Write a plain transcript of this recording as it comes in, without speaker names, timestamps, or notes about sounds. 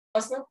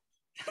Ask now.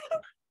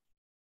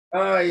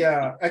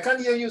 Yeah, I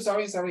can't hear you.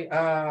 Sorry.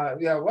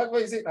 Yeah, what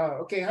is it?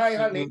 Okay, hi,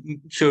 honey.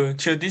 Sure.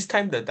 This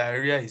time the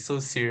diarrhea is so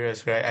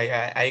serious, right?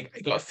 I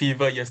got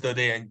fever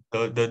yesterday and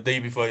the day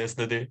before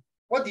yesterday.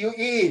 What do you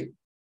eat?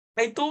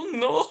 I don't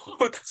know.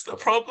 That's the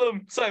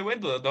problem. So I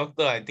went to the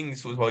doctor. I think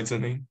it's food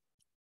poisoning.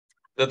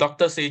 The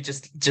doctor said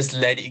just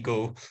let it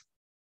go.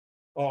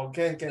 Oh,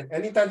 can.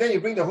 Anytime, then you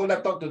bring the whole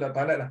laptop to the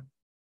toilet.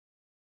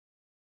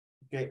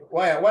 Okay,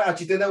 why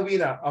Argentina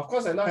win? Of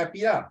course, I'm not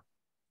happy. I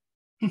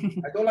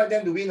don't like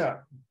them to win.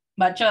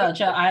 But I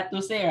had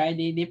to say, right,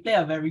 they play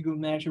a very good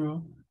match,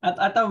 bro.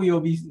 I thought we will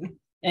be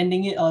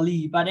ending it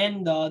early, but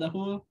then the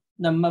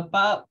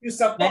Mapa. You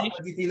support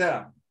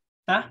Argentina?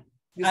 Huh?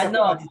 I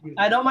know.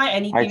 I don't mind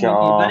anything with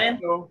it,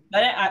 but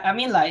then I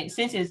mean, like,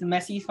 since it's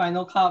Messi's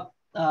final cup,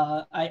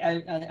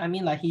 I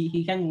mean, like,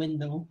 he can win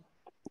though.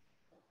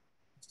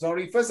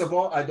 Sorry, first of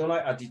all, I don't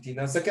like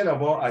Argentina. Second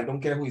of all, I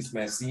don't care who is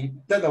Messi.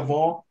 Third of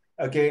all,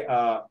 okay,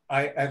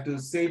 I have to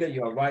say that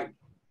you are right.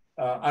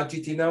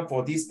 Argentina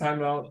for this time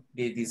round,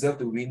 they deserve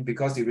to win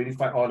because they really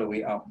fight all the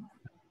way up.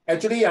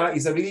 Actually,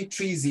 it's a really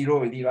 3-0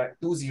 already, right?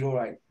 2-0,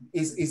 right?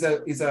 It's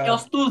a It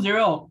was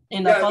 2-0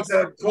 in the first. It's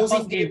a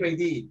closing game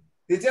already.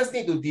 They just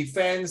need to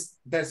defend.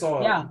 That's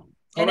all. Yeah.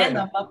 And then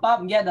the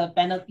Mapa get the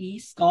penalty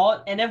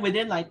scored, and then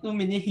within like 2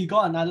 minutes, he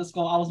got another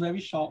score. I was very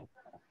shocked.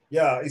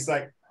 Yeah, it's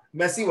like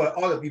Messi,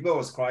 all the people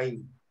was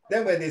crying.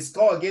 Then when they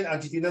score again,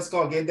 Argentina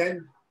score again,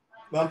 then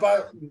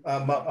Mambapa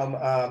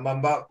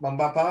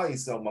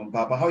is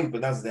Mambapa. How you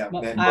pronounce that?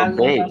 I'm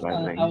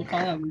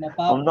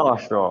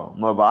not sure.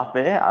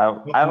 Mbappe?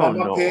 I don't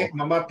know.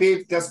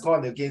 Mbappe just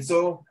scored again.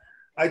 So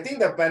I think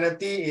the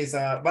penalty is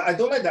but I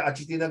don't like the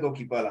Argentina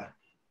goalkeeper.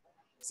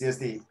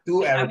 Seriously,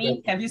 too arrogant. I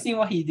mean, have you seen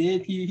what he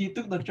did? He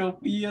took the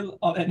trophy and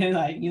then,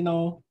 like, you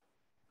know,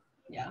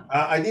 yeah.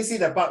 I didn't see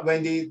the part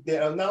when they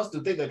announced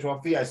to take the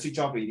trophy. I switch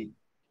off already.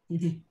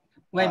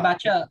 Wait,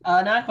 Bacha,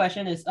 another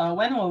question is,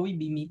 when will we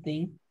be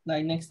meeting?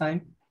 Like next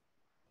time?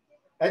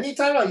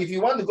 Anytime, if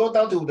you want to go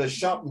down to the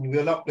shop in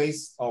Wheelock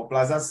Place or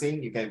Plaza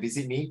Sing, you can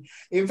visit me.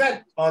 In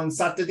fact, on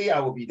Saturday, I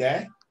will be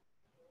there.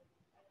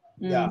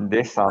 Yeah.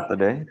 This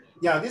Saturday?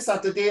 Yeah, this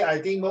Saturday,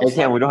 I think most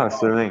we don't have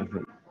swimming.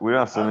 We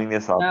don't have swimming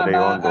this Saturday.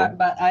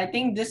 But I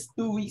think this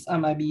 2 weeks I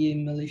might be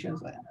in Malaysia.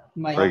 So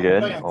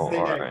again? Oh,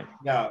 all right.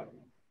 Yeah.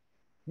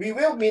 We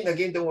will meet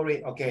again, don't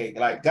worry. Okay,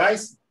 like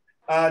guys,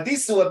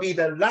 this will be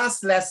the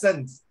last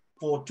lesson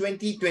for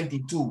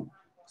 2022.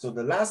 So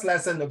the last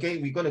lesson, okay,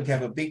 we're going to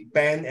have a big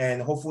band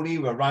and hopefully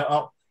we'll run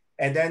out.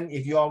 And then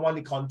if you all want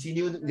to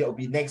continue, it'll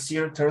be next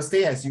year,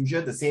 Thursday, as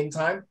usual, the same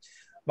time.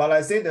 But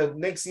I say the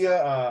next year,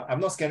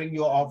 I'm not scaring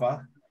you off.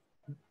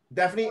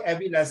 Definitely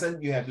every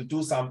lesson you have to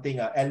do something.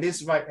 At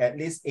least write at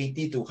least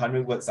 80 to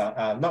 100 words.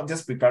 Not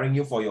just preparing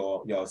you for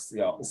your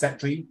set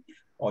 3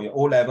 or your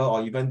O level,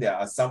 or even there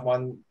are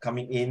someone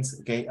coming in,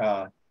 okay?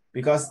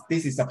 Because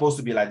this is supposed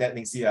to be like that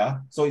next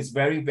year. So it's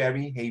very,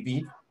 very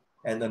heavy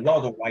and a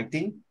lot of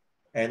writing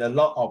and a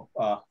lot of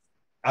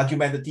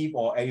argumentative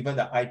or even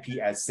the IP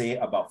essay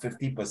about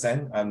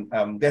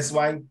 50%. That's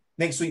why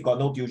next week got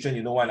no tuition.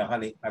 You know why,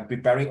 honey? I'm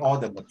preparing all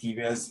the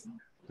materials,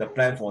 the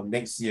plan for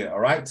next year. All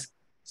right.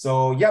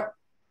 So yep.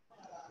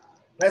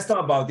 Let's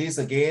talk about this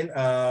again.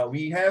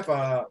 We have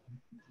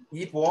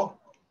Yipo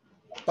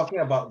talking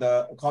about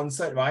the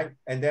concert, right?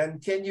 And then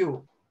can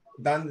you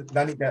done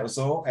it there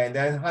also? And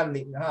then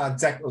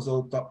Jack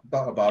also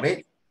talk about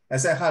it. I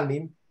said Han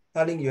Lin,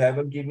 you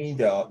haven't given me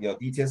your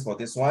details for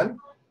this one.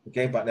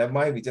 Okay, but never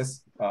mind, we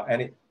just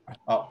end it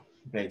out.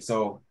 Okay,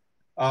 so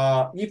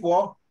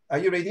Yipo, are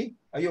you ready?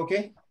 Are you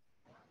okay?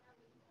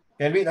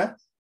 Can read, huh?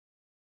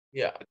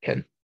 Yeah, I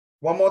can.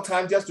 One more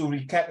time just to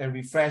recap and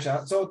refresh.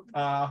 So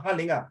Han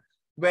Ling,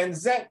 when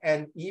Zach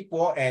and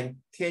Yipo and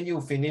Tian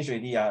Yu finish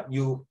already,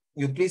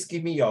 you please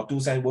give me your 2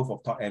 cents worth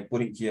of talk and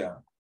put it here.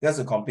 Just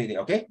to complete it,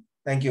 okay?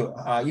 Thank you.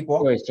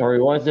 Yipo. Wait,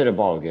 sorry, what is it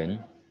about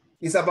again?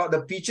 It's about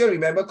the picture,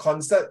 remember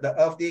concert, the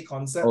Earth Day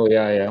concert? Oh,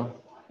 yeah.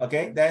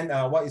 Okay, then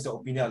what is your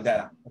opinion on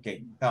that?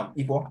 Okay, come,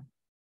 Yipo.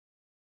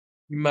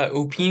 In my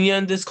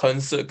opinion, this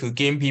concert could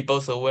gain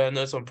people's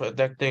awareness on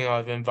protecting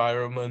our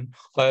environment.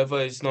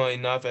 However, it's not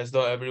enough as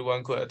though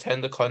everyone could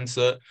attend the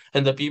concert,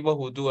 and the people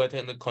who do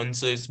attend the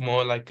concert is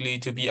more likely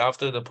to be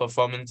after the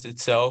performance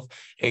itself,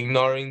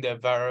 ignoring the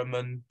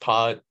environment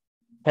part,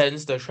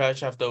 hence the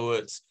trash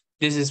afterwards.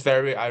 This is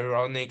very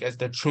ironic as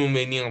the true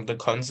meaning of the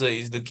concert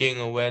is to gain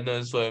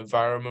awareness for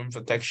environment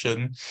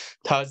protection.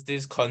 Thus,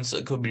 this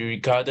concert could be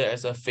regarded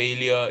as a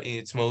failure in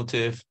its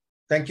motive.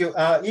 Thank you.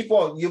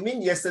 Yipo, you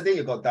mean yesterday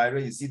you got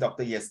diarrhea? You see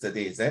doctor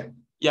yesterday, is it?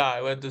 Yeah,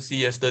 I went to see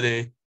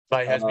yesterday,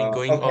 but it has been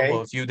going on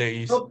for a few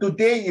days. So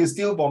today you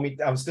still vomit?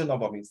 I'm still not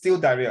vomiting. Still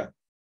diarrhea?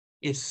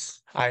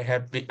 Yes, I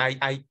have been.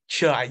 I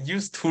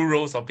used 2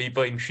 rolls of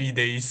paper in 3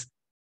 days.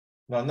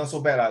 No, not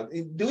so bad.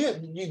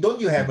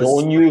 Don't you have a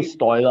spray? Don't use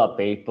toilet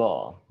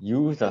paper.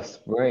 Use a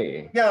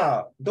spray.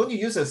 Yeah, don't you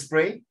use a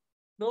spray?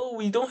 No,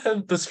 we don't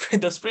have the spray.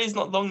 The spray is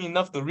not long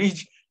enough to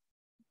reach.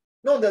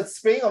 No, the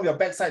spraying of your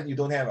backside you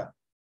don't have.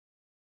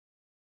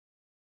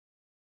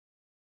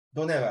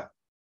 Don't have.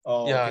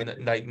 Oh, yeah, okay.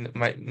 like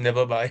might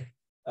never buy.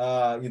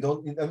 You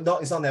don't, no,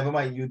 it's not never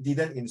mind. You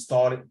didn't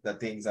install it, the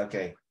things.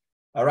 Okay.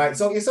 All right.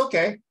 So it's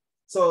okay.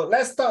 So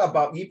let's talk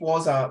about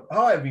equals. How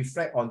I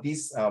reflect on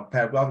this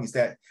paragraph is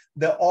that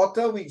the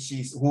author,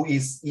 who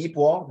is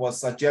equal, was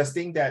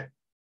suggesting that,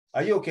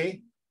 are you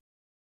okay?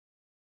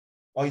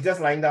 Or you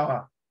just lying down,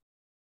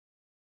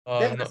 huh?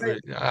 Then Not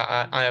really.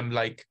 I am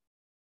like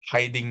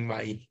hiding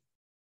my.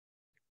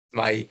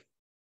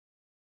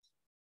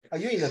 Are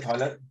you in the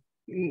toilet?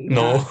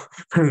 No,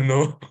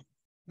 no.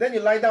 Then you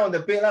lie down on the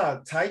bed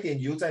lah, 踩一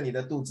点油在你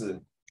的肚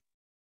子.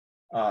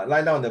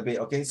 Lie down on the bed.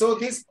 Okay, so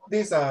this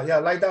yeah,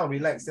 lie down,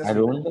 relax. I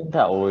don't think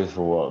that always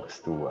works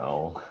too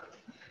well.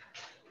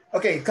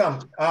 Okay, come.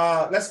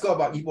 Let's go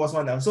about equals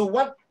one now. So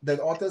what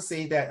the author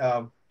say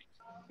that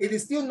it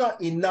is still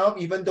not enough,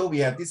 even though we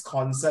have this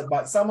concept,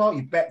 but somehow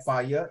it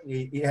backfire.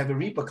 It have a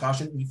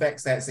repercussion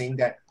effect that saying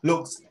that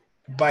looks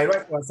by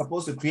right we're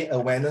supposed to create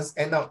awareness,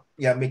 end up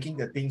making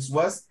the things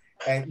worse,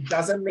 and it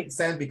doesn't make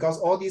sense because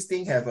all these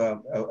things have a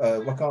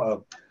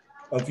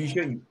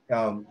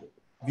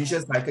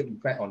vicious cycle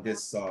effect on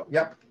this. So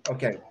yep.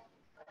 Okay.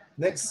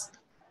 Next.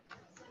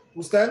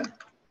 Who's turn?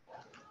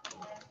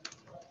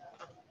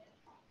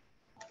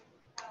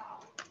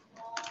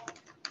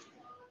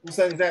 Who's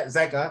turn is that?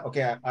 Zach?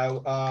 Okay.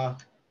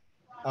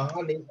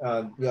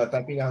 We are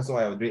typing so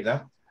I will read.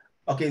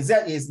 Okay,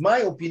 that is my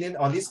opinion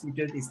on this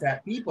feature is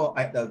that people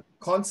at the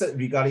concert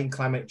regarding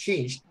climate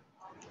change,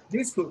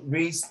 this could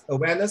raise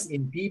awareness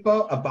in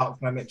people about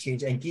climate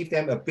change and give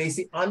them a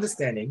basic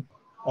understanding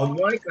on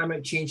why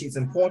climate change is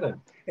important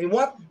and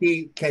what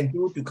they can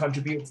do to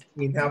contribute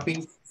in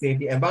helping save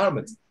the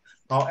environment.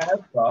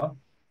 However,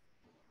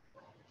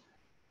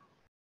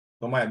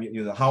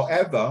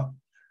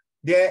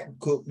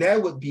 there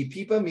would be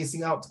people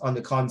missing out on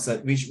the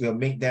concert, which will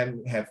make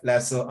them have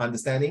lesser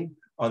understanding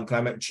on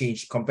climate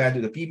change compared to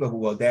the people who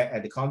were there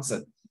at the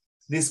concert.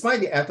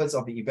 Despite the efforts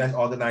of the event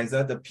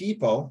organizer, the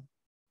people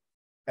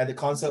at the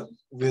concert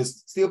will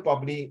still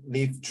probably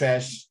leave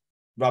trash,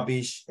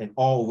 rubbish, and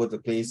all over the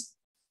place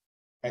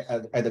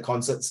at the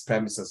concert's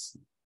premises.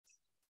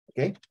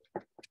 Okay.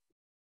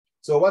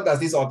 So what does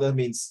this author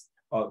means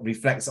or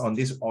reflects on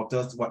this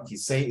author? What he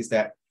say is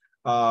that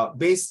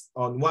based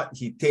on what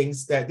he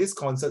thinks that this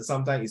concert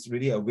sometimes is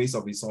really a waste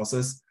of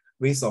resources,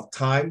 waste of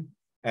time,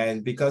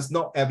 and because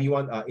not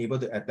everyone are able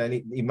to attend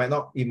it,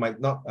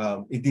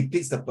 it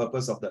defeats the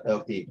purpose of the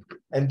Earth Day.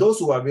 And those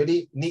who are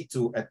really need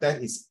to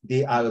attend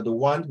they are the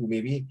one who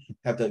maybe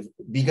have the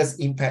biggest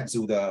impact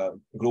to the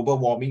global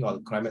warming or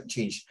climate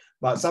change.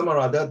 But some or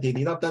other, they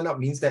did not turn up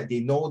means that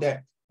they know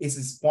that it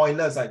is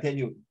pointless, I tell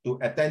you, to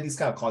attend this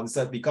kind of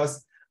concert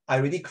because I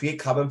really create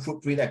carbon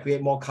footprint, I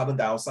create more carbon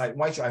dioxide.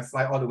 Why should I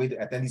fly all the way to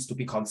attend these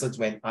stupid concerts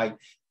when I'm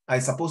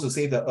supposed to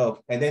save the earth?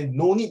 And then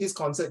no need this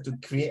concert to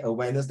create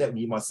awareness that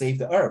we must save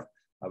the earth.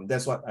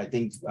 That's what I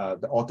think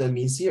the author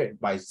means here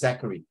by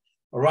Zachary.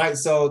 All right,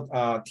 so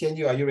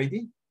Tianyu, are you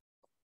ready?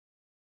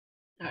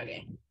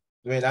 Okay.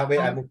 Wait,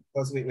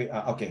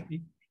 okay.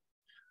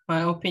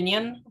 My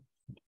opinion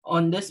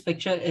on this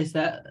picture is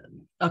that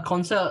a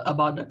concert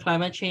about the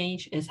climate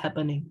change is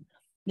happening.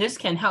 This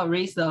can help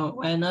raise the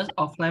awareness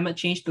of climate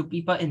change to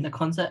people in the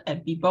concert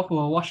and people who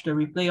will watch the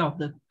replay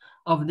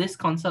of this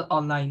concert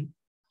online.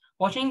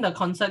 Watching the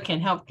concert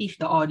can help teach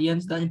the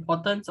audience the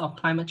importance of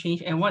climate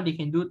change and what they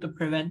can do to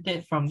prevent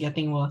it from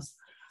getting worse.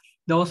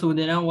 Those who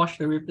didn't watch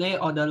the replay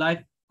or the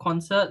live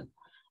concert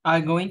are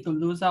going to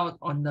lose out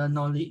on the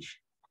knowledge,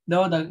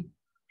 though the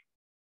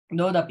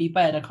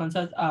people at the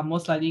concert are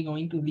most likely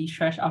going to leave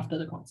trash after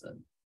the concert.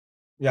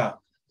 Yeah.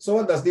 So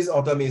what does this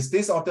author mean?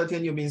 This author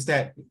means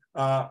that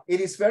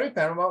it is very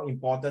paramount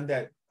important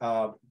that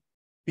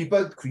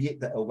people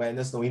create the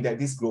awareness knowing that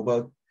this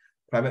global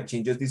climate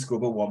changes, this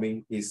global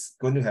warming is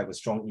going to have a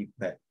strong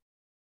impact.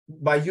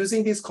 By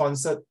using this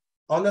concert,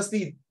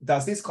 honestly,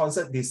 does this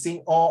concert, they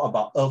sing all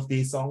about Earth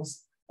Day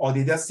songs or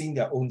they just sing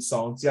their own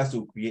songs just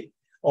to create?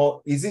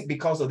 Or is it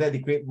because of that they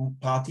create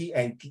party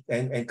and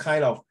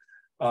kind of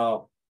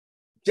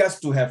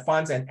just to have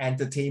fun and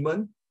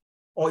entertainment?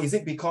 Or is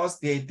it because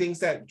they think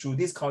that through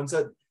this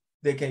concert,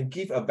 they can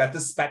give a better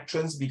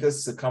spectrum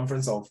because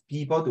circumference of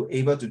people to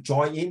able to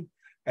join in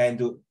and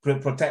to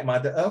protect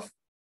Mother Earth?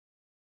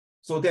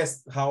 So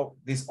that's how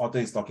this author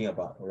is talking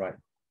about, all right?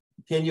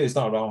 Tianyu is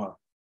not around, huh?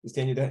 Is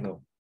Tianyu there?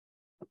 No.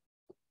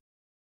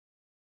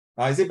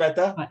 Is it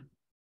better? What?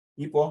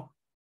 Ipo?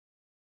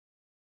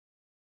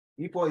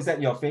 Ipo, is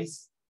that your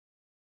face?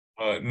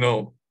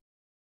 No.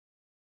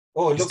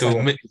 Oh, it looks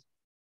like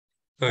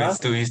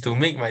it's to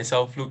make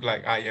myself look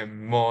like I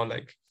am more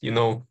like,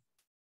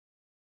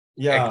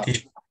 yeah.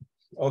 active.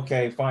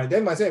 Okay, fine.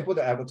 Then might say put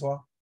the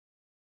avatar.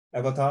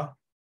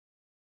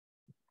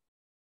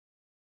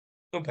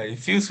 No, but it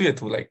feels weird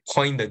to like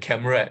point the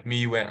camera at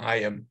me when I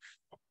am.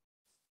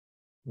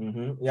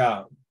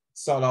 Yeah,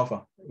 sort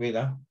of. Wait.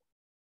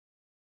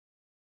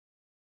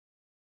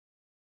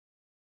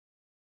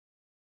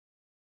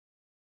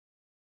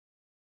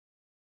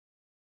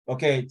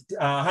 Okay,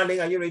 Han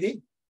Ling, are you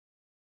ready?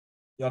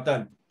 Your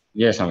turn.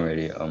 Yes, I'm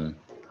ready.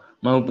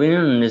 My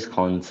opinion on this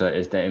concept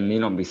is that it may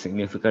not be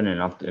significant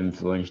enough to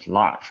influence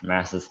large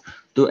masses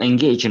to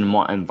engage in a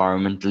more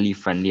environmentally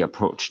friendly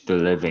approach to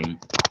living.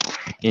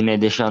 In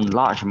addition,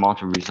 large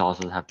amounts of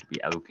resources have to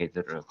be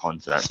allocated to the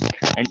concert,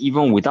 and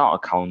even without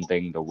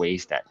accounting the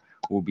waste that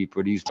will be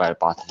produced by the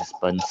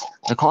participants,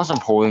 the cost of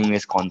holding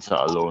this concert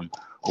alone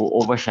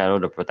will overshadow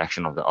the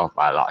protection of the earth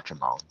by a large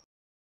amount.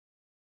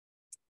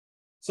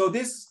 So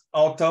this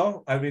author,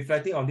 I'm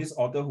reflecting on this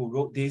author who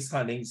wrote this,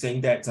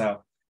 saying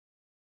that,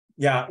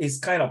 yeah, it's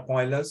kind of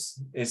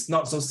pointless. It's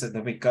not so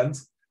significant.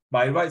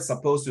 By right,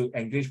 supposed to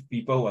engage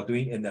people who are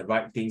doing in the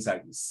right things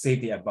like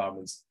save the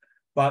environments.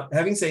 But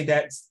having said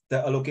that,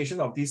 the allocation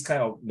of these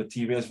kind of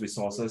materials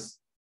resources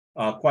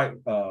are quite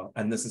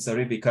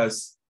unnecessary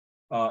because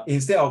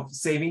instead of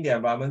saving the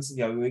environments,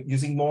 you're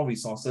using more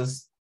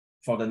resources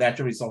for the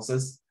natural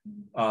resources,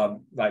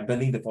 like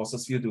burning the fossil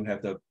fuel to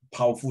have the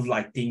powerful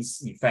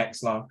lightings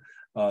effects,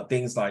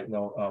 things like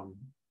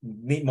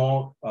need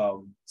more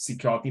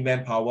security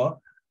manpower.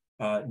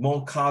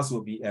 More cars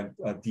will be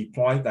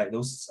deployed, like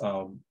those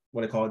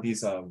what I call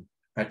these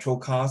patrol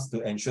cars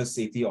to ensure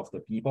safety of the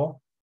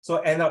people. So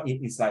end up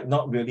it is like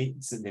not really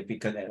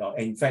significant at all.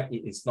 In fact,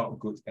 it is not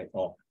good at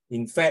all.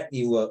 In fact,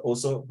 it will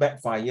also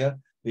backfire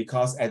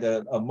because at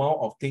the amount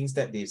of things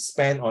that they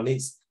spend on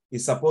it,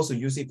 it's supposed to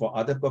use it for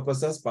other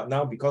purposes, but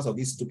now because of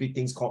these stupid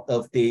things called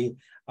Earth Day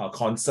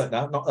concert,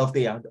 not Earth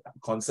Day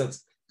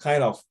concerts,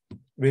 kind of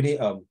really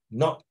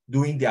not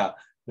doing the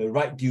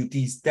right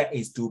duties, that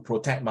is to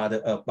protect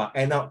Mother Earth, but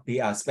end up they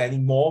are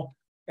spending more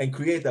and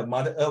create the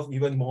Mother Earth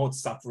even more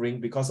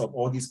suffering because of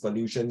all these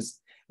pollutions.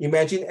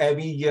 Imagine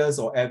every year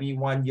or every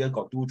 1 year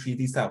got 2-3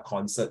 these type of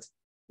concerts.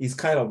 It's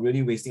kind of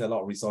really wasting a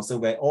lot of resources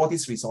where all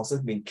these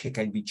resources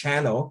can be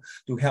channeled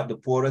to help the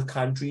poorer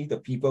country, the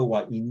people who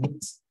are in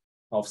need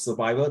of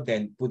survival,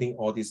 than putting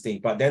all these things.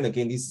 But then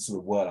again, this is the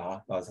word,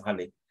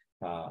 honey.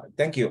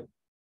 Thank you.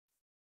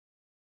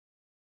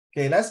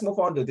 Okay, let's move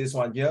on to this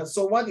one here.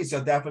 So what is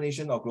your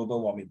definition of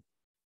global warming?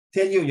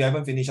 Tell you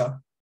haven't finished, huh?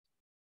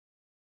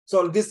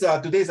 So this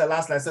today is the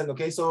last lesson,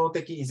 okay? So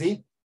take it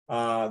easy.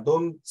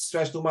 Don't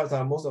stress too much.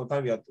 Most of the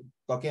time we are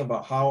talking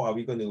about how are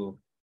we going to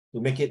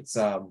make it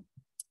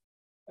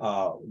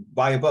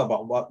viable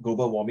about what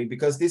global warming,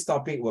 because this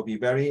topic will be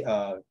very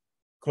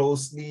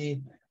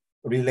closely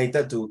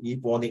related to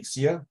IPO next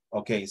year.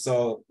 Okay,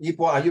 so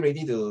IPO, are you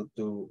ready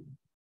to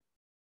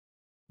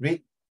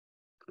read?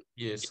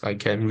 Yes, I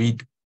can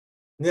read.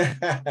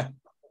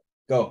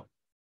 Go.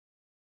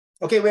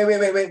 Okay,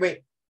 wait.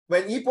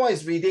 When Ipo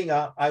is reading,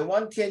 I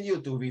want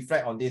Tianyu to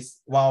reflect on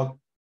this. While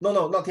not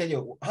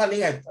Tianyu.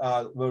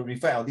 Hanling will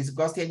reflect on this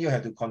because Tianyu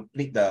have to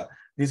complete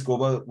this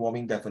global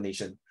warming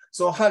definition.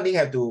 So Hanling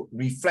have to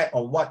reflect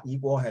on what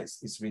Ipo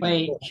is reading.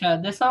 Wait,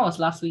 sure. This one was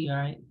last week,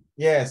 right?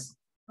 Yes.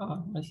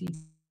 Oh, I see.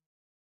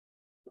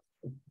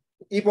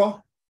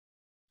 Ipo.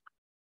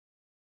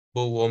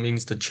 Global warming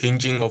is the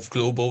changing of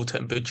global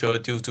temperature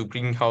due to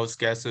greenhouse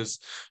gases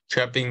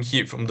trapping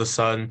heat from the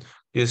sun.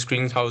 These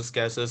greenhouse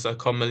gases are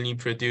commonly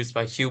produced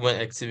by human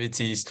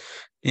activities.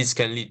 This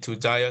can lead to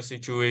dire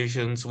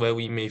situations where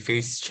we may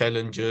face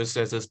challenges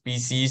as a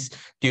species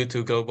due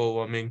to global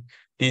warming.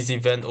 This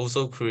event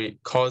also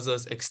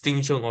causes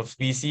extinction of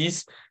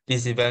species.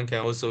 This event can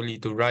also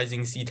lead to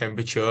rising sea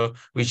temperature,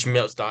 which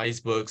melts the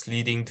icebergs,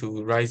 leading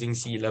to rising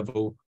sea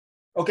level.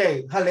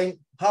 Okay, Hanling,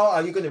 how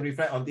are you going to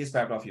reflect on this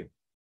paragraph here?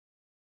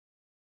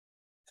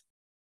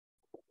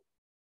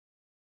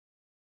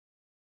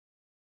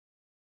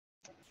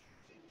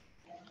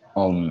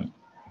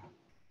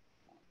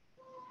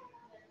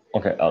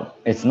 Okay,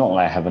 it's not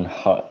like I haven't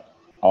heard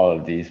all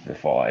of these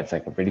before. It's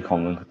like a pretty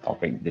common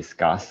topic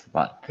discussed,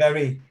 but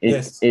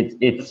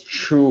it's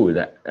true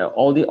that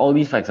all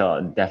these facts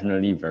are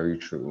definitely very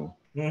true,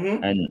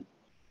 and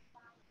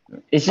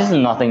it's just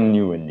nothing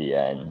new in the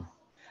end.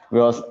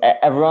 Because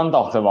everyone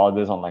talks about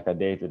this on like a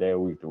day-to-day,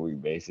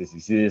 week-to-week basis. You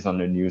see this on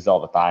the news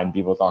all the time.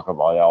 People talk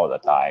about it all the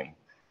time.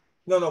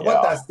 No. Yeah.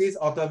 What does this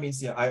author mean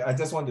here? I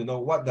just want to know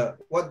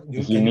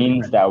he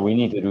means that we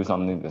need to do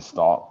something to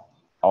stop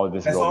all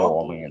this global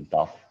warming and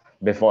stuff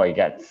before it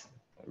gets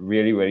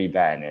really, really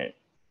bad and it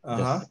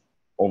just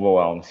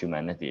overwhelms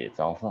humanity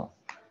itself.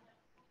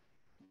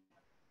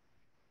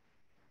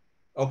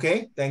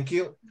 Okay, thank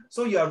you.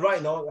 So you are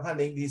right, no,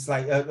 Hanling. It's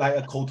like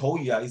a 口头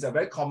语. It's a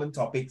very common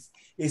topic.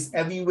 It's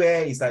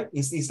everywhere. It's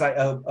like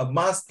a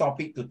mass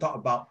topic to talk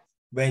about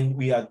when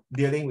we are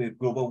dealing with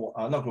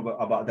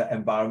about the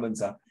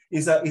environments.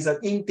 It's an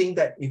in thing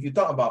that if you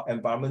talk about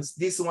environments,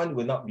 this one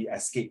will not be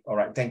escaped. All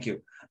right, thank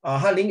you.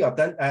 Hanling, you're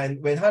done.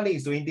 And when Hanling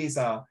is doing this,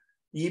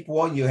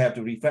 Yipo, you have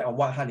to reflect on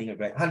what Hanling has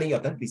read. Hanling, you're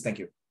done. Please, thank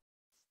you.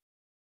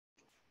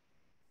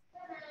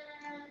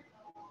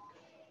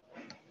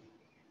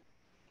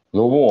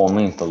 Global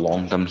warming is the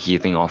long-term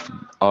heating of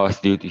Earth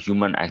due to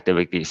human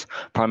activities,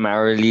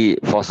 primarily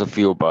fossil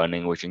fuel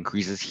burning, which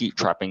increases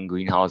heat-trapping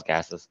greenhouse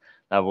gases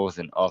levels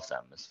in Earth's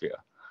atmosphere.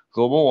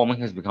 Global warming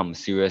has become a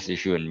serious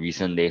issue in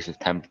recent days, with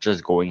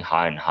temperatures going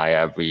higher and higher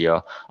every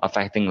year,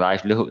 affecting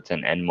livelihoods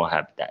and animal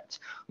habitats.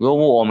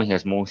 Global warming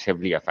has most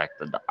heavily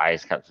affected the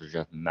ice caps, which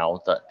have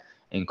melted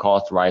and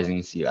cause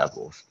rising sea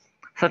levels.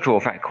 Such will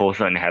affect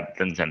coastal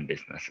inhabitants and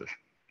businesses.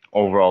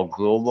 Overall,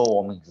 global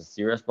warming is a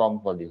serious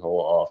problem for the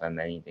whole Earth, and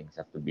many things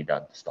have to be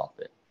done to stop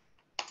it.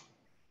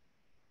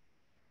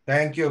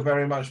 Thank you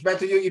very much. Back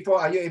to you, Ipo.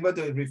 Are you able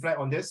to reflect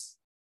on this?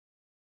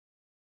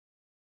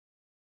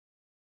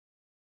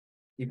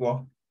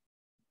 Ipo?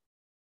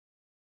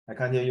 I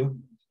can't hear you.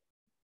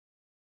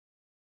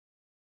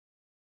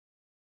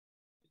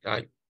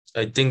 I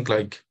think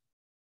like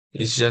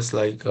it's just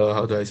like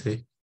how do I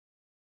say?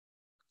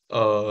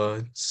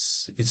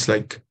 It's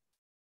like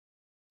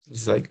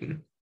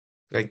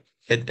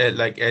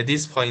at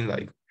this point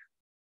like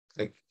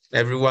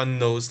everyone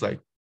knows like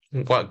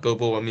what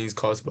global warming is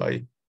caused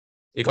by,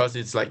 because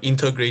it's like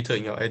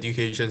integrated in our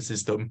education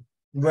system.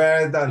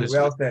 Well done.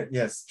 Well said.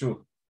 Yes,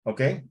 true.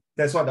 Okay.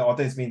 That's what the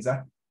author means.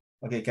 Huh?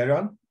 Okay, carry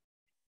on.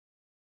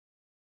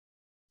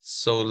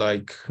 So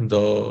like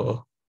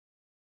the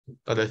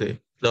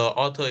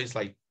author is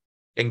like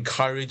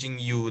encouraging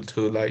you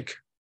to like,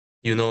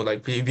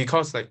 like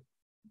because like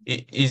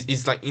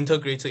it's like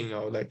integrated in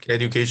our like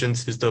education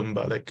system,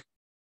 but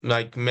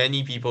like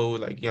many people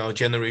like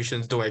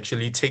generations don't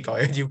actually take our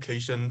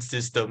education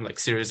system like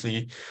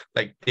seriously.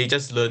 Like they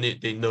just learn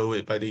it, they know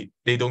it, but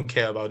they don't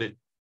care about it.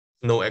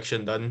 No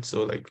action done.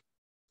 So like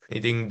I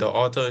think the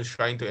author is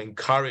trying to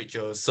encourage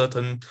a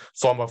certain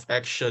form of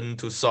action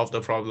to solve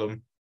the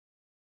problem.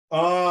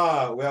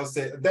 Ah, well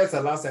said. That's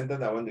the last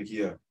sentence I want to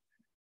hear.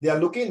 They are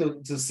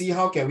looking to see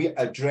how can we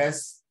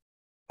address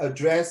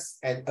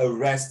and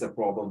arrest the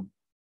problem.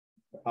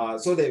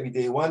 So that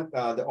they want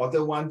the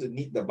author want to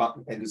nip the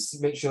bud and to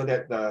make sure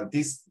that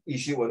this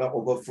issue will not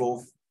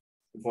overflow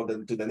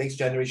to the next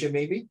generation,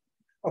 maybe.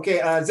 Okay,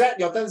 Zach,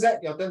 your turn, Zach.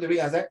 Your turn to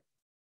read, Zach.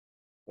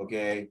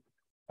 Okay,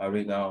 I'll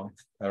read now.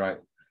 All right.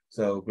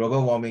 So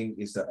global warming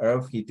is the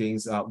Earth heating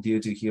up due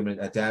to human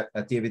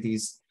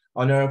activities.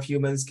 On Earth,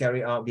 humans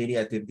carry out daily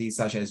activities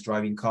such as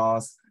driving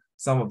cars.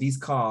 Some of these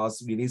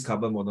cars release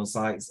carbon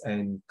monoxide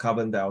and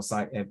carbon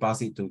dioxide and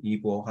pass it to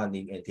Ipo,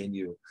 Hanning, and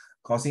Tianyu,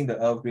 causing the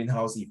Earth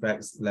greenhouse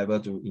effects level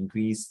to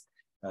increase.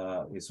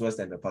 It's worse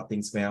than the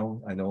farting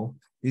smell, I know.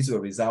 This will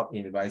result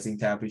in rising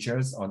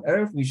temperatures on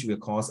Earth, which will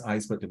cause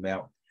iceberg to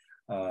melt,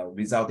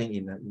 resulting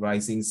in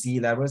rising sea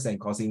levels and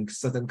causing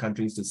certain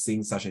countries to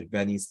sink, such as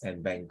Venice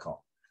and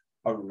Bangkok.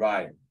 All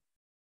right.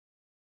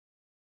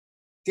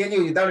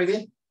 Tianyu, you done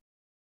already?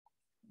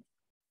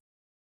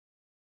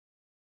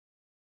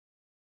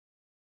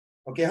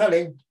 Okay,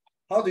 Hanning,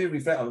 how do you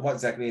reflect on what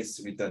exactly is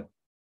written?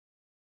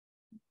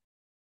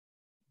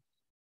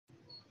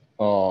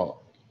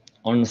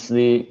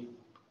 Honestly,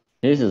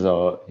 he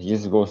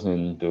just goes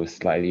into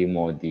slightly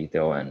more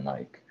detail and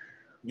like.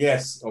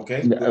 Yes,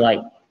 okay. Like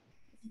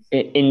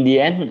in the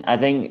end, I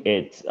think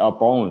it's a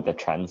problem with the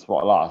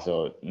transport lah.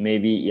 So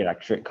maybe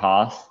electric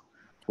cars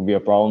will be a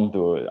problem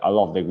to a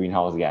lot of the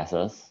greenhouse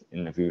gases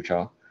in the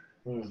future.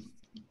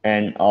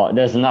 And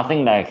there's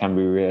nothing that can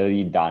be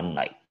really done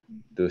like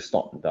to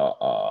stop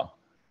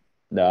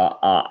the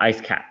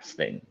ice caps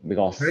thing,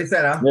 because very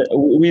sad, huh?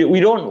 we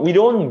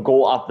don't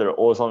go up to the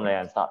ozone layer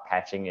and start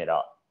patching it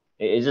up.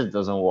 It just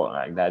doesn't work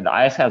like that. The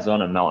ice caps are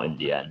gonna melt in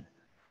the end.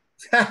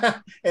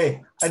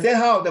 Hey, and then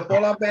how the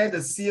polar bear,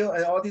 the seal,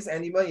 and all these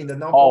animals in the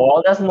North Pole?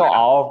 Well, that's not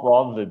our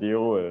problem to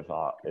deal with,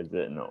 is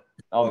it? No.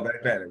 Very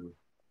bad.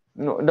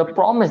 No, the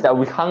problem is that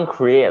we can't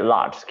create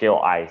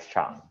large-scale ice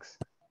chunks.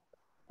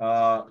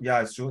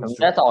 Yeah, it's true.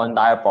 That's our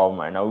entire problem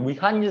right now. We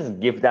can't just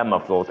give them a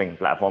floating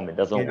platform. It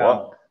doesn't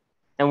work.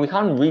 And we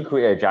can't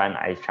recreate a giant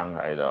ice chunk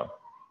either.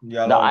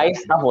 Yeah, the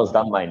ice stuff was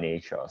done by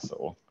nature,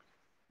 so.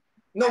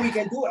 No, we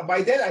can do it.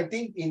 By then, I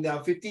think in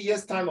 50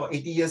 years' time or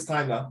 80 years'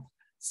 time,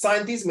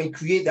 scientists may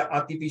create the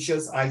artificial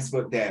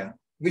iceberg there,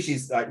 which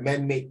is like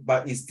man-made,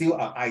 but it's still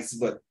an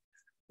iceberg.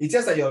 It's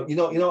just like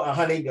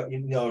honey,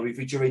 in your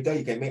refrigerator,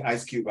 you can make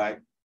ice cube, right?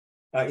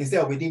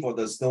 Instead of waiting for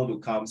the snow to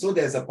come. So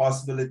there's a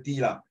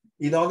possibility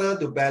in order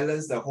to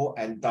balance the whole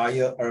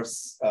entire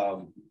Earth's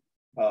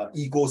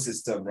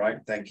ecosystem, right?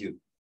 Thank you.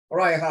 All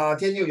right,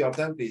 Tianyu, your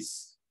turn,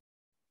 please.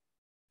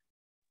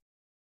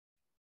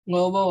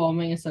 Global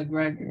warming is a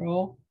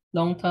gradual,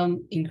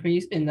 long-term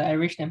increase in the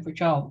average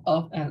temperature of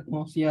Earth and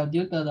atmosphere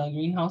due to the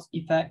greenhouse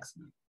effects,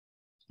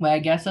 where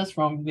gases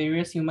from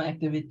various human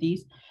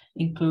activities,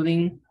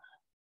 including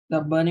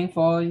the burning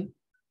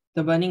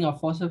of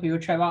fossil fuel,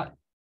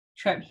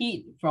 trap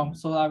heat from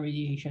solar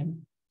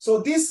radiation. So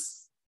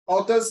these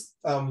authors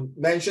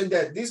mentioned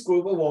that this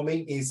global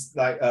warming is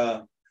like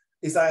a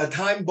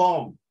time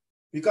bomb,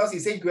 because he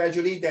said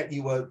gradually that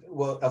it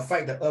will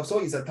affect the Earth. So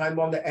it's a time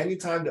bomb that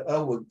anytime the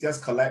Earth will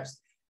just collapse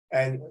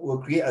and will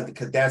create a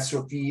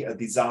catastrophe, a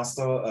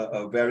disaster,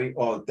 a very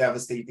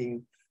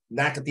devastating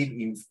negative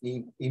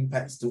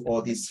impacts to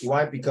all this.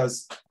 Why?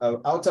 Because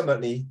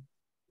ultimately,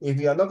 if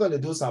we are not going to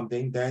do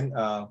something, then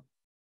our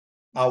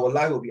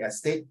life will be at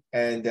stake,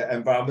 and the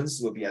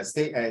environments will be at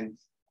stake,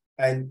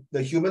 and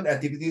the human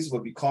activities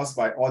will be caused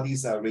by all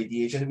these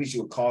radiation, which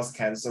will cause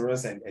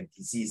cancerous and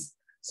disease.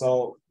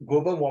 So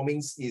global warming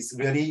is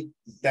really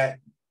that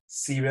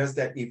serious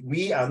that if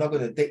we are not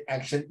going to take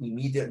action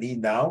immediately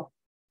now,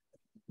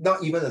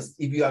 not even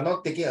if you are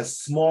not taking a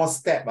small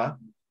step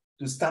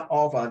to start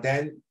off,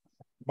 then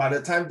by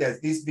the time there's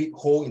this big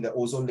hole in the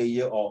ozone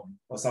layer or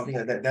something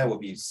like that, that will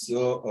be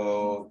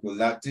so good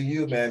luck to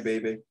you, man,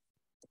 baby.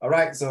 All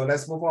right, so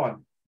let's move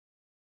on.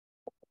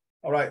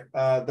 All right,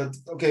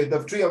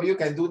 the three of you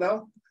can do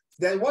now.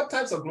 Then what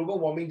types of global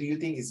warming do you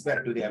think is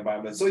bad to the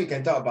environment? So you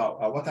can talk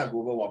about what type of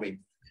global warming.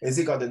 Is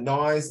it got the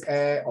noise,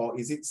 air, or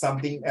is it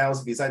something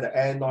else besides the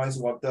air, noise,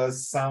 water,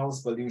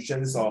 sounds,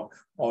 pollutions, or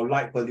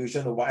light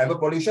pollution, or whatever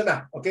pollution?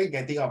 Okay, you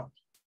can think of.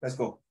 Let's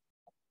go.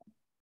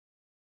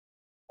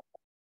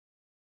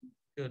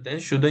 Then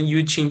shouldn't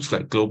you change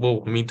like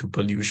global warming to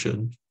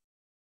pollution?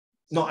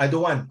 No, I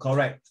don't want.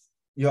 Correct.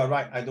 You are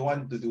right. I don't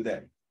want to do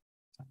that.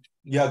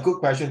 Yeah, good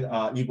question,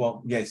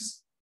 Ivo.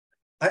 Yes.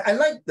 I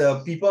like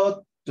the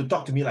people to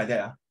talk to me like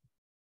that.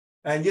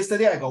 And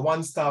yesterday I got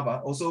one staff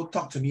also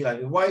talk to me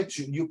like, why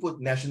should you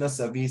put national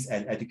service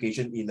and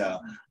education in a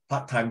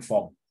part-time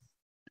form?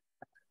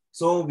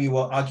 So we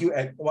will argue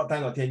at what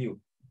time I'll tell you?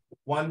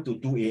 1 to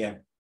 2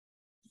 a.m.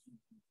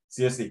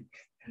 Seriously.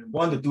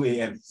 1 to 2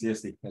 a.m.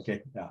 Seriously.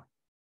 Okay. Yeah.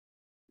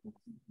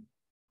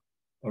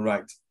 All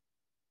right.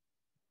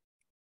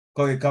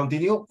 Okay,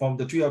 continue from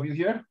the three of you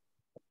here.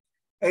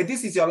 Hey,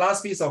 this is your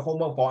last piece of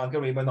homework for Uncle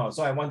Raymond now.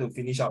 So I want to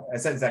finish up. I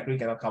said Zachary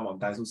cannot come on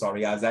time. So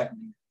sorry, Zach.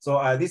 So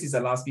this is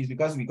the last piece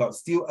because we got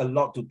still a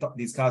lot to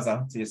discuss.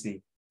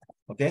 Seriously.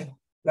 Okay,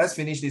 let's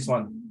finish this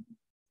one.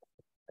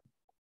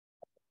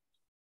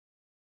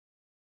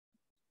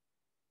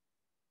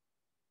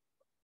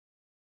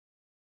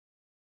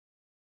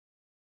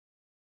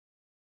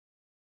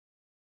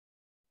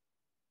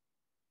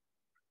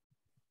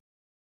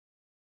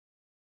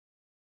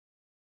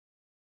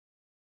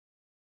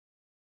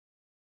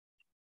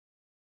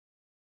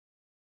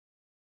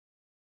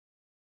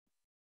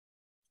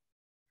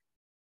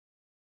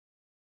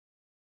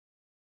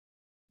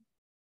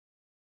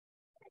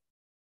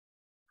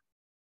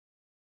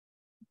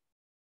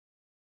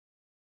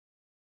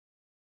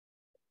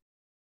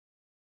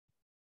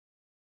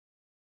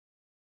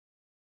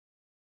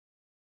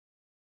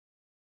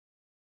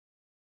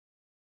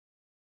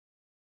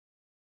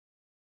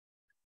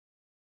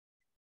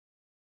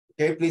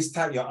 Okay, please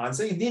type your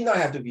answer. You need not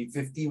have to be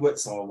 50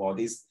 words or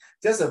this.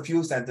 Just a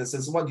few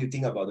sentences. What do you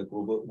think about the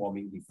global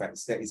warming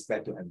effects that is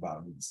bad to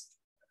environments?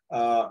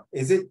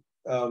 Is it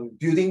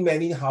building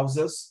many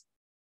houses,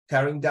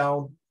 tearing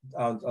down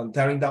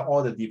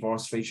all the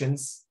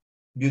deforestations,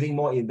 building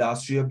more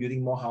industrial,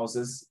 building more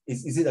houses?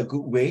 Is it a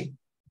good way,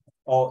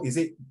 or is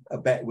it a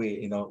bad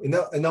way?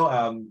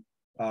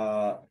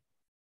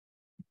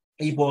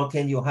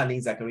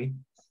 Zachary.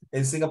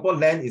 In Singapore,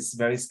 land is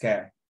very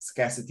scarce.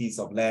 Scarcities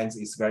of lands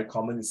is very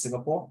common in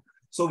Singapore.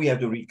 So we have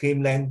to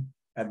reclaim land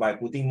and by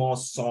putting more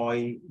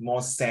soil,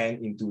 more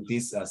sand into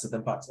these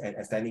certain parts and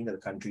extending the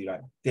country,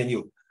 right?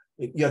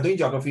 You're doing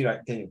geography, right?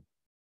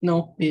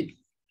 No, it.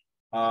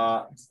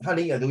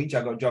 You're doing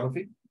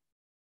geography?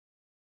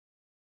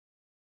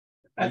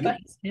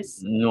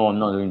 No, I'm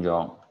not doing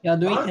geog. You're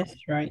doing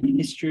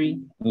history.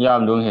 Yeah,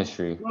 I'm doing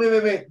history.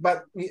 Wait.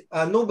 But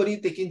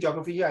nobody taking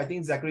geography here. I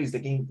think Zachary is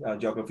taking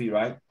geography,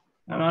 right?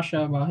 I'm not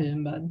sure about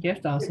him, but you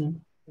have to ask him.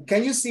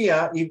 Can you see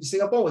if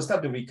Singapore will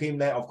start to reclaim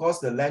land, of course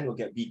the land will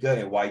get bigger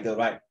and wider,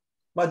 right?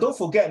 But don't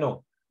forget,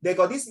 they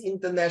got this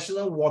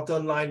international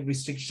waterline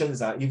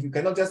restrictions. If you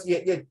cannot just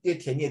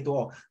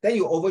then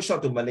you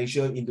overshot to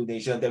Malaysia,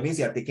 Indonesia. That means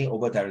you are taking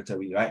over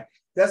territory, right?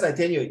 That's I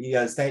tell you,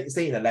 you stay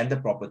in a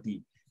landed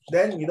property.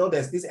 Then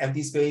there's this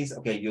empty space.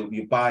 Okay,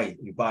 you buy.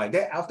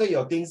 Then after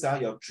your things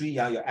your tree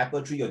your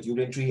apple tree, your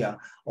durian tree or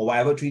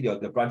whatever tree,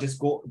 the branches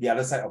go the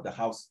other side of the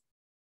house.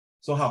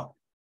 So how?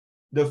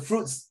 The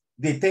fruits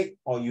they take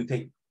or you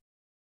take.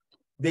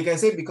 They can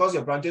say because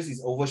your branches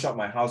is overshot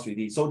my house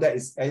already. So that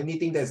is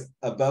anything that's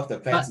above the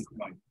fence is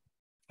mine.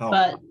 How?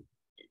 But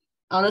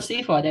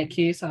honestly, for that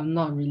case, I'm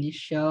not really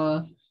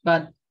sure.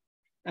 But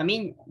I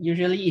mean,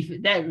 usually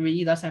if that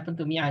really does happen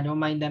to me, I don't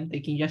mind them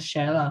taking just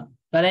share.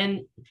 But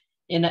then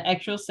in the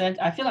actual sense,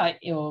 I feel like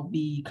it will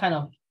be kind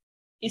of,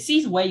 it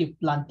sees where you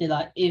plant it.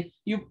 If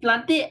you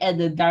plant it at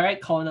the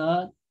direct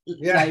corner,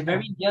 like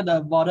very near the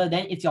border,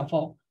 then it's your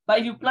fault. But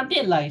if you plant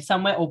it like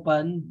somewhere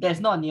open, that's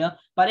not near,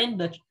 but then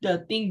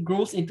the thing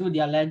grows into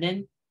their land,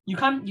 then you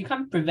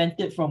can't prevent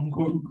it from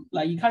growing.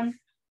 Like you can't,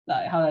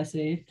 like how do I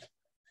say,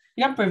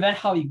 you can't prevent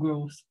how it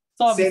grows.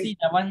 So obviously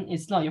that one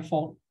is not your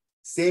fault.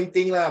 Same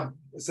thing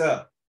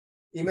sir.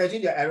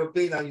 Imagine your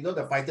aeroplane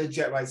the fighter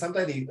jet, right?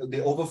 Sometimes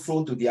they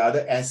overflow to the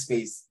other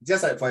airspace.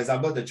 Just like for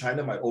example, the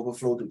China might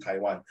overflow to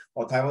Taiwan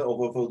or Taiwan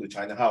overflow to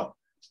China. How?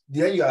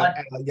 Then you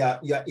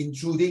are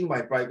intruding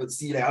my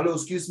privacy. Like, hello,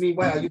 excuse me,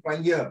 why are you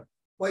flying here?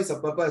 What is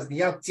the purpose?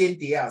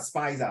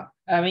 Spies.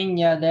 I mean,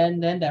 then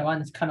that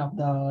one is kind of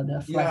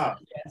the flag.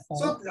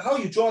 So how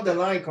you draw the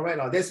line, correct?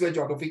 That's where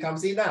geography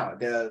comes in now.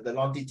 The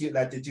longitude,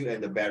 latitude,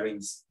 and the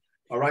bearings.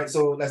 All right.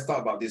 So let's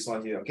talk about this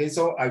one here. Okay.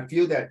 So I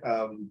feel that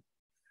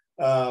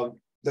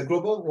the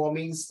global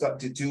warming's got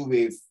to do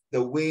with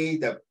the way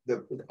that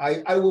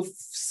I will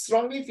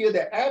strongly feel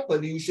that air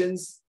pollution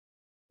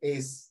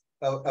is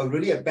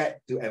really bad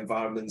to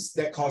environments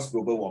that cause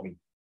global warming?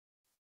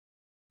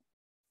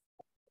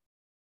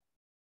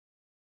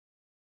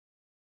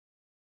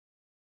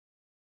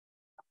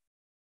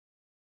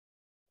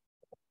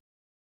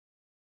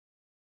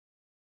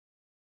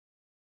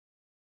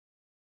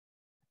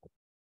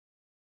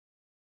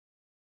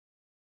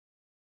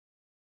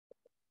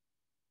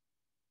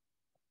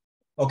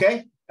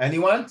 Okay,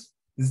 anyone?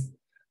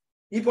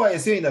 People are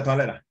still in the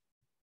toilet.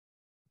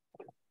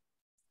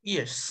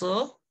 Yes,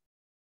 sir.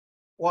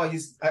 Wow,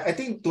 I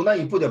think tonight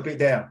you put the plate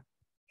there.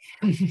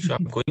 So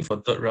I'm going for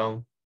third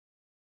round.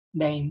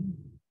 Dang.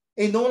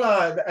 Hey, no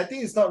lah, I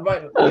think it's not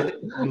right.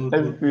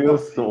 It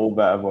feels so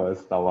bad for your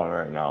stomach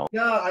right now.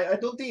 Yeah, I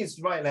don't think it's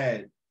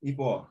right,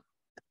 Ipo.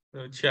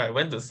 Actually, I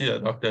went to see the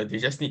doctor. They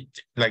just need,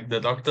 like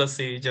the doctor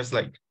say, just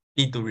like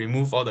need to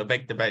remove all the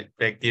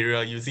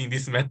bacteria using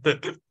this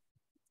method.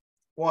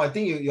 Well, I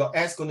think your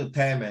ass going to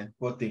tear, man.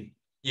 Poor thing.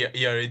 Yeah,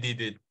 he already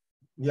did.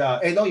 Yeah,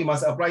 and no, you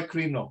must apply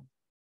cream, no.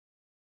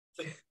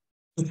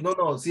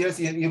 No,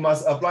 seriously, you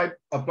must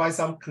apply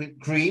some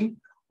cream,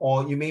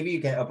 or maybe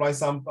you can apply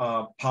some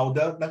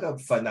powder, 那个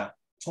粉啊，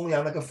冲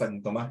凉那个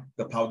粉，懂吗？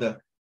 The powder.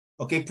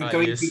 Okay,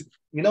 prickly yes. heat.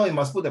 You know, you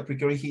must put the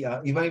prickly heat.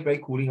 Even very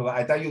cooling.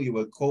 I tell you, you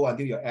will cold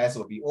until your ass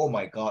will be, oh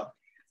my God.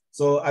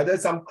 So either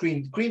some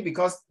cream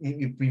because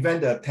you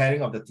prevent the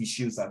tearing of the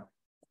tissues.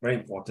 Very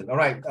important. All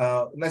right,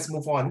 let's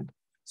move on.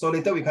 So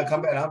later we can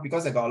come back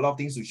because I got a lot of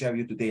things to share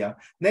with you today.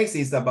 Next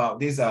is about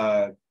this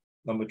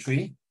number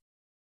 3.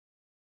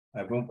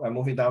 I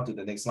move it down to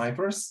the next slide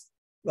first.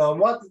 Now,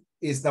 what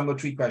is number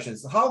 3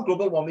 questions? How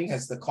global warming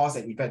has the cause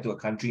and effect to a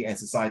country and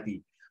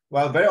society?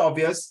 Well, very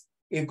obvious.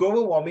 If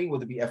global warming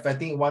would be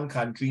affecting one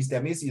country,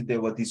 that means they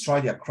will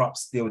destroy their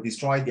crops, they will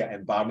destroy their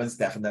environments,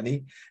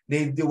 definitely.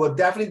 They will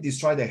definitely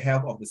destroy the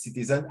health of the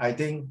citizen. I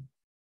think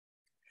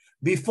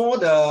before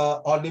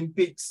the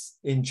Olympics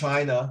in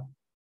China,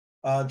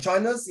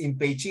 China's in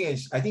Beijing, and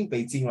I think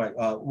Beijing, right,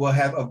 will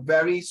have a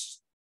very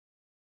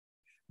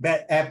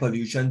bad air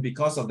pollution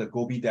because of the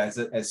Gobi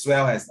Desert, as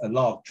well as a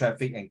lot of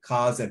traffic and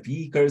cars and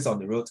vehicles on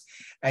the road,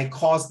 and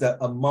cause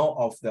the amount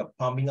of the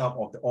pumping up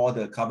of all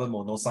the carbon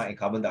monoxide and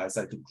carbon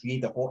dioxide to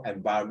create the whole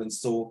environment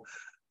so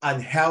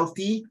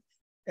unhealthy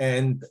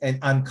and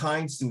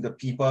unkind to the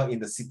people in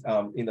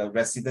the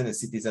resident and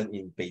citizen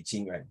in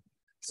Beijing, right?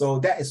 So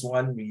that is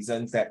one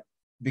reason that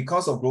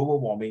because of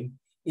global warming,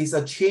 is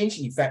a change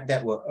effect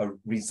that will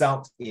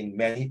result in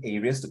many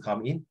areas to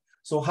come in.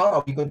 So how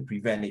are we going to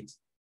prevent it?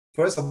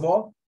 First of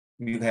all,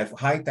 we have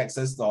high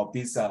taxes of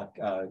this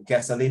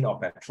gasoline or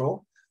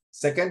petrol.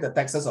 Second, the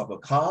taxes of a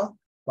car.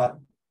 But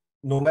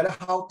no matter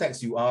how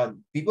taxed you are,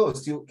 people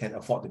still can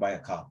afford to buy a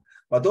car.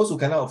 But those who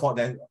cannot afford,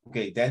 then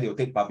they'll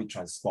take public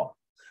transport.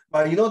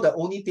 But you know, the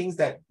only things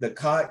that the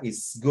car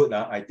is good,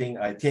 I think,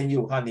 Tian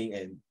Yu, Hanning,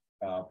 and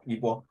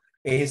people,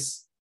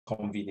 is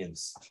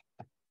convenience.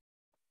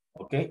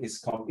 Okay,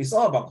 it's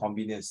all about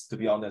convenience, to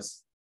be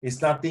honest.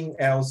 It's nothing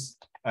else.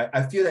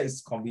 I feel that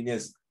it's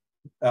convenience.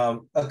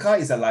 A car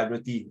is a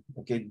liability,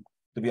 okay,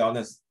 to be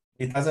honest.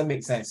 It doesn't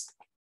make sense.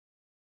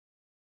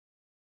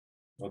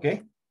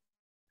 Okay?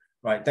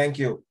 Right, thank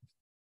you.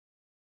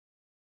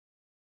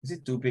 Is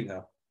it too big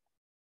now?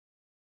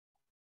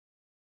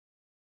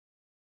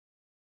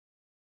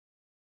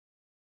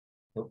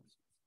 Oops.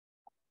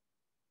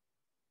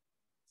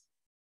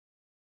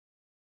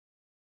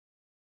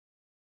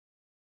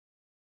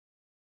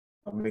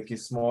 I'll make it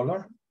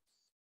smaller.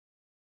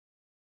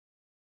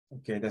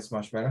 Okay, that's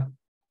much better.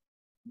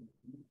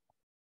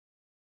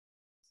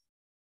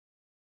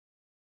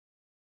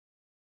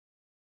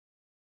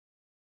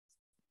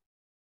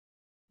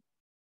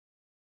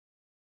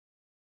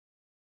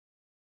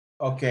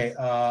 Okay,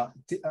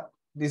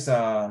 this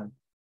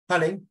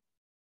Hanning.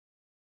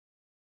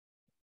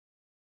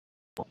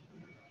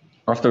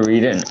 After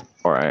reading,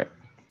 all right.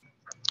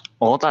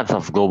 All types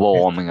of global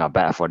warming are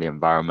bad for the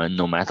environment,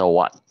 no matter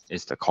what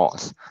is the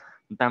cause.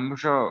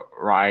 Temperature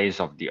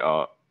rise of the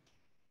earth.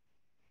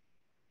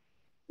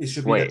 It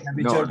should be the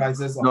temperature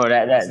rises. No,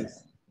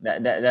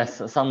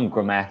 that's some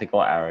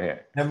grammatical error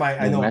here. Never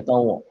mind, I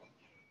know.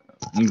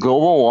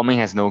 Global warming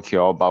has no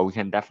cure, but we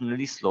can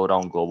definitely slow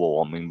down global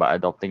warming by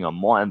adopting a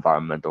more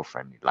environmental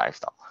friendly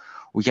lifestyle.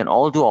 We can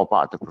all do our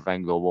part to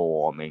prevent global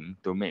warming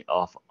to make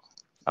Earth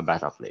a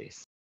better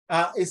place.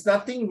 It's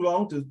nothing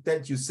wrong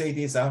that you say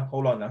this,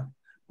 hold on.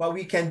 But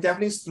we can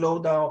definitely slow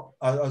down,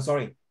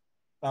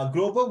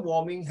 global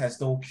warming has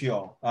no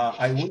cure.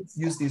 I won't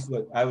use this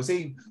word. I would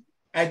say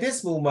at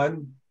this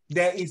moment,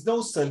 there is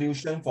no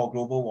solution for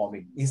global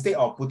warming. Instead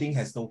of putting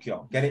has no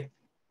cure, get it?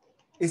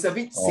 It's a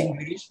bit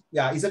Singlish.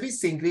 Yeah, it's a bit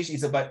Singlish.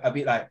 It's a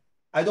bit like,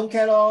 I don't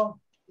care,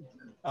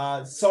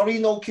 sorry,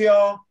 no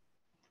cure.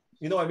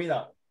 You know what I mean?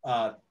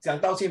 讲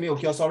道歉没有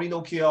cure, sorry,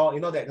 no cure.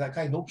 You know that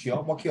kind, no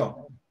cure, what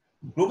cure?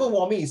 Global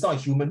warming is not a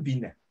human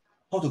being.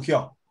 How to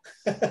cure?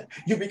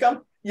 You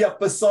become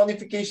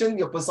personification,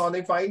 you're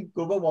personifying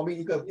global warming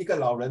一个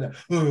老人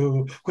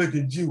快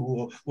点救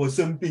我，我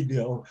生病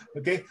了.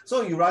 Okay,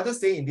 so you rather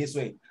say in this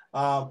way.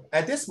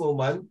 At this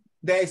moment,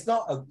 there is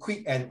not a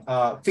quick and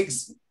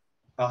fixed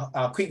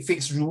quick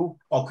fix rule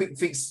or quick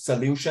fix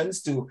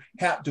solutions to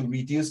help to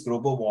reduce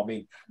global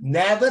warming.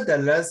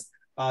 Nevertheless,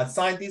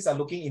 scientists are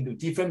looking into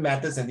different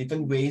methods and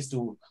different ways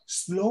to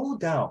slow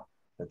down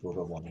the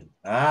global warming.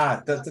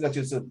 这个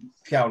就是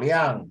漂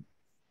亮。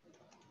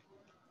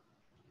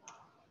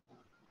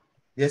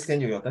Yes,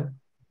 can you, your turn?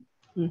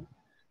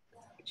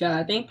 Yeah,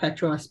 I think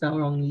petrol is spelled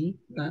wrongly.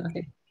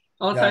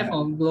 All types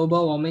of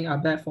global warming are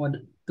bad to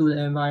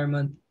the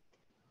environment.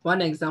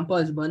 One example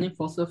is burning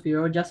fossil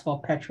fuel just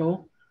for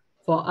petrol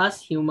for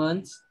us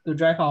humans to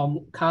drive our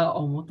car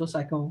or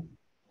motorcycle.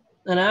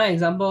 Another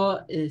example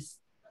is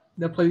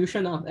the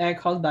pollution of air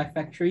caused by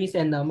factories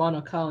and the amount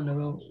of car on the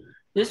road.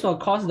 This will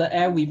cause the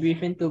air we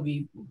breathe in to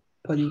be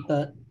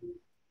polluted.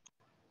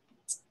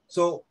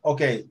 So,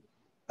 okay.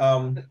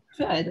 At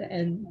the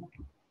end.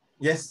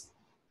 Yes.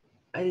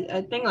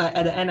 I think like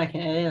at the end I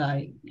can add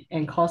like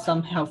and cause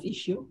some health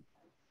issue.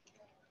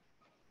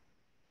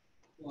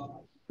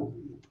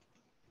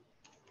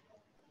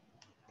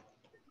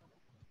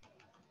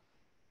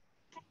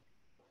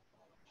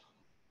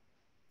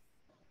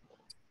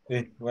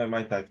 Hey, where am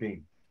I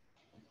typing?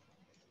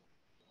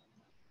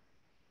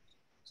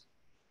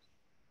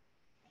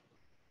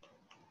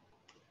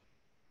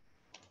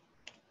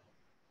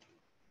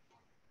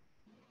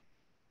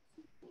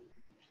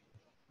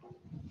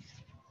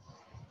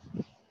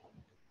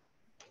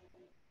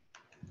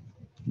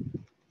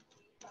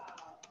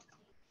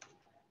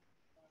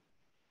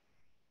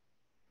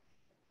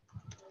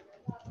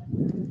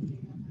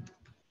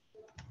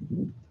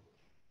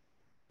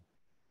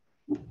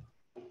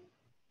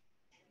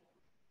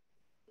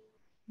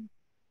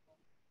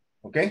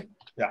 Okay,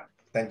 yeah,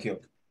 thank you.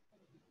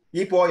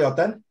 Yipo, your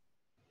turn.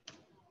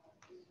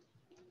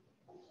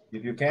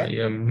 If you can.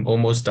 I am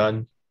almost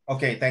done.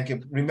 Okay, thank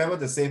you. Remember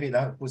to save it,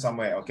 put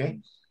somewhere, okay?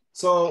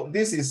 So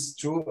this is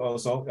true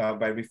also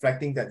by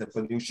reflecting that the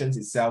pollution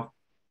itself,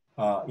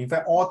 in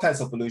fact, all types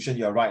of pollution,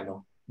 you're right,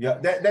 no? Yeah,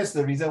 that's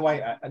the reason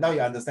why, now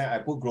you understand, I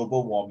put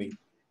global warming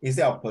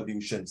instead of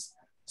pollutions.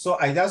 So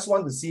I just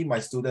want to see my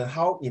student,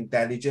 how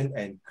intelligent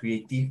and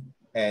creative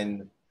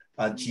and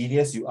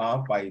genius you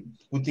are by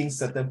putting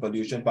certain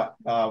pollution, but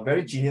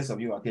very genius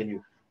of you, Tian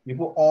Yu. You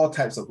put all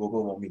types of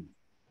global warming.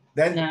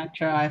 Then yeah,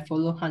 sure, I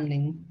follow Han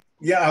Ling.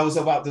 Yeah, I was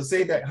about to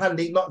say that Han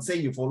Ling, not say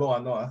you follow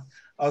or not.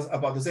 I was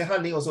about to say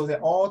Han Ling also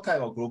said all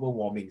type of global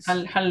warmings.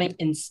 Han Ling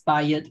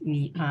inspired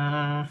me.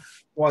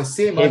 Well,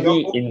 same.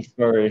 Heavy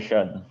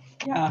inspiration.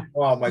 Yeah.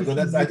 Oh my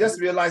goodness. I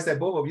just realized that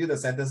both of you, the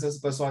sentences,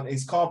 first one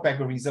is called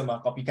plagiarism,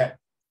 copycat.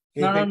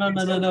 Okay, no,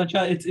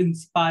 it's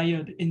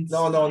inspired.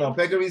 No,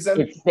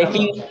 plagiarism. It's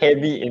taking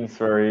heavy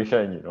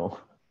inspiration, you know.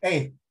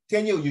 Hey,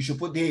 Tian Yu, you should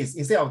put this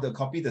instead of the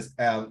copy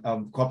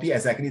copy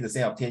exactly the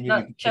same of Tian Yu.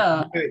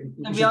 To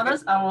be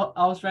honest, I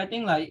was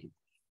writing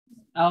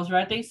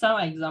some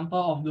example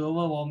of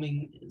global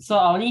warming. So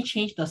I only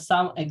changed the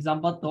some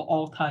example to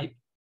all type.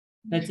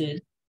 That's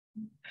it.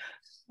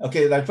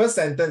 Okay, like first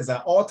sentence,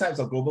 all types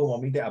of global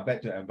warming that are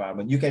bad to the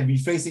environment. You can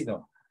rephrase it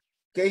now.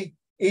 Okay,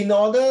 in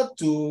order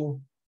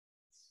to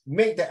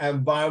make the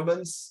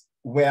environments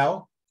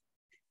well,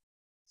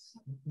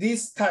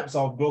 these types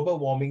of global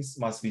warmings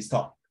must be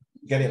stopped.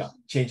 Get it?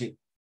 Change it.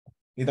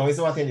 You know what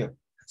I'm saying?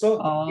 So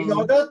in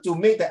order to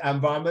make the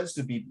environments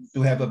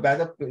to have a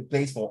better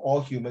place for all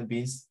human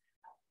beings,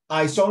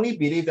 I strongly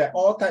believe that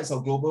all types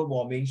of global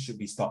warming should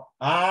be stopped.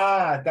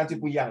 那就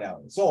不一样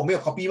了。所以我没有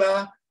copy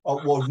吗？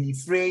我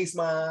rephrase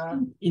吗？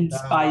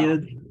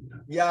 Inspired.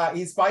 Yeah,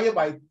 inspired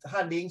by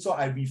Han Ling, so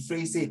I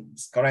rephrase it.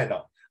 Correct.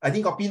 No? I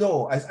didn't copy,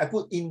 no. I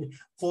put in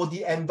for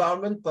the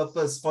environment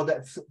purpose, for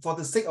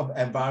the sake of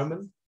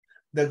environment,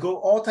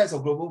 all types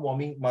of global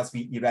warming must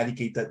be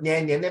eradicated.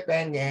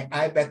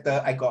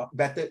 I got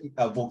better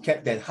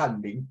vocab than Han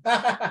Ling.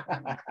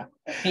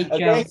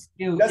 Okay, just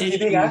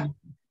kidding.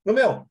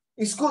 No,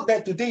 it's good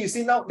that today you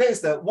see now that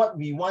is what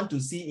we want to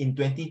see in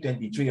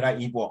 2023, right,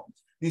 Ibo?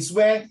 This is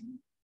where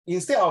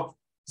instead of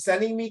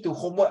sending me to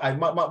homework, I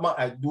mark,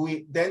 I do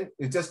it, then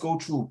you just go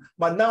through.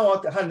 But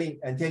now, Han Ling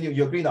and Tian Yu,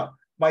 you agree now?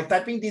 By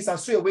typing this,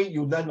 straight away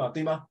you learn, I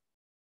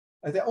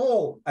said,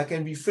 oh, I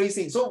can rephrase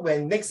it. So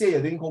when next year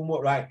you're doing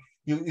homework, right?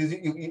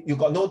 You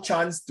got no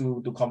chance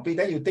to complete,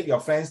 then you take your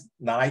friends,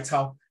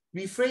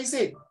 rephrase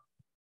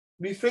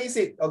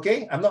it,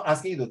 okay? I'm not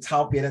asking you to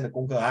抄别人的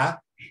功课,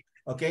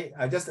 okay?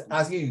 I'm just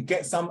asking you to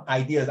get some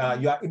ideas.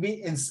 You are being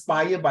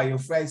inspired by your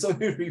friends, so you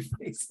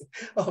rephrase it.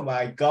 Oh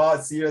my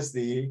God,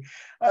 seriously.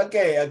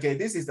 Okay,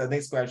 this is the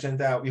next question.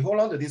 We hold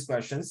on to these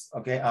questions,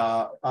 okay?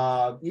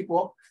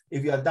 Ipo,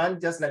 if you are done,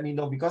 just let me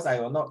know because I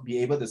will not be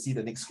able to see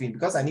the next screen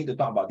because I need to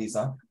talk about this.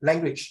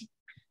 Language.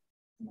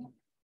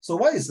 So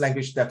what is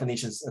language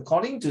definitions?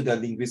 According to the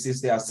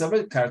linguists, there are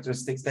several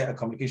characteristics that a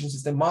communication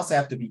system must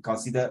have to be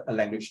considered a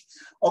language.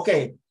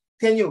 Okay,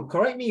 Tian Yu,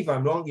 correct me if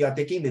I'm wrong, you are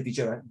taking the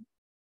teacher, right?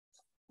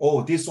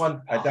 Oh, this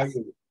one, I tell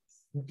you,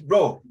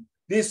 bro,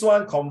 this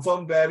one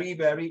confirm very,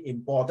 very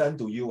important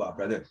to you,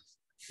 brother.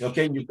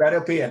 Okay, you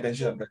better pay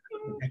attention.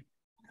 Okay.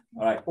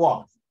 All right.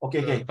 Wow.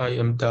 Okay. I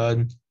am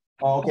done.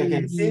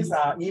 Okay. Since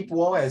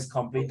Ipo has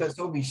completed,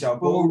 so we shall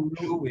go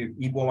through with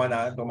Ipo one.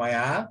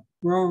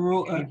 Bro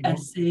wrote an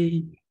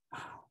essay.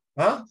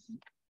 Huh?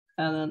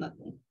 No.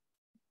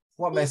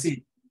 What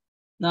message?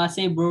 No, I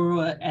say bro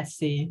wrote an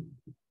essay.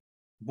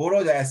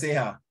 Borrow the essay,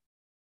 huh?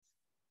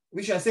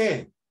 Which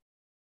essay?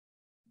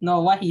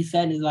 No, what he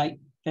said is like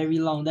very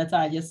long. That's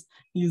why I just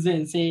use it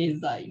and say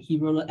it's like he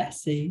wrote an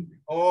essay.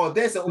 Oh,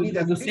 that's the only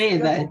to say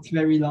that it's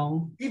very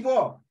long.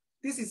 People,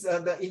 this is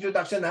the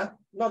introduction,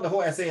 not the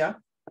whole essay.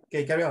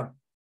 Okay, carry on.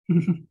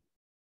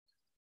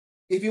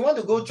 If you want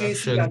to go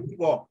JC,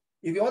 people,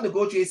 if you want to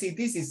go JC,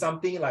 this is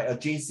something like a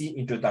JC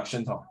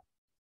introduction talk.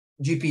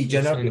 GP,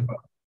 general paper.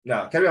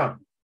 Yeah, carry on.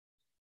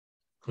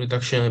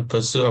 Reduction and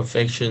pursuit of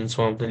action is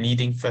one of the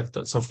leading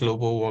factors of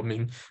global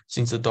warming.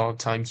 Since the dawn of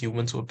time,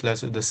 humans were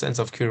blessed with a sense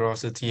of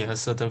curiosity and a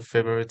certain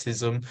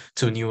favoritism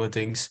to newer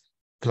things.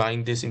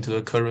 Applying this into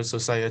the current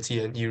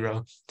society and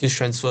era, this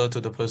transfer to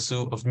the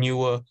pursuit of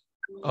newer,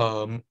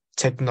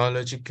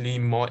 technologically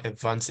more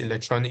advanced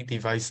electronic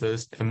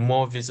devices and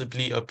more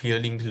visibly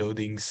appealing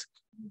clothing.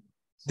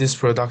 This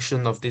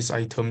production of these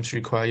items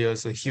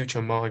requires a huge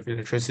amount of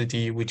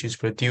electricity, which is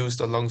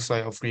produced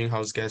alongside of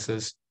greenhouse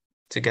gases.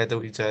 Together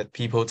with that,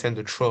 people tend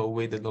to throw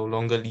away the no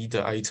longer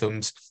needed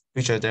items,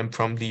 which are then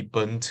promptly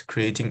burnt,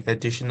 creating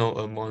additional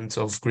amounts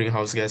of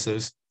greenhouse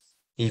gases.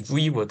 If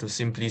we were to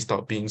simply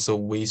stop being so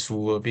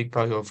wasteful, a big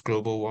part of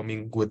global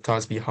warming would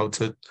thus be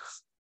halted.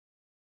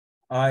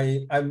 I'm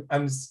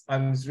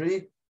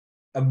really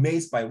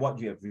amazed by what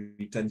you have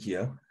written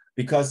here,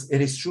 because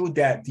it is true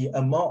that the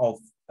amount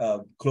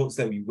of clothes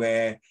that we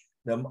wear,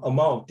 the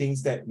amount of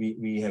things that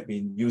we have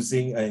been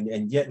using,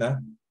 and yet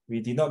we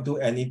did not do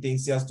anything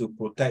just to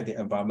protect the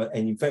environment.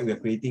 And in fact, we are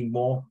creating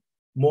more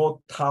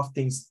tough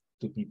things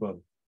to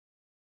people.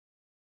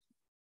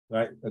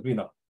 Right? Agree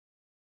now?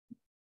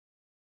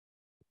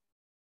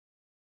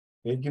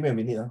 Okay, give me a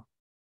minute.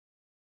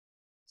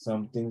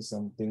 Something.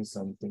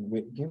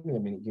 Wait, give me a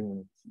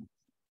minute.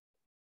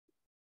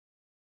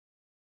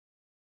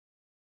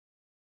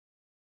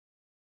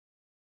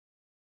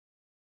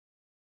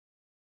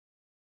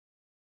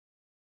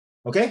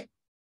 Okay.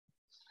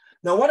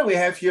 Now, what we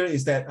have here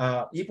is that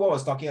Ipo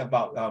was talking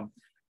about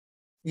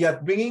we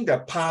are bringing the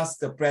past,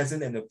 the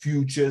present, and the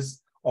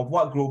futures of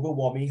what global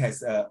warming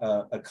has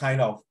a kind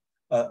of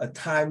a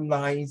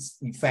timeline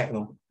effect.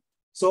 No?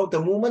 So the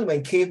moment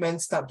when cavemen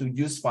start to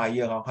use fire,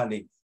 he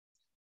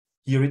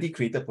already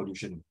created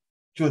pollution.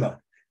 True not?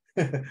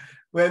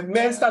 When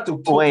men start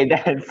to wait,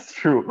 that's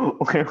true.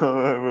 Wait.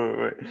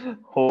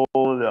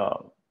 Hold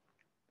up.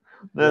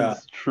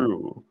 That's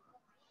true.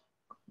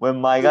 When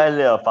my guy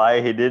lit a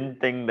fire, he didn't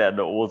think that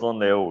the ozone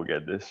layer would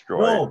get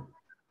destroyed.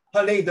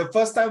 No, the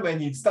first time when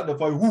he started the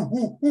fire,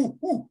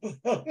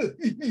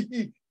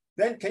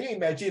 then can you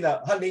imagine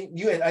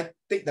you and I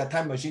take the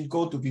time machine,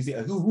 go to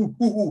visit,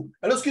 hello,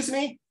 excuse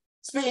me,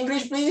 speak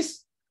English,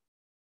 please.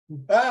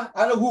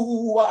 Hello,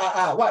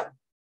 what?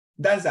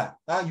 Dance,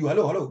 you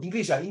hello,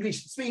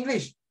 English, speak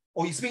English.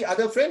 Or you speak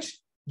other French,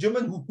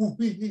 German,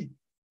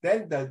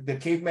 Then the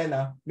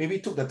caveman maybe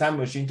took the time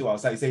machine to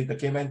outside, say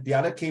the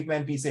other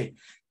caveman B say,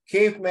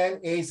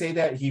 Caveman A say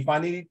that he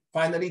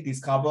finally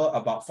discovered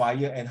about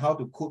fire and how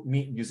to cook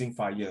meat using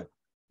fire.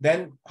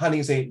 Then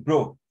Hanning say,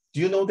 bro, do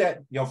you know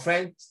that your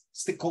friend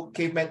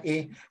Caveman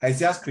A has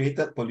just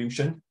created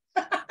pollution?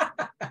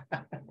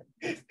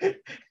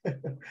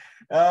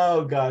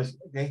 Oh gosh.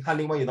 Okay,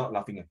 Hanning, why you're not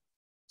laughing?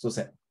 So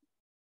sad.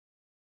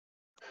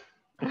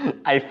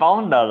 I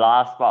found the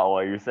last part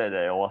where you said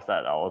that it was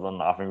that I wasn't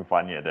laughing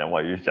funnier than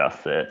what you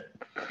just said.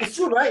 It's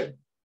true, right?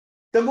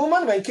 The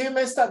moment when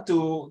cavemen start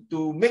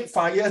to make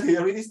fire, they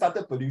already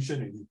started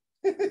pollution already.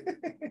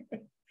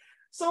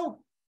 So,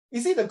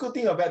 is it a good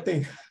thing or bad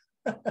thing?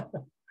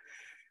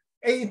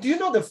 Hey, do you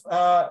know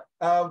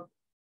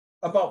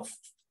about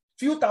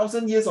few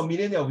thousand years or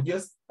million of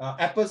years,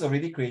 apples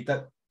already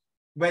created?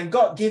 When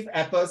God gave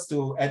apples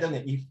to Adam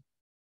and Eve,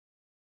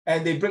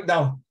 and they break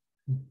down,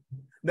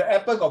 the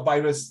apple got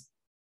virus.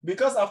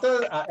 Because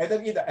after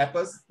Adam eat the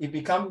apples, it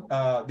become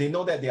they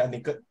know that they are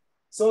naked.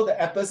 So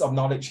the apples of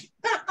knowledge.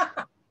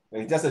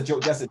 Just a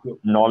joke.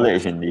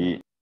 Knowledge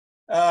indeed.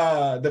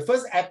 The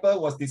first apple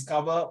was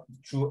discovered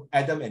through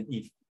Adam and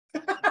Eve.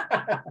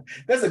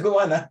 That's a good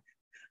one.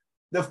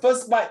 The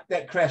first bite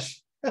that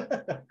crashed.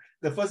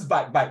 The first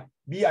bite,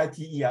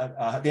 B-I-T-E,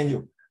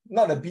 Daniel.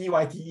 Not the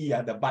B-Y-T-E,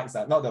 the bites,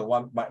 not the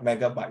one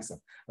mega bites.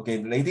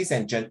 Okay, ladies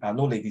and gentlemen,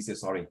 no ladies,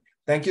 sorry.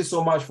 Thank you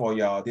so much for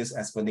this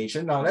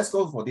explanation. Now let's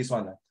go for this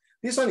one.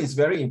 This one is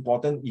very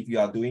important if you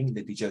are doing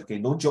the teacher. Okay,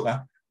 no joke.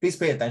 Please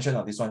pay attention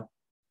on this one.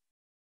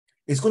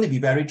 It's going to be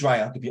very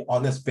dry, to be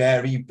honest,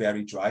 very,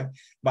 very dry.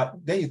 But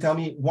then you tell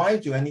me, why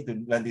do I need to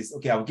learn this?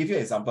 Okay, I'll give you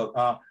an example.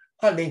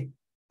 Hanling,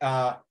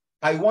 I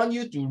want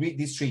you to read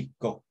this tree.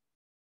 Go.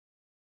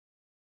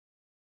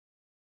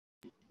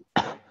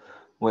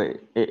 Wait,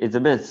 it's a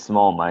bit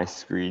small on my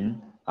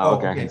screen.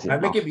 Okay, I can see it now.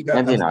 Make it bigger.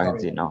 I can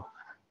see it now.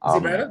 Is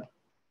it better?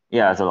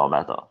 Yeah, it's a lot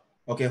better.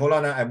 Okay, hold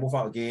on. I move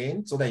out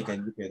again so that you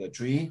can look at the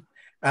tree.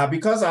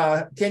 Because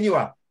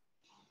Tianyu,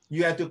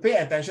 you have to pay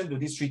attention to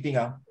this tree thing.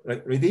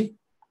 Ready?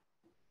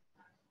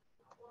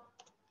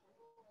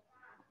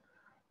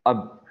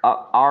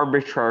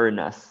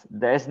 arbitrariness.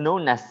 There is no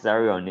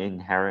necessary or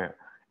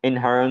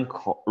inherent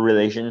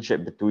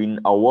relationship between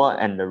a word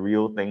and the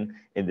real thing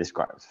it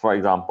describes. For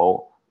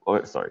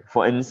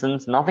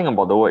instance, nothing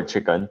about the word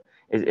chicken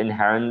is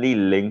inherently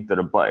linked to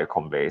the bird it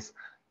conveys.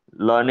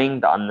 Learning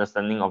the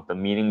understanding of the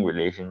meaning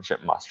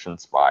relationship must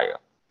transpire.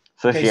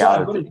 Okay,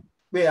 so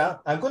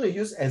I'm going to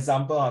use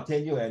example,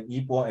 Tian Yu and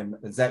Yibo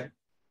and Zach.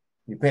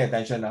 You pay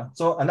attention.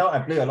 So now I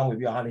play along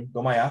with you, honey.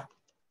 Don't mind.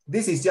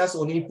 This is just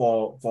only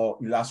for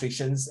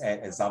illustrations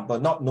and example,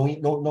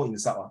 no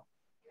insult.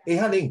 Hey,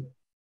 honey,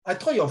 I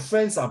thought your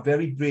friends are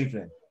very brave.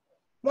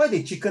 Why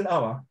they chicken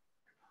out?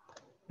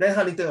 Then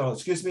honey,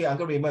 excuse me,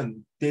 Uncle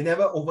Raymond, they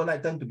never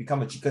overnight turn to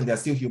become a chicken. They're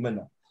still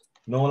human.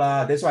 No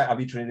lah, that's why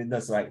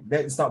arbitrariness, right?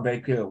 That's not very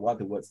clear what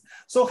the words.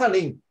 So,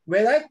 honey,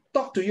 when I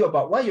talk to you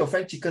about why your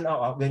friend chicken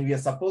out when we are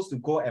supposed to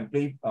go and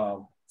play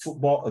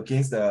football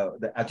against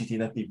the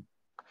Argentina team.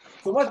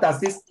 So what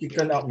does this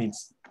chicken out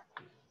means?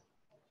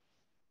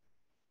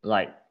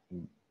 Like,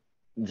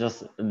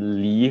 just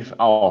leave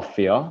out of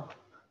fear?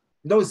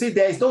 No, see,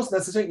 there is no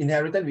necessary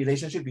inherent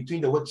relationship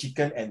between the word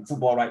chicken and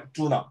football, right?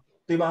 True now.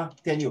 对吗?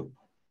 Tian Yu?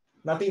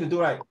 Nothing to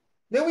do, right?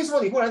 Then 为什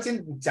么你忽然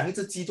间讲一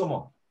只鸡做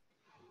么?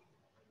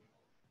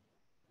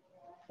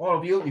 All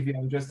of you, if you're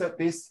interested,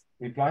 please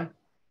reply.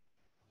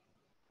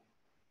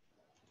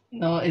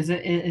 No,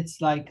 it's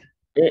like...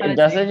 It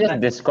doesn't just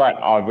describe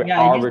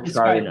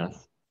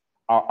arbitrariness.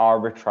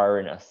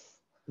 Arbitrariness.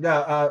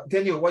 Yeah,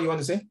 Tian Yu, what you want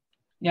to say?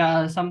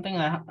 Yeah, something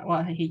like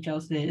what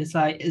HL said. It's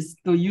like, it's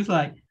to use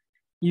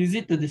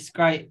it to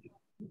describe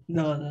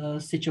the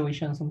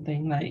situation or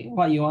something, like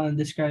what you want to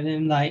describe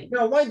them like.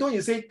 No, why don't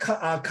you say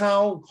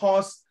cow,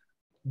 horse,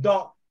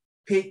 dog,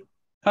 pig?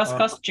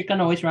 Because chicken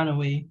always run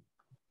away.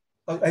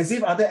 As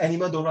if other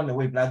animals don't run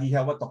away. Bloody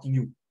hell, what talking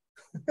you?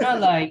 Not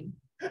like...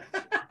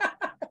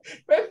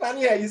 Very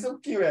funny, you're so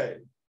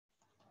cute.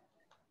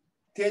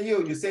 Tian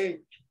Yu, you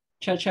say...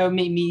 Churchill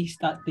made me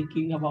start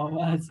thinking about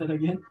what I said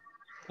again.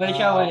 Wait,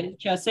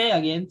 shall say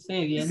again?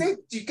 Say again. You say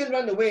chicken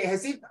run away,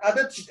 as if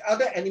other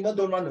animals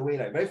don't run away.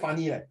 Very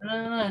funny.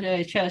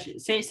 No,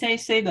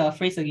 say the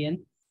phrase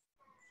again.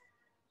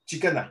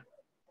 Chicken.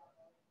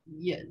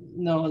 Yeah,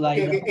 no,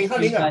 like...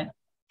 Okay,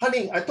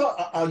 Honey, I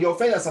thought your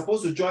friends are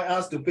supposed to join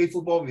us to play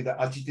football with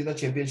the Argentina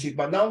championship,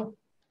 but now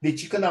they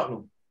chicken out.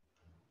 No?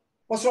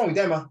 What's wrong with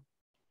them?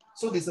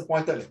 So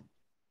disappointed.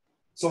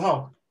 So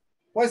how?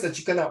 Why is the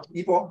chicken out?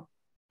 Ipo?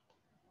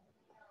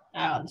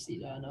 I honestly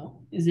don't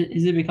know. Is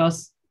it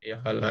because... Yeah,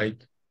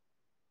 like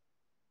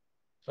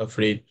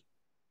afraid.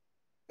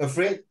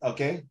 Afraid?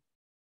 Okay.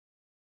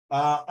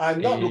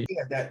 I'm not looking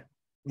at that.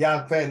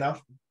 Yeah, fair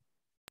enough.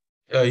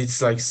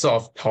 It's like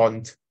sort of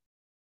taunt.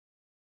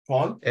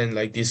 Taunt? And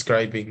like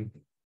describing.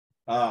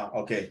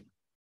 Okay.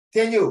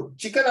 Tian Yu,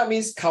 chicken out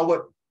means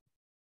coward.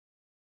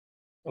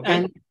 Okay.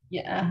 And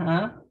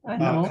yeah, I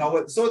know.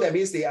 Coward. So that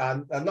means they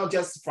are not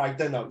just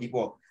frightened or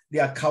evil. They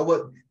are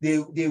coward.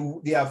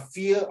 They are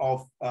fear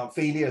of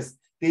failures.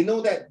 They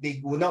know that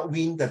they will not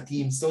win the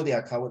team, so they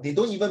are coward. They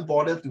don't even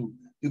bother to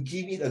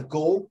give it a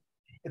go.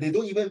 They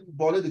don't even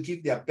bother to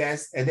give their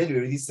best, and then they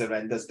already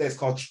surrender. That's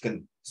called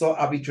chicken. So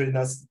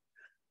arbitrariness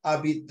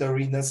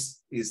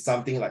is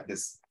something like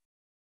this.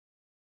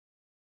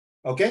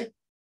 Okay?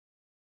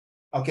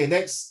 Okay,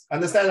 next.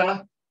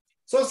 Understand?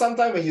 So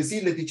sometimes when you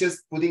see the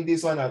teachers putting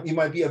this one, it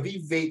might be a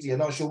bit vague. You're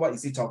not sure what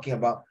is he talking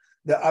about.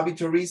 The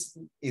arbitrariness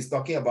is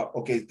talking about,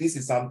 okay, this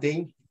is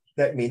something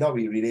that may not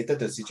be related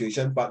to the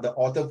situation, but the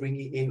author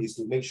bringing it in is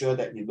to make sure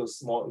that it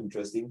looks more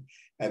interesting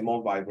and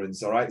more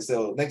vibrant. All right,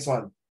 so next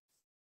one.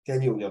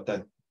 Tian Yu, your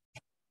turn.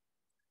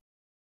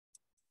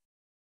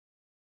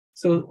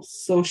 So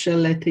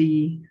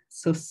sociality.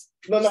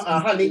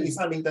 Han-Ling is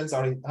Han-Ling turn,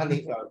 sorry.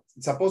 Han-Ling,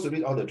 supposed to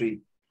read all the three.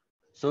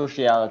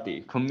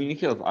 Sociality.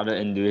 Communicate with other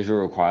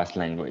individuals requires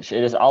language.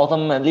 It is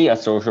ultimately a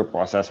social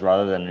process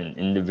rather than an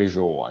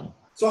individual one.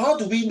 So how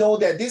do we know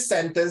that this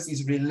sentence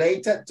is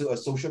related to a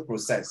social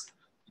process?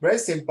 Very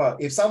simple.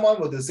 If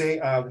someone were to say,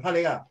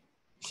 Han-Ling,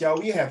 shall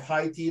we have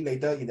high tea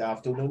later in the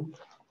afternoon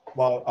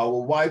while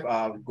our wife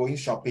are going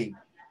shopping?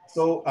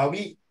 So are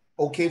we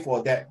okay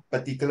for that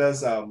particular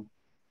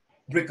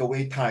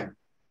breakaway time?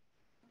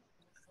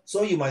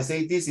 So you might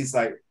say this is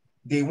like,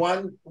 they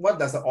want, what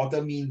does the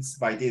author means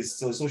by this?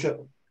 So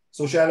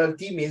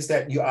sociality means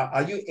that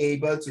are you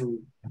able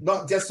to,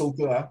 not just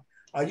social,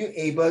 are you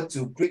able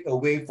to break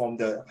away from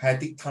the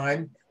hectic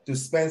time to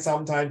spend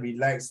some time,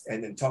 relax,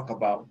 and then talk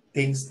about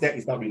things that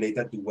is not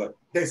related to work?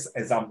 That's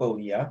example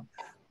here.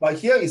 But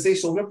here it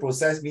says social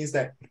process means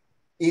that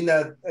in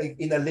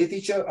a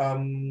literature,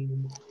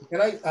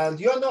 do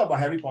you all know about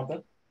Harry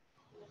Potter?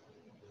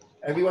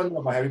 Everyone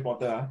know about Harry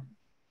Potter?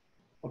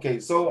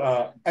 Okay,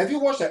 so have you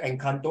watched the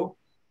Encanto?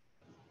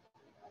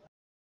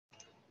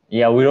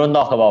 Yeah, we don't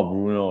talk about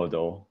Bruno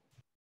though.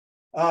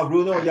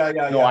 Bruno,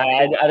 yeah. No,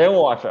 I didn't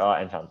watch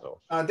Encanto.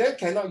 That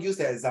cannot use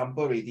the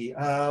example already.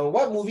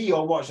 What movie you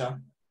all watch?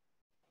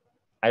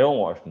 I don't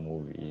watch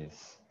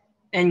movies.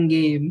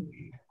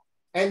 Endgame.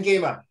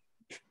 Endgame,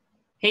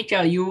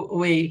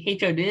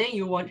 HL, didn't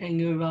you watch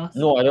Endgame with us?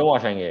 No, I don't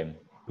watch Endgame.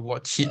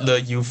 Watch Hitler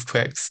Youth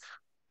Tracks.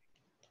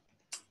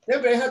 They're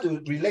very hard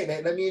to relate.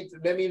 Let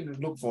me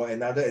look for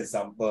another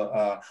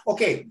example.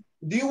 Okay,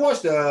 do you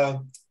watch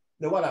the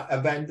what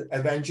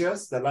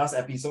Avengers, the last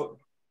episode?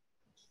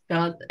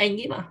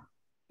 Endgame.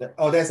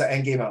 Oh, that's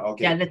an Endgame.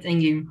 Okay. Yeah, that's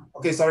Endgame.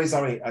 Okay,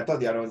 sorry. I thought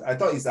the other one. I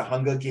thought it's the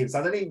Hunger Games.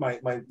 Suddenly my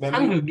memory.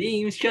 Hunger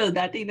Games, sure.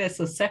 I think that's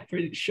a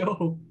separate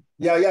show.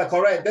 Yeah,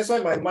 correct. That's why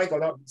my mind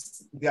got out.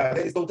 Yeah,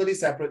 it's totally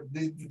separate,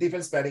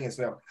 different spelling as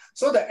well.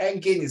 So the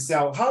end game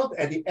itself, how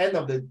at the end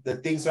of the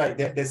things, right?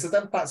 There's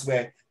certain parts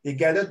where they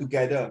gather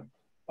together.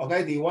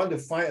 Okay, they want to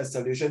find a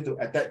solution to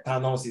attack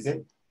Thanos, is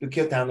it? To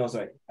kill Thanos,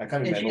 right? I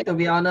can't remember. Actually, to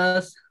be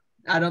honest,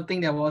 I don't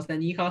think there was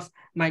any because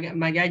my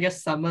guy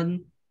just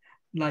summoned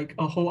like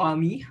a whole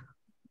army.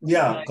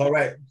 Yeah,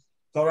 correct.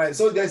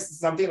 So there's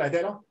something like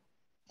that, no?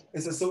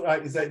 It's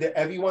like that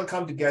everyone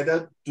come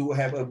together to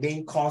have a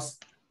main cause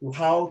to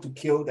how to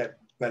kill that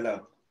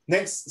fella.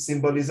 Next,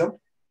 symbolism.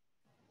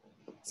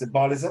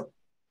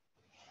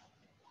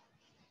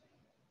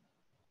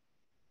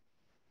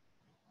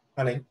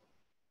 Honey.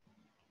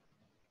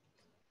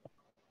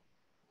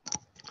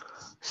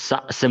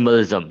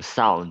 Symbolism,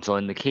 sounds, or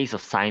in the case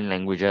of sign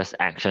languages,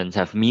 actions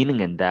have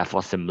meaning and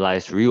therefore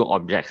symbolize real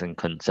objects and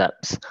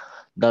concepts.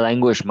 The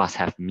language must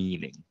have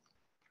meaning.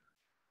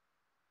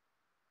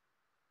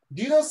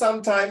 Do you know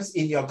sometimes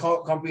in your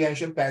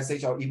comprehension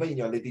passage or even in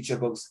your literature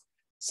books,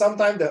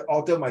 sometimes the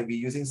author might be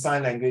using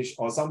sign language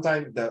or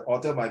sometimes the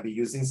author might be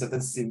using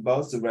certain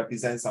symbols to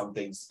represent some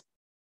things.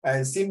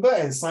 And symbol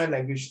and sign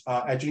language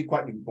are actually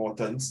quite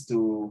important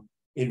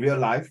in real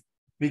life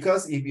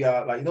because if you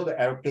are like,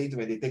 the airplanes,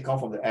 when they take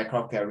off from the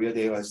aircraft carrier,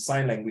 they have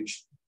sign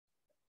language.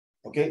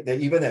 Okay, they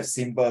even have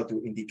symbol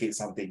to indicate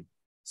something.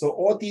 So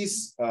all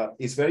these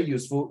is very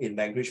useful in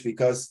language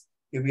because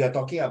if we are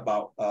talking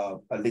about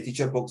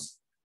literature books,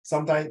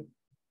 sometimes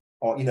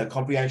or in a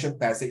comprehension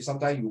passage,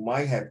 sometimes you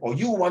might have, or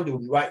you want to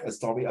write a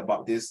story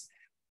about this.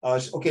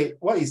 Okay,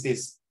 what is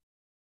this?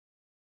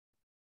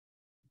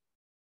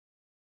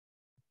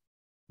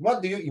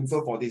 What do you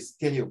infer for this?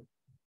 Can you?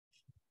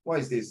 What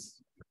is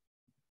this?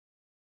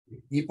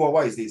 Ipo,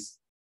 what is this?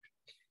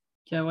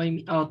 Yeah, what you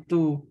mean? Oh,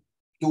 two.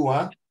 Two,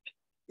 huh?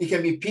 It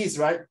can be peace,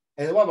 right?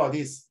 And what about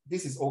this?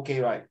 This is okay,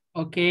 right?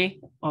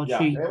 Okay. Or yeah.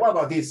 three. And what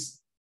about this?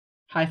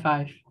 High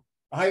five.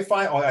 High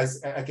five, or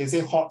as I can say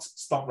hot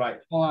stop, right?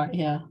 Oh,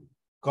 yeah.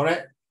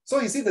 Correct. So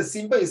you see the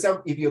symbol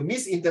itself, if you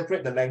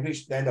misinterpret the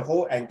language, then the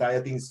whole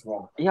entire thing is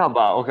wrong. Yeah,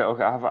 but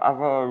okay.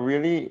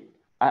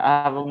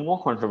 I have a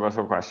more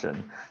controversial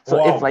question.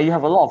 So if like you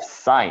have a lot of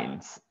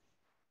signs,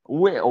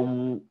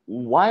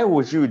 why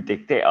would you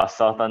dictate a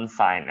certain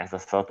sign as a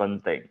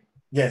certain thing?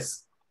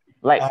 Yes.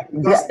 Like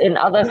in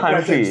other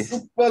countries.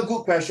 Super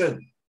good question.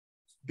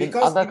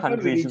 Because in other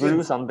countries, you could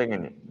do something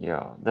in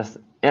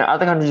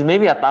other countries,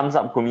 maybe a thumbs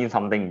up could mean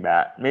something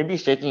bad. Maybe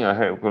shaking your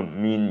head could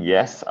mean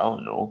yes. I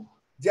don't know.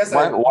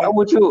 Why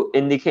would you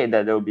indicate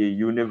that there will be a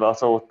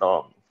universal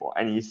term for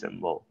any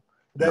symbol?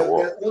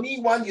 The only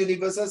one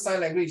universal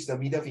sign language is the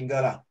middle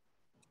finger.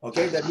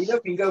 Okay, the middle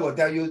finger will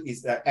tell you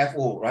is the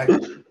FO, right?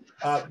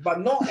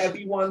 But not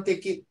everyone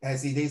take it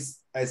as it is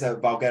as a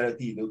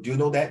vulgarity. Do you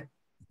know that?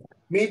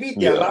 Maybe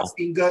their last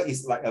finger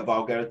is like a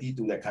vulgarity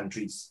to their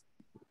countries.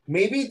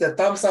 Maybe the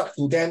thumbs up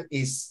to them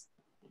is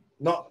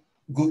not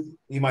good.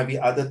 It might be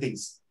other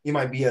things. It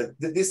might be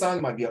this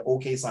sign might be an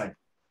okay sign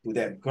to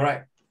them,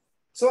 correct?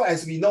 So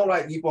as we know,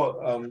 right,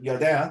 Ipo, you're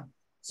there. Huh?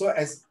 So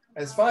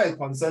as far as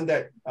concerned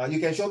that you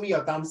can show me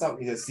your thumbs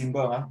up is a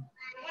symbol. Huh?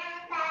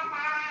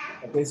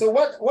 Okay, so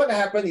what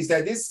happened is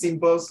that these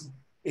symbols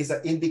is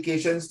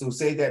indications to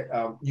say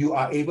that you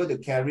are able to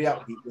carry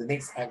out the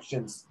next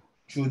actions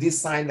through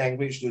this sign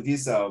language, through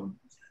these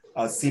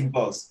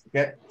symbols.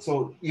 Okay,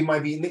 so it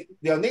might be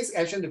your next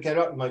action to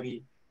carry out might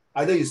be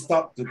either you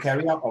stop to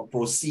carry out or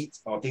proceed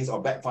or things or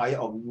backfire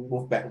or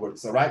move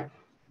backwards. All right.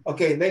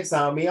 Okay, next,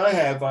 may I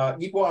have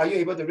Ipo, are you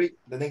able to read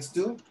the next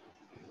two?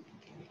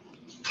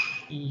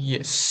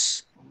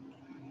 Yes.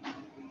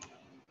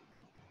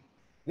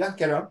 Yeah,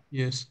 carry on.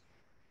 Yes.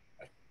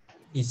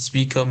 Each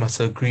speaker must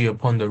agree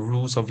upon the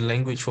rules of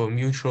language for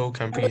mutual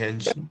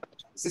comprehension.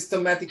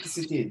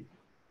 Systematicity.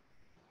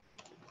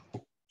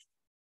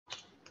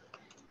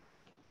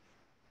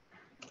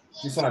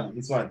 This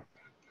one.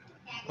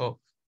 Oh,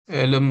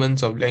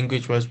 elements of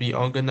language must be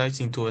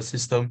organized into a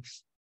system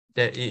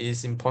that it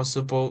is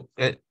possible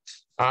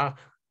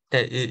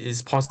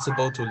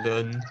to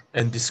learn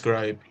and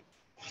describe.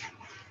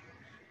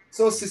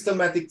 So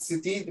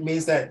systematicity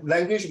means that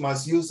language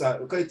must use.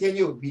 Okay, tell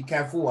you be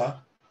careful.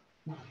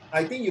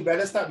 I think you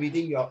better start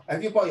reading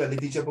have you bought your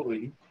literature book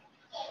already?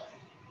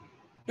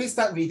 Please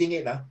start reading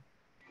it.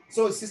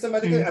 So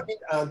systematically, I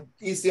mean,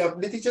 is your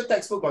literature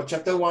textbook or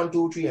chapter 1,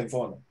 2, 3, and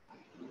 4?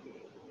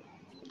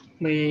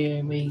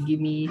 Wait, give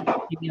me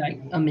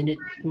like a minute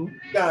too.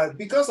 Yeah,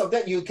 because of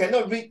that, you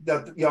cannot read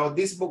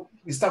this book.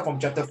 You start from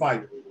chapter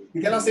 5.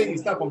 You cannot say you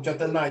start from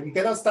chapter 9. You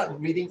cannot start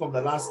reading from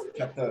the last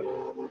chapter.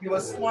 You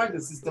will spoil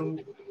the system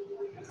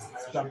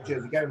structure.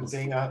 You get what I'm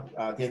saying,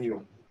 Tian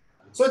Yu?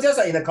 So just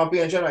like in the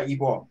comprehension, right,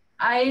 Ibo?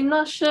 I'm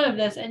not sure if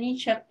there's any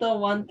chapter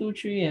 1, 2,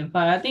 3, and 5.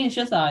 I think it's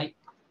just like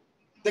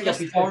take a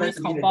picture. stories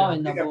compiled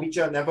in the book. Take a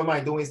picture. Never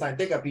mind. Don't waste time.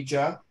 Take a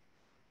picture.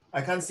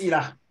 I can't see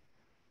lah.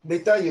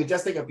 Later you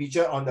just take a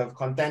picture on the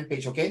content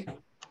page. Okay.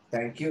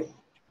 Thank you.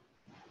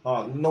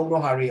 Oh,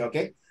 no hurry.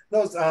 Okay.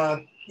 No.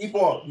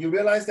 People, you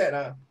realize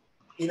that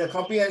in a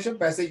comprehension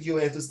passage you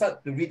have to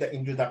start to read the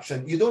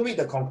introduction. You don't read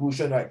the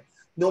conclusion, right?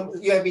 No,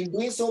 you have been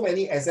doing so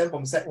many exams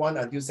from Set 1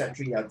 until Set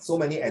 3. So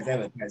many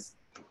exam and tests.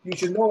 You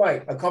should know,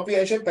 right? A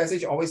comprehension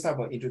passage always start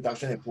from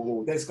introduction and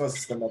follow. That's called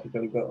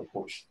systematical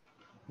approach.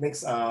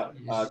 Next,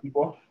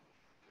 people.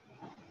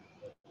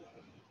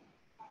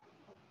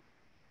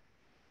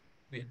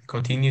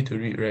 Continue to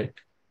read, right?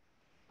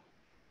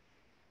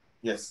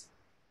 Yes.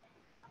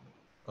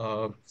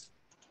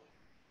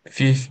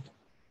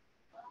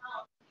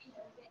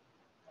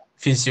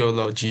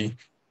 Physiological.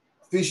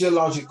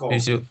 Physiological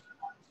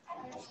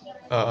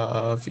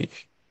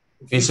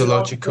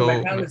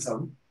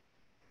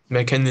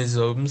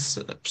mechanisms.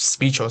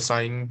 Speech or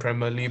sign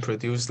primarily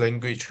produce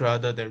language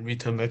rather than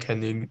written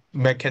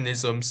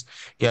mechanisms.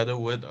 In other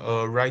words,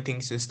 a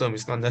writing system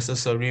is not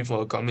necessary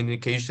for a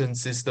communication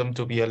system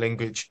to be a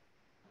language.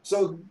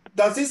 So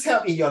does this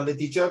help in your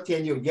literature,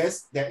 Tianyu?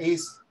 Yes, there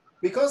is.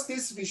 Because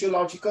this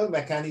physiological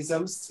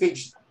mechanism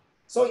speech.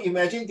 So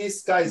imagine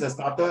this guy is a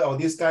starter, or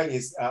this guy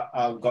is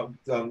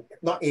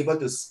not able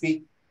to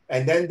speak,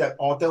 and then the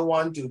author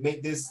want to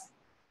make this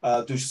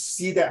to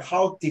see that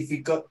how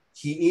difficult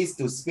he is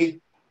to speak.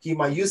 He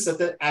might use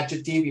certain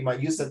adjective, he might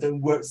use certain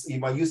words, he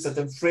might use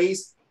certain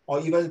phrase,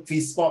 or even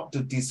spot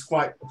to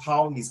describe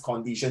how his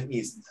condition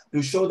is,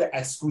 to show the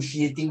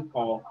excruciating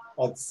or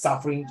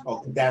suffering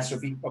or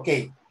catastrophe.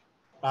 Okay.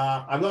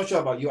 I'm not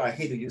sure about you. I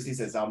hate to use this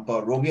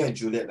example. Romeo and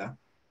Juliet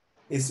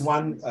is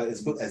one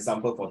is good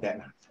example for that.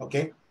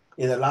 Okay,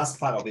 in the last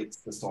part of it,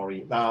 the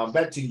story. Now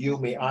back to you.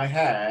 May I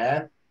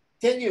have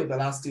Tianyu the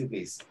last two,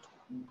 please?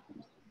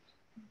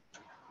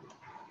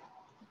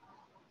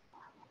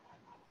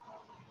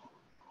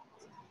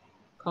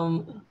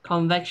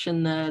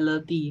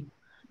 Conventionality.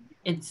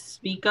 Its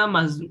speaker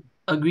must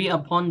agree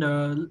upon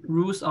the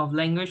rules of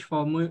language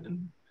for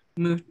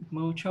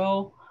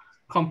mutual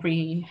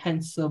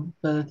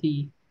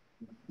comprehensibility.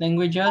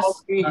 Languages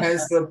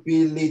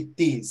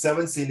comprehensibility,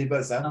 7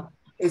 syllables.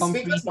 Its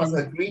speakers must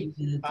agree.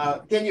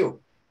 Tianyu,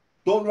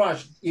 don't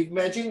rush.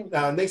 Imagine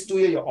next 2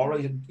 years your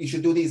oral, you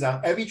should do this.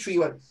 Every 3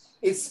 words.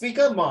 Its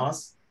speaker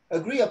must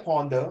agree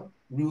upon the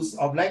rules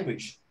of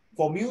language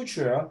for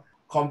mutual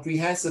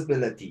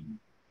comprehensibility.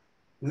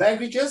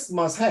 Languages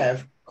must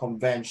have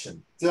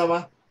convention.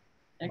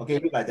 Okay,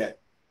 read like that.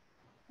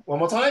 One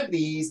more time,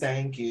 please.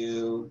 Thank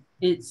you.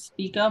 Its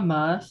speaker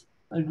must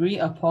agree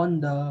upon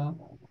the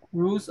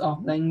rules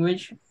of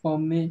language for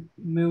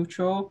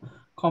mutual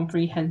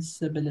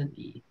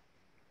comprehensibility.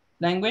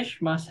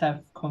 Language must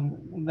have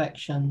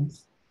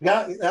conventions.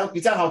 比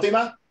较好，对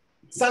吗？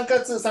三个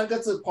字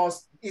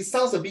pause. It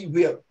sounds a bit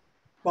weird,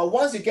 but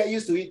once you get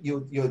used to it,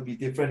 you'll be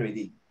different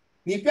already.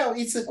 你不要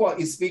一次过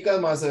its speaker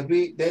must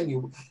agree, then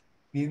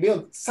你没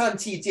有上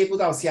气接不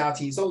到下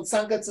气， so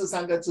三个字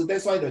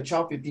that's why the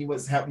 12-15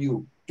 words help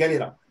you get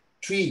it up.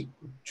 Three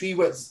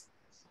words.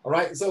 All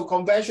right, so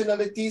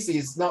conventionalities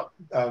is not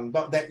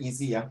that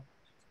easy.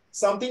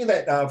 Something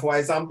that for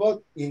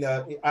example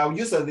I'll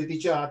use a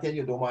literature,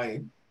 Tianyu, don't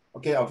mind.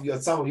 Okay,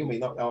 some of you may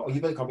not, or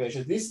even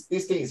convention. This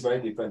thing is very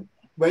different.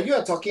 When you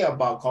are talking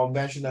about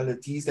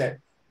conventionalities,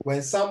 that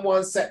when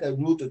someone set a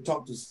rule to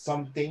talk to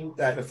something,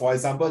 that for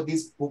example,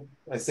 this book,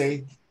 I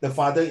say the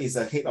father is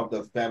the head of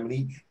the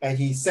family and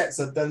he set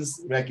certain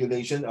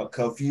regulation or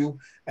curfew,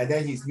 and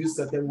then he's used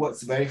certain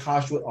words, very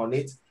harsh word on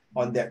it,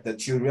 on that the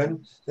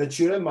children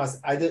must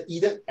either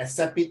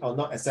accept it or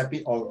not accept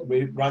it, or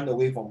run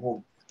away from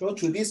home. So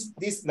through these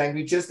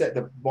languages, that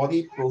the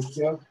body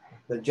posture,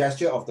 the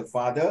gesture of the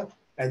father,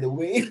 and the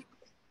way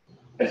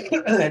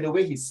and the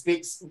way he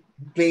speaks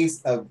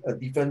plays a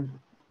different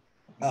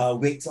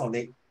weights on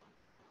it.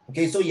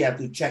 Okay, so you have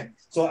to check.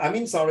 So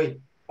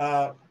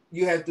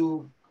you have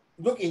to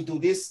look into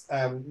this.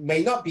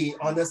 May not be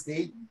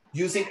honestly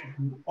use it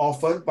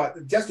often,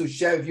 but just to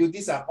share with you,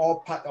 these are all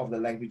part of the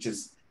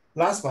languages.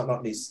 Last but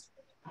not least,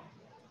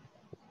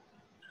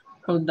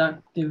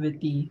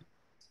 productivity,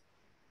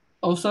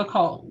 also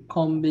called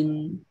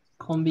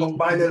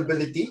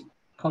combinability,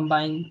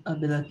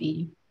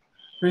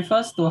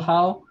 refers to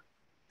how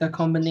the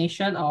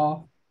combination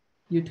of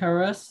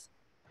utterers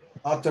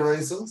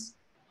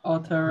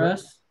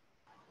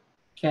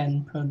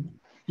can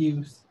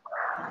produce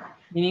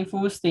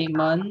meaningful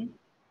statement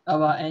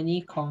about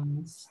any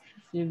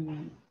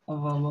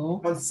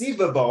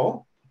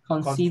conceivable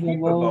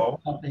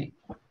topic.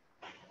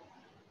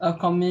 A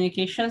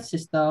communication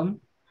system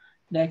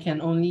that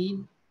can only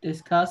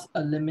discuss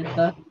a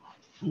limited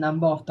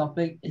number of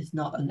topics is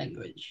not a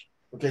language.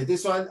 Okay,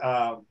 this one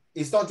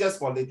it's not just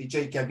for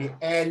literature, it can be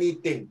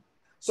anything.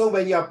 So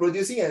when you are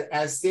producing an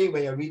essay,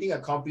 when you're reading a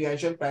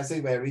comprehension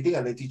passage, when you're reading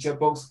a literature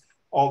books,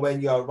 or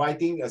when you're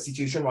writing a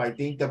situation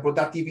writing, the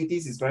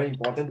productivities is very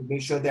important to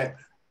make sure that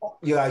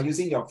you are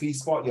using your free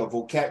spot, your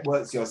vocab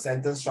words, your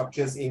sentence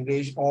structures,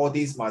 English, all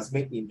these must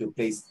make into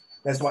place.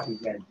 That's what you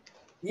can.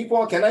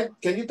 Ipo,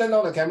 can you turn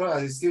on the camera?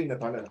 Are you still in the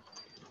toilet?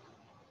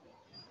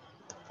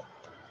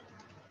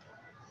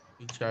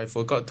 Which I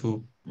forgot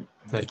to,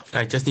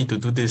 I just need to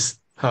do this.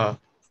 Huh.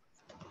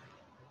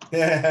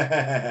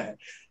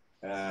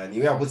 你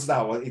又不知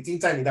道，我已经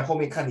在你的后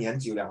面看你很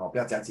久了，不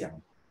要假讲。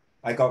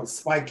I got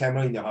spy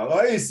camera in your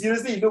house. Hey,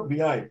 seriously, look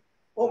behind.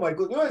 Oh my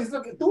god,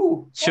 look,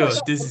 two. Sure, oh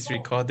this is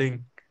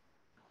recording.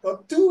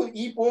 Got two,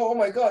 Ipo. Oh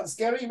my god,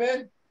 scary,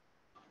 man.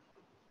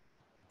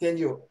 Can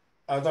you?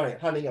 Sorry,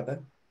 Hanling, your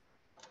turn.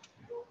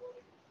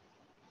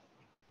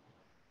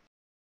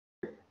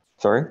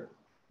 Sorry?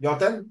 Your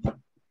turn.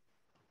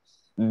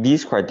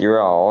 These criteria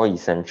are all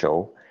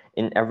essential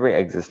in every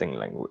existing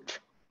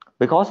language.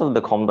 Because of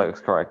the complex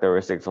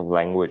characteristics of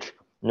language,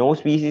 no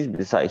species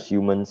besides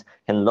humans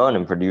can learn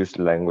and produce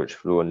language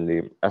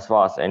fluently, as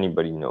far as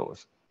anybody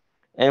knows.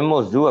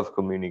 Animals do have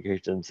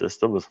communication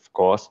systems, of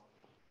course,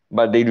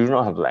 but they do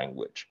not have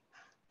language.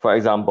 For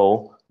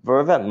example,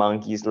 vervet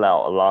monkeys let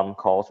out alarm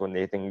calls when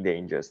they think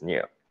danger is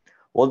near.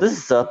 Well, this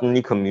is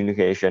certainly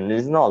communication. It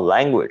is not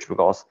language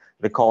because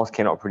the calls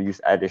cannot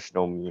produce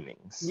additional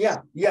meanings.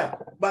 Yeah.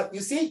 But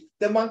you see,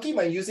 the monkey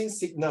might using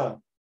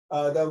signal.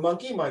 The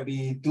monkey might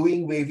be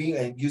doing waving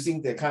and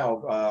using the kind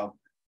of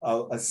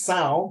a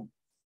sound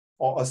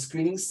or a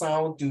screening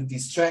sound to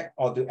distract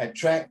or to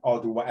attract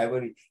or to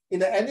whatever. In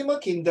the animal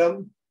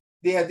kingdom,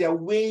 they have their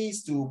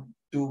ways to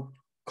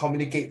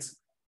communicate,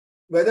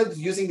 whether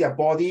using their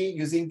body,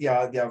 using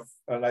their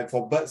like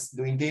for birds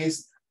doing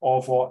this,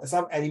 or for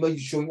some animal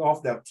showing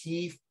off their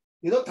teeth.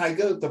 You know,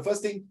 tiger, the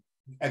first thing,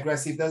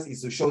 aggressiveness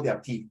is to show their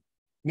teeth,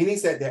 meaning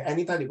that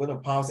anytime they're going to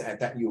pounce and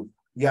attack you,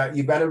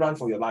 you better run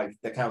for your life,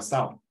 that kind of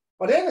stuff.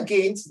 But then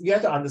again, you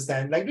have to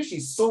understand, language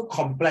is so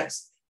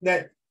complex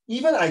that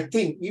even I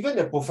think, even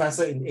the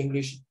professor in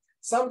English,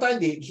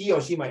 sometimes he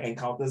or she might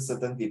encounter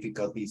certain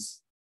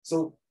difficulties.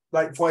 So,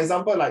 like for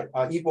example, like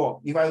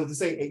Ipo, if I were to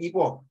say, hey,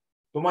 Ipo,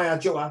 don't mind a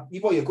joke,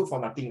 Ipo, you're good for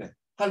nothing.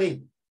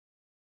 Honey,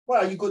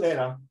 what are you good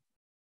at?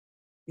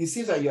 It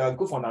seems like you are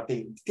good for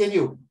nothing. Tell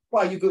you,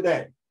 what are you good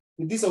at?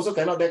 This also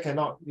cannot, that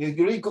cannot. You're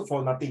really good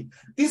for nothing.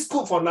 This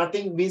good for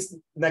nothing means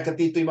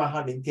negative to my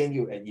Hanling, Tian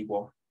Yu, and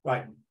Ipo,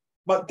 right?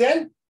 But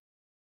then,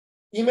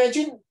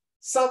 imagine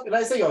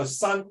let's say your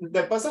son,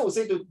 the person will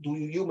say to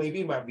you,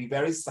 maybe might be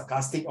very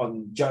sarcastic or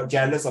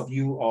jealous of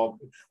you,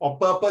 or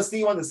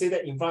purposely want to say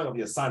that in front of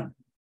your son.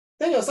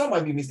 Then your son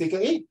might be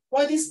mistaken. Hey,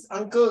 why this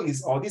uncle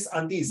or this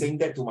auntie is saying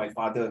that to my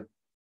father?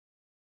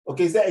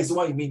 Okay, that is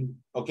what you mean.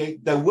 Okay,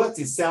 the words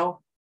itself,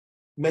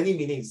 many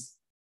meanings.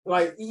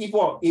 Like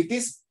Ipo, if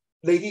this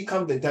lady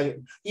come to tell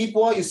you,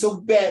 Ipo, you're so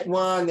bad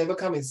one, never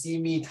come and see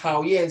me.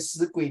 讨厌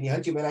死鬼，你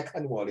很久没来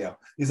看我了。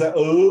He's like,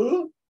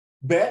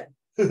 bad.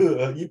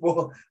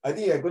 Ipo, I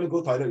think you're going to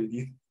go toilet with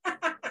you.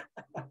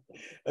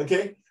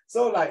 Okay,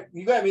 so like,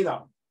 you got me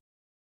now.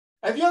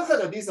 Have you heard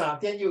of this?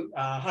 Tian Yu,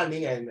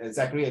 Hanling, and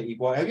Zachary and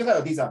Ipo. Have you heard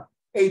of this?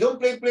 Hey, don't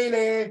play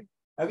leh.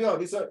 Have you heard of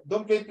this one?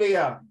 Don't play.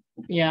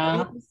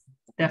 Yeah,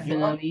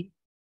 definitely.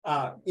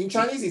 In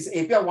Chinese is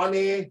不要玩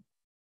嘞，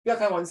不要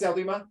开玩笑，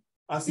对吗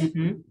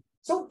？See?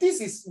 So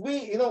this is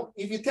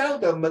if you tell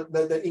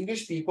the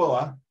English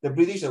people, the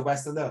British, the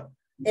Westerner,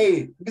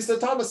 hey, Mr.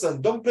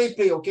 Thomason, don't play,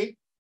 okay?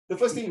 The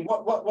first thing,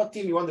 what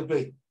team you want to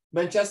play?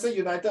 Manchester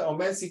United or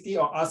Man City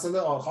or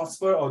Arsenal or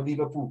Hotspur or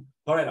Liverpool.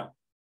 Correct.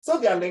 So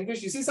their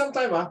language, you see,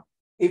 sometimes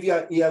if you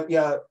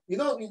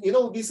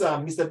know this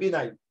Mr.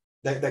 Bean,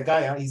 the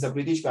guy, he's a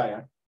British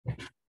guy.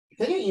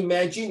 Can you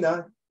imagine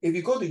if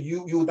you go to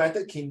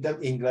United Kingdom,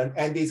 England,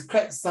 and they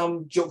crack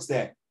some jokes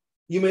there,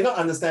 you may not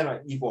understand,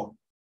 right, Ipo?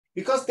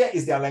 Because that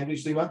is their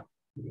language,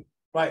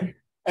 right?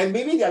 And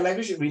maybe their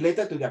language is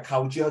related to their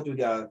culture,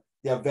 to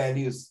their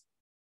values,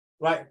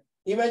 right?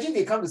 Imagine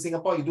they come to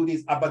Singapore, you do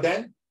this, but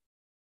then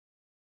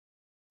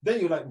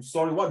you're like,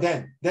 sorry, what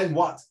then? Then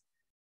what?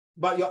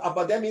 But your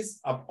then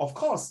is, of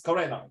course,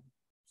 correct now.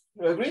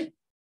 You agree?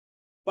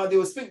 But they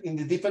will speak in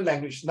the different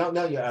language.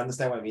 Now you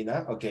understand what I mean,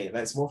 Okay,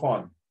 let's move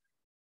on.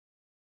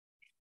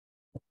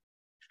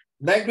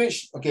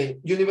 Language, okay,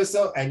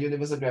 universal and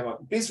universal grammar.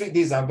 Please read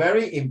these are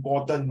very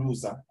important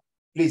rules.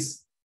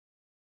 Please.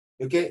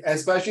 Okay,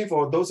 especially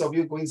for those of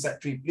you going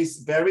set 3, please,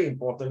 very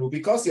important rule,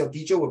 because your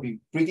teacher will be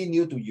pretty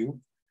new to you.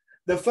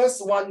 The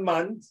first 1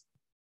 month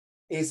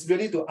is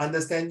really to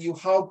understand you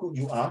how good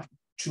you are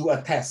through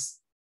a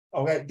test.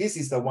 Okay, this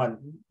is the one.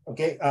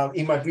 Okay,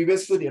 in my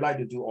previous school, they like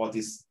to do all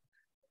this.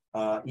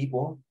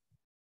 Ipo.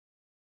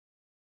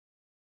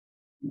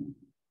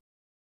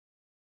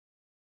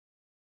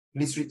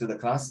 Please read to the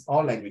class,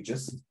 all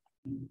languages.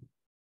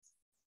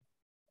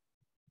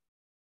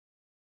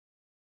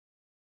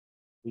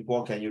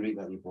 Ipo, can you read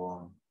that,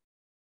 Ipo?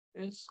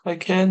 Yes, I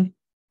can.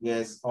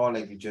 Yes, all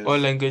languages. All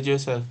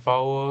languages have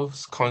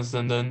vowels,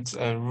 consonants,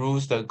 and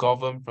rules that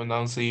govern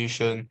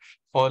pronunciation.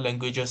 All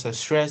languages have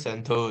stress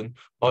and tone.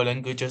 All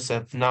languages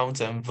have nouns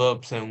and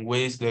verbs and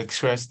ways to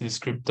express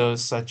descriptors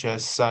such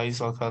as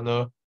size or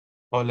color.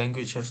 All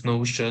language has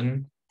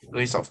notion.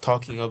 ways of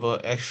talking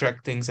about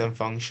abstract things and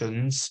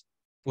functions,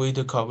 way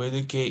to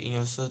communicate in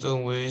a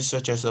certain way,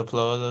 such as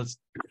apologize.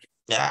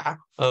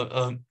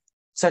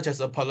 Such as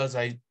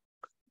apologize.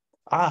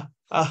 Oh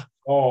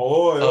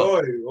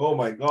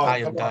my God! I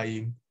am Come on.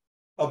 dying.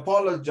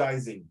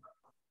 Apologizing.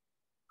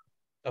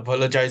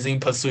 Apologizing,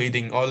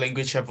 persuading. All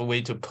language have a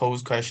way to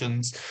pose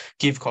questions,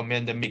 give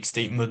comment, and make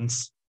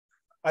statements.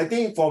 I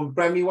think from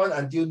primary 1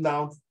 until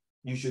now,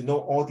 you should know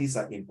all these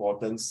are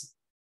important,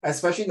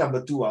 especially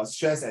number 2,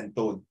 stress and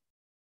tone.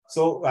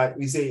 So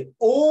we say,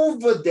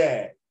 over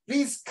there,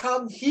 please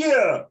come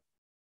here.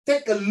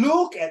 Take a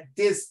look at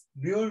this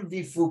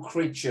beautiful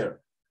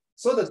creature.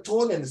 So the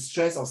tone and the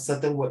stress of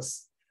certain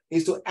words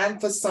is to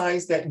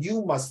emphasize that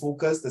you must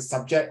focus the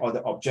subject or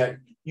the object.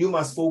 You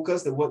must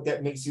focus the word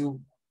that makes you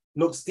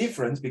looks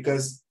different,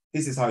 because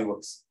this is how it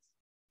works.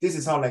 This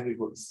is how language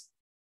works,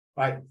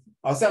 right?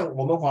 好像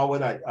我们华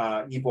文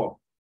一波，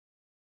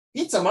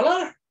你怎么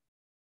了？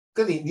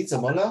跟你怎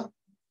么了？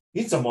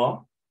你怎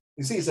么？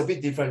 You see, it's a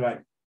bit different,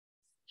 right?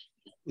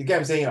 You get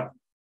what I'm saying?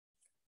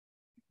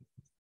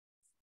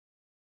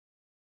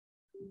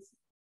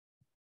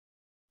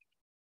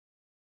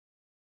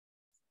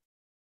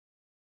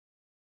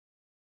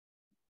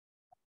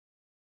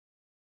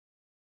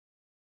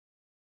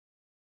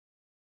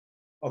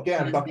 Okay,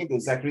 I'm talking to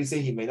Zachary,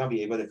 saying he may not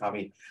be able to come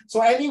in.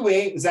 So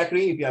anyway,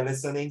 Zachary, if you are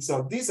listening,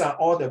 so these are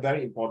all the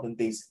very important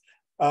things.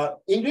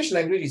 English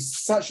language is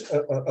such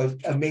a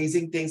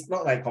amazing things,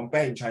 not like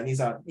compare in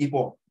Chinese.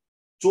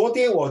 昨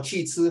天我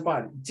去吃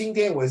饭，今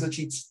天我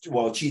去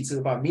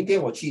吃饭，明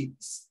天我去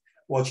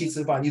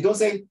吃饭。You don't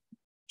say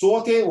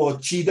昨天我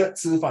去的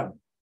吃饭，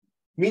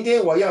明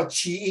天我要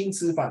去因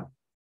吃饭。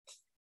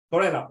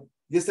Correct not?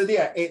 Yesterday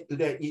I ate,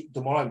 today I eat,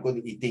 tomorrow I'm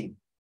going to eating.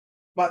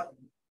 But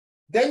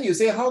then you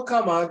say, how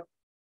come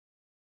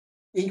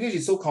English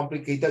is so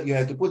complicated? You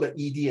have to put the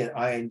ed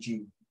and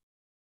ing.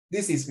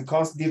 This is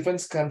because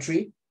different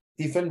country,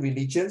 different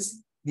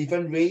religions,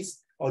 different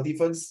race, or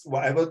different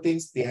whatever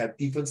things, they have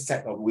different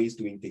set of ways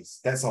doing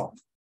things. That's all.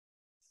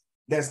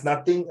 There's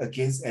nothing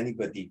against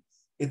anybody.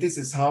 This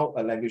is how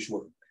a language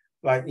works.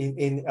 Like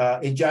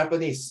in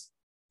Japanese,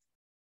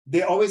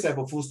 they always have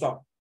a full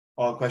stop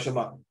or question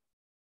mark.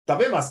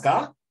 Tabemasu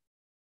ka?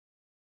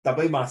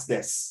 Tabemasu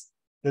desu.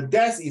 The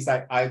desu is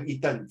like I've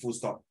eaten, full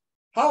stop.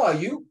 How are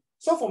you?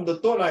 So from the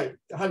tone, like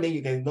Hanling,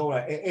 you can know,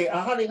 like, hey,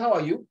 Hanling, how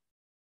are you?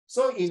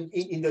 So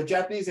in the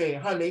Japanese, say,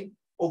 Hanling,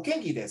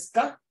 okenki desu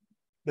ka?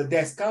 The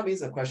desu ka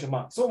means a question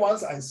mark. So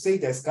once I say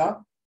desu ka,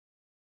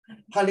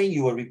 Hanling,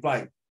 you will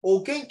reply,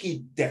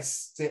 okenki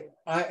desu. Say,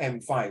 I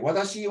am fine.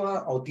 Watashi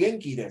wa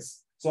ogenki desu.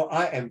 So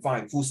I am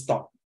fine, full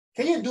stop.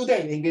 Can you do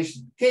that in English?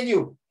 Can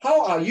you?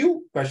 How are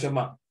you? Question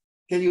mark.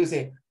 Can you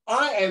say,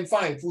 I am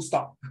fine, full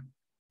stop?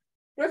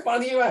 Very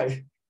funny,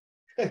 right?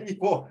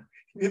 Ipo,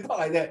 you talk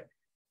like that.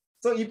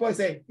 So Ipo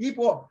say,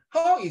 Ipo,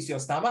 how is your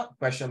stomach?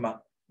 Question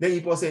mark. Then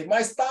Ipo say,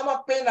 my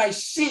stomach pain like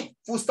shit,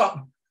 full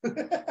stop.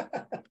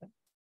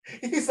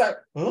 He's like,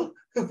 huh?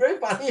 Very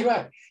funny,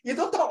 right? You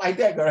don't talk like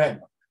that,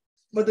 correct?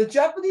 But the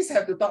Japanese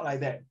have to talk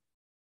like that.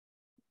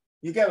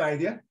 You get my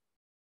idea?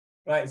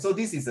 Right, so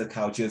this is the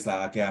cultures.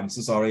 Okay, I'm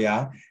so sorry.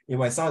 It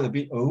might sound a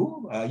bit,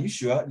 are you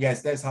sure?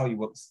 Yes, that's how it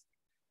works.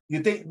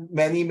 You take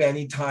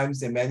many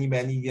times and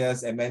many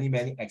years and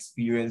many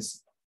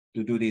experience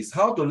to do this.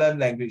 How to learn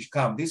language?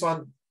 Come, this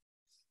one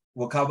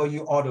will cover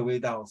you all the way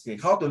down. Okay,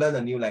 how to learn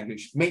a new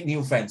language? Make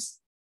new friends.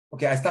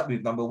 Okay, I start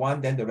with number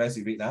 1, then the rest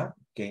you read.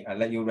 Okay, I'll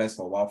let you rest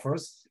for a while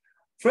first.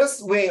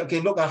 First way, okay,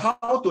 look at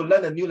how to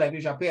learn a new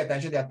language. Pay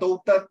attention. There are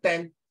total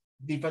 10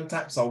 different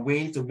types of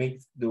ways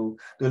to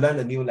learn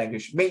a new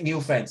language. Make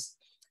new friends.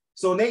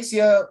 So next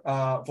year,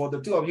 for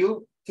the two of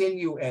you, Tian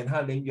Yu and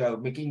Hanling, you are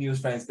making new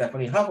friends.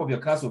 Definitely, half of your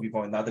class will be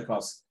from another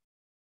class.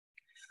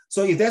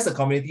 So if there's a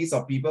community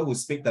of people who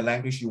speak the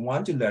language you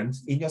want to learn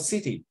in your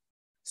city,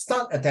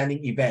 start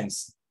attending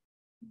events.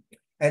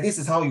 And this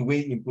is how you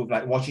will improve,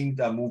 like watching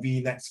the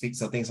movie,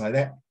 Netflix, or things like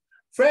that.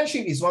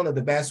 Friendship is one of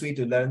the best ways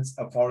to learn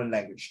a foreign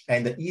language,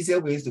 and the easier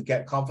ways to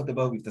get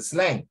comfortable with the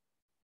slang,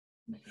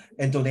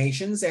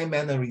 intonations, and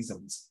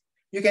mannerisms.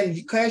 You can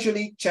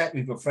casually chat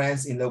with your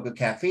friends in local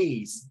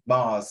cafes,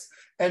 bars,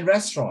 and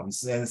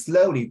restaurants, and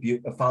slowly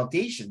build a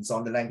foundations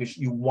on the language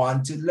you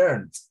want to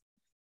learn.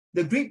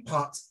 The great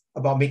part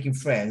about making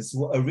friends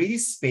who already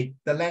speak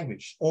the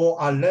language or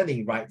are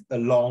learning right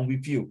along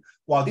with you.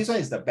 Wow, this one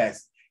is the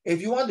best. If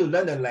you want to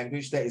learn a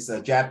language that is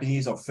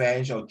Japanese or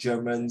French or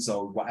Germans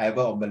or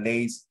whatever, or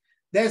Malays,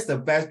 that's the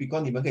best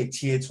because 你们可以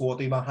切磋，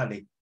对吗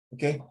，Hanling?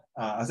 Okay,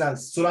 好像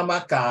Sudah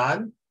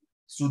makan,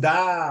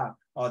 sudah,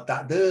 or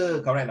tak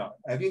de, correct not?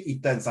 Have you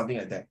eaten, something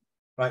like that?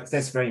 Right,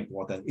 that's very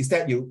important. Is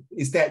that you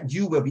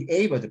will be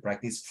able to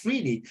practice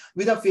freely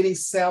without feeling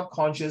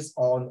self-conscious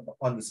on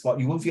the spot.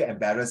 You won't feel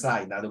embarrassed,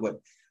 in other words.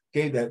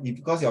 Okay,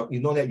 because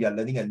you know that you're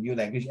learning a new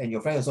language and your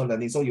friend is also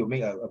learning, so you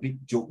make a big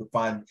joke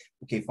fun.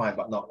 Okay, fine,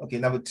 but not. Okay,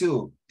 number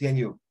 2, Tian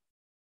Yu.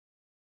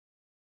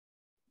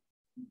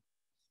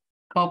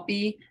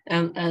 Copy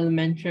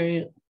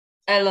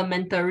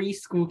elementary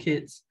school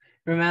kids.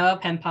 Remember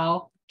pen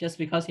pal? just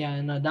because you're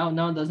an adult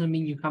now doesn't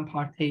mean you can't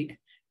partake.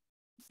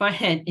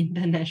 Find an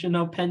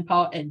international pen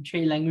pal and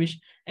trade language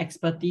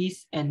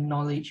expertise and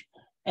knowledge.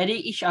 Edit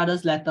each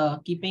other's letter,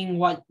 keeping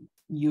what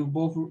you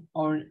both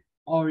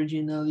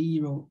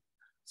originally wrote.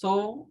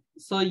 So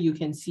you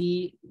can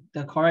see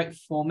the correct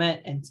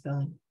format and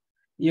spelling.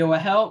 You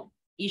will help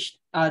each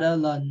other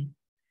learn.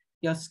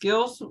 Your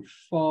skills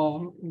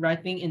for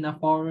writing in a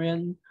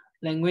foreign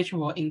language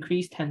will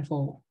increase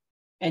tenfold.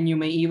 And you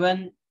may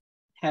even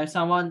have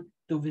someone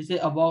to visit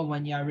abroad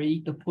when you are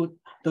ready to put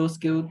those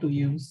skills to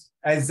use.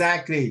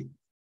 Exactly.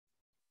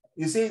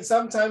 You see,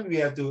 sometimes we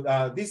have to,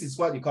 this is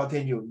what you call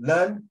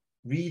learn,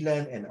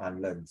 relearn, and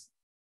unlearn.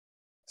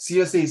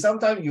 Seriously,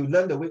 sometimes you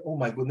learn the way, oh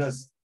my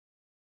goodness.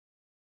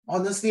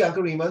 Honestly,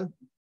 Uncle Raymond,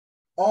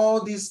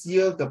 all this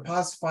year, the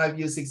past 5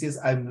 years, 6 years,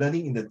 I'm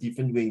learning in a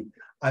different way.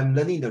 I'm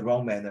learning in the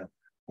wrong manner.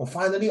 Well,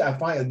 finally, I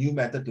find a new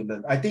method to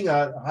learn. I think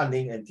Han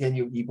Ling and Tian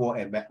Yu, Ibo,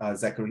 and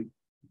Zachary,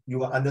 you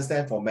will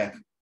understand for math.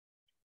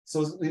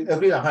 So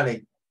agree on Han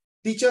Ling.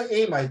 Teacher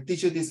A might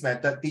teach you this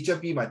method, teacher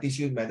B might teach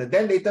you this method.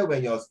 Then later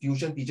when your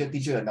tuition teacher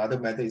teaches you another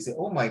method, you say,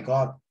 oh my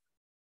God,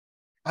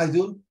 I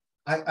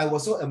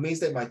was so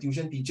amazed that my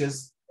tuition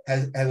teachers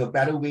have a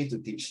better way to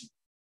teach.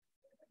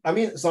 I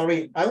mean,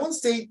 sorry, I won't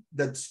say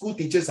that school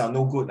teachers are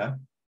no good. Huh?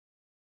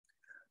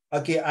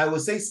 Okay, I will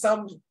say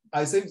some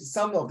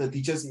of the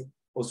teachers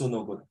also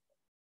no good.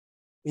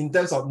 In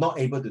terms of not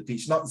able to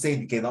teach, not saying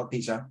they cannot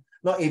teach,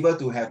 not able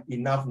to have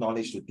enough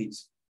knowledge to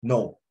teach.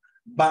 No.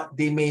 But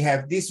they may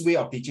have this way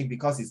of teaching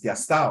because it's their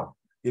style.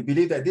 They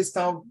believe that this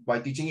style, by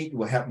teaching it,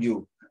 will help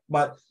you.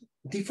 But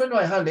different,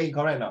 right? How they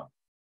correct now?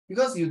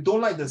 Because you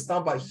don't like the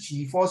style, but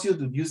she forced you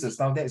to use the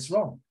style, that is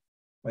wrong.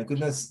 My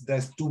goodness,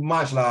 that's too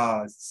much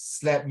lah.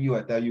 Slap you,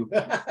 I tell you.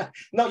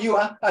 Not you,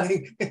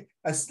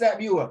 I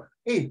slap you.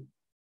 Hey,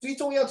 最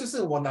重要就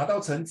是我拿到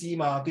成绩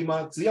嘛，对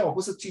吗？只要我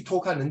不是去偷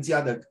看人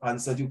家的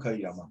answer 就可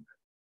以了嘛。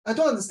I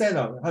don't understand,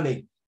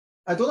 honey.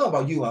 I don't know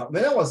about you.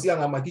 When I was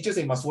young, my teacher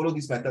said must follow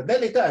this method. Then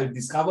later I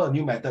discovered a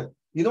new method.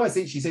 You know what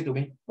she said to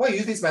me? Why you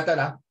use this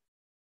method?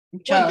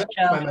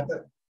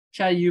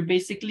 You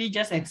basically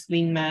just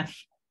explain math.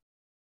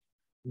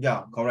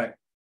 Yeah, correct.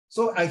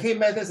 So I hate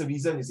math, that's the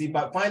reason, you see.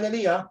 But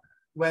finally,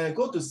 when I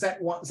go to Sec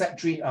 1, Sec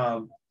 3,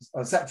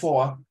 Sec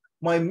 4,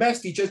 my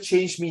math teacher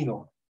changed me, you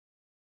know.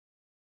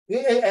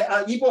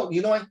 Ibo,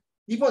 you know what?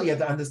 Ibo, you have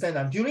to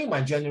understand, during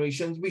my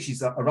generation, which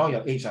is around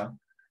your age,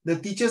 the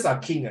teachers are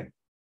king.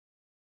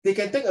 They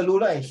can take a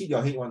ruler and hit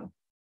your head one.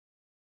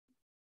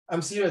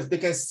 I'm serious. They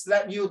can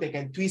slap you, they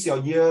can twist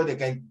your ear, they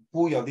can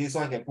pull your this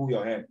one, can pull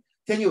your hair.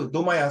 Tell you,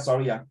 don't mind,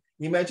 sorry.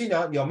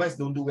 Imagine your maths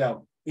don't do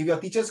well. If your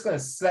teacher's going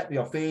to slap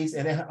your face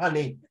and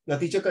then your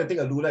teacher going to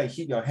take a ruler and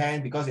hit your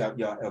hand because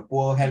you're a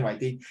poor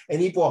handwriting,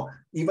 and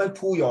even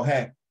pull your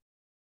hair,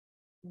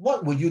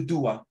 what will you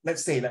do?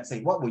 Let's say,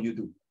 what will you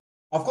do?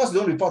 Of course,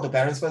 don't report to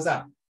parents first.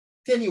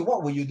 Tell you,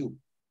 what will you do?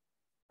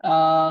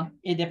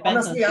 It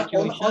depends on the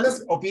situation.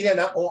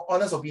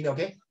 Honest opinion,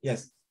 okay?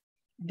 Yes.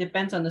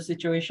 Depends on the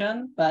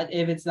situation, but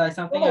if it's like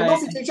something no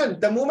situation.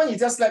 The moment you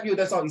just slap you,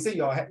 that's all. You say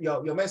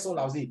your man's so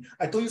lousy.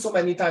 I told you so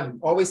many times,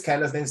 always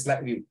careless, then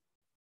slap you.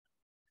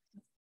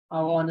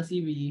 I will honestly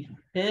be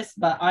pissed,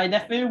 but I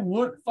definitely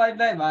would fight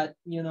back, but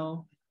you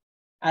know,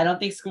 I don't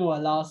think school will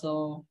allow,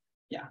 so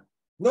yeah.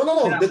 No.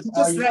 The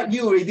teacher slapped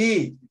you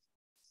already.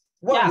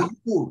 What will you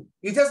do?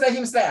 You just let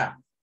him slap?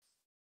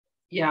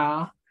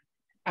 Yeah.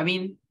 I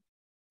mean,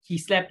 he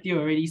slapped you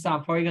already, so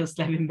I'm probably gonna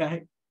slap him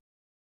back.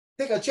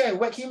 Take a chair and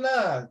whack him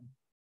lah.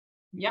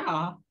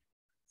 Yeah.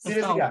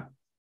 Seriously,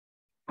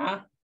 Huh?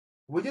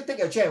 Would you take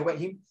a chair and whack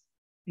him?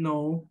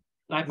 No.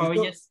 Like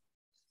probably just.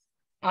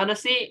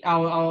 Honestly,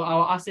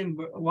 I'll ask him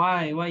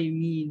why. What you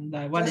mean?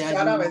 Like what just did I do?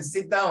 Shut up and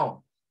sit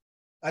down.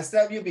 I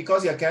slap you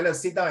because you're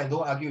careless. Sit down and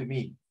don't argue with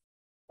me.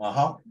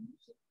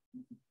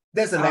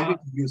 That's the language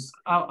you use.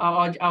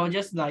 I'll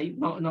just like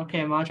not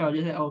care much. I'll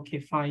just say okay,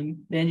 fine.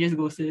 Then just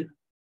go sit.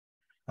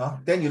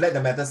 Then you let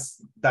the matters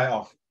die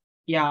off.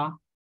 Yeah.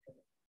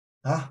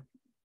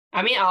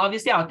 I mean,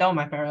 obviously I'll tell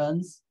my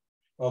parents.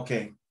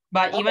 Okay.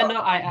 But even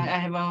though I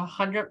have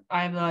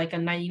like a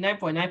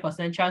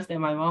 99.9% chance that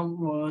my mom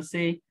will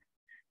say,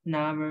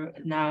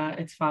 nah,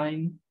 it's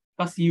fine.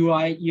 Because you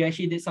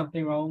actually did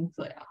something wrong.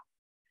 So yeah.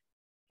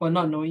 For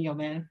not knowing your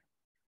math.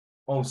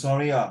 Oh,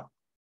 sorry. I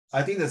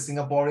think the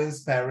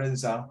Singaporeans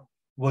parents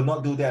will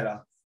not do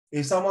that.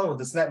 If someone were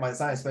to slap my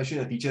son, especially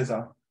the teachers,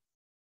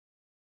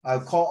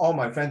 I'll call all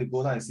my friends to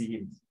go down and see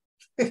him.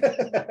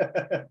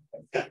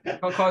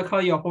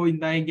 call your whole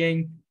entire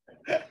gang.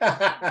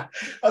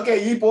 Okay,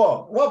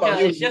 Yibo, what about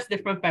you? It's just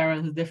different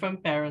parents.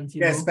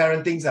 Yes,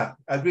 parenting.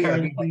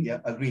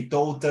 Agree.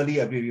 Totally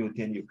agree with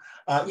you.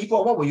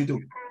 Yibo, what will you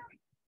do?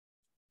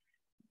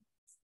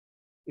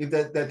 If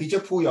the teacher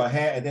pull your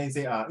hair and then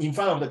say, in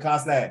front of the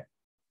class there,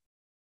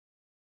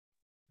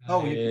 how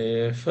will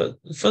you do?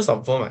 First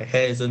of all, my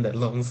hair isn't that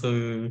long,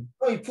 so...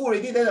 Oh, you pull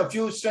already, then a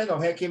few strands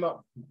of hair came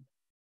up.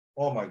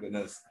 Oh my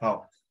goodness,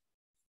 how?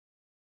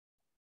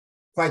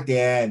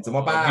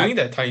 During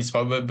that time, it's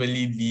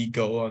probably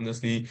legal.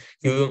 Honestly,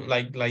 you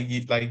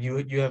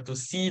you have to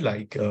see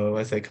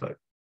what's that called?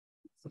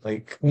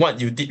 Like what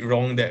you did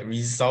wrong that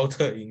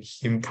resulted in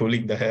him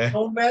pulling the hair.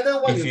 No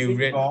matter what you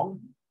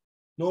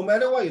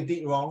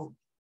did wrong,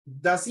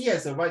 does he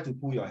has a right to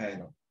pull your hair?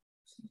 No?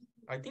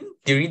 I think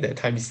during that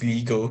time it's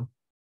legal.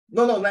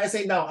 No, let's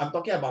say now. I'm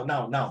talking about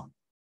now.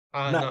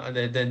 No,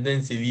 then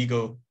it's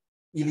illegal.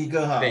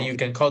 Illegal, huh? Then you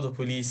can call the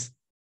police.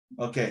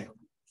 Okay.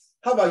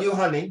 How about you,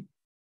 honey?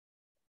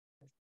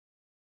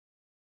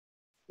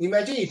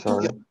 Imagine you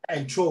took your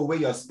and throw away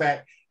your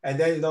spec, and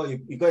then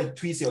you go and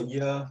twist your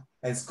ear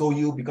and scold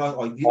you because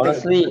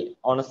honestly,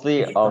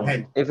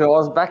 if it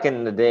was back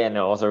in the day and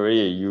it was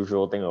already a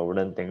usual thing, I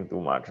wouldn't think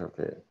too much of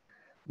it.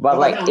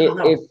 But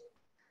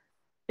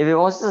if it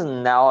was just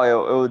now, I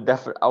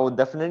would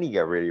definitely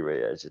get really,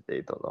 really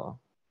agitated though.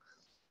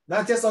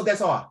 That's all.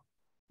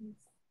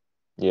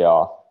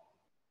 Yeah.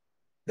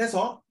 That's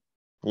all?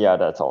 Yeah,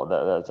 that's all.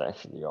 That's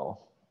actually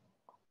all.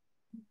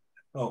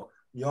 Oh,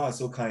 you are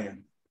so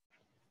kind.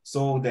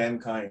 So damn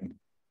kind.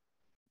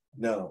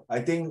 No, I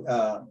think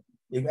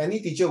if any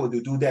teacher were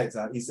to do that,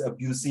 it's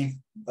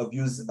abusing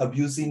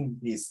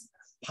his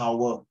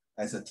power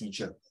as a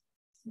teacher.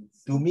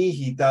 To me,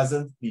 he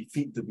doesn't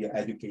fit to be an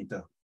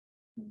educator.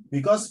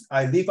 Because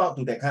I live out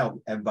to that kind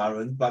of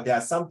environment, but there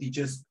are some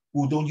teachers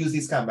who don't use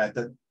this kind of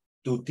method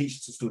to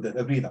teach students.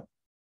 Agree now?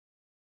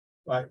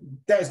 Right?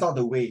 That is not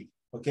the way.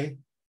 Okay.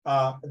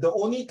 The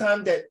only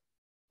time that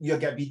you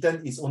get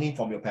beaten is only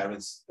from your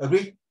parents.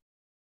 Agree?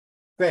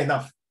 Fair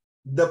enough.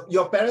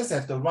 Your parents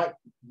have the right,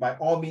 by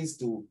all means,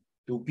 to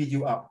beat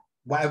you up.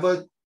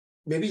 Whatever,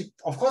 maybe,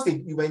 of course,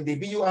 when they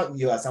beat you up,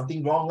 you are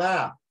something wrong,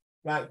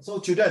 right? So,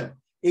 children,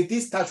 if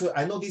this touch,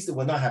 I know this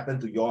will not happen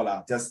to you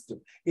all,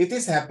 if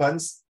this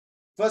happens,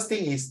 first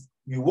thing is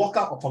you walk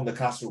out from the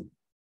classroom.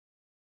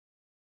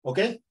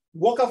 Okay?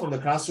 Walk out from the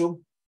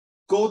classroom,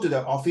 go to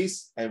the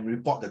office and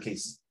report the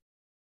case.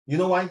 You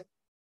know why?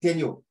 Tell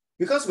you.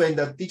 Because when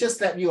the teacher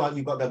slapped you,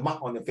 you got the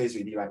mark on your face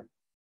already, right?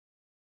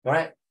 All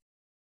right?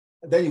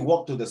 Then you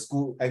walk to the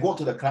school and walk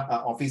to the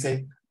office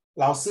and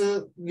老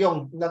师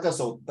用那个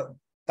手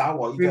打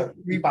我一个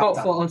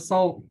report for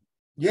assault.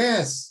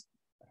 Yes.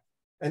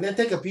 And then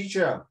take a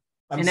picture.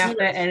 And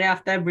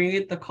after bring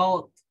it to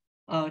court,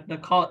 and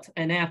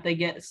then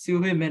after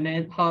sue him and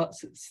then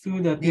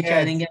sue the teacher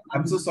and then get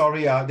I'm so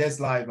sorry, that's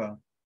live.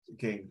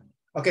 Okay.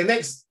 Okay,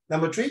 next.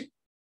 Number 3.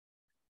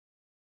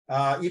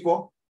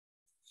 Equal.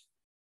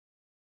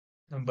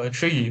 Number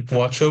 3,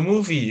 watch a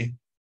movie.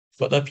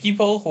 For the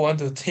people who want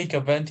to take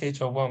advantage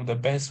of one of the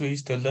best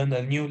ways to learn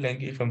a new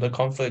language from the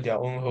comfort of their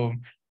own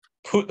home,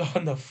 put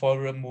on a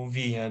foreign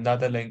movie in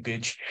another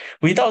language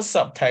without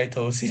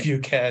subtitles if you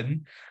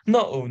can.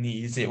 Not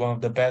only is it one of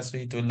the best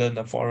ways to learn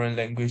a foreign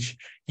language,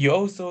 you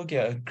also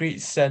get a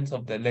great sense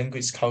of the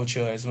language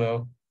culture as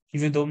well.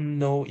 If you don't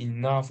know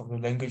enough of the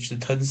language to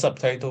turn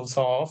subtitles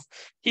off,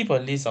 keep a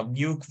list of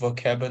new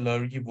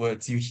vocabulary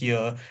words you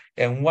hear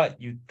and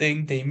what you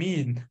think they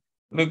mean.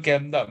 Look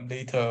them up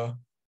later.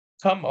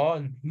 Come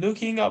on,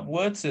 looking up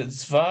words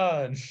is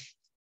fun.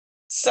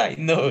 Side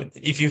note,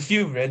 if you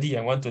feel ready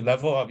and want to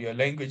level up your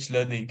language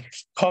learning,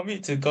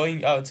 commit to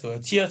going out to a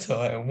theater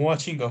and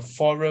watching a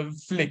foreign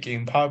flick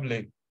in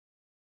public.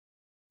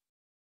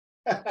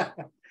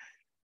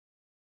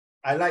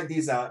 I like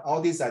this. All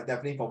these are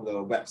definitely from the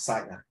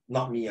website,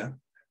 not me.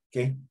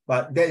 Okay,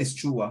 but that is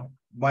true.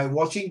 By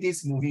watching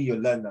this movie, you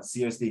learn,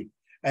 seriously.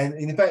 And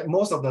in fact,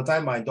 most of the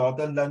time, my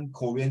daughter learned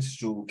Korean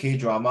through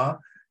K-drama,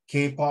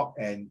 K-pop,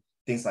 and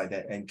things like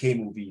that, and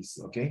K-movies,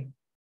 okay?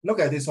 Look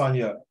at this one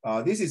here.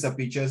 This is a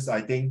pictures. I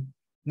think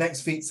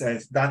Netflix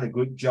has done a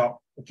good job,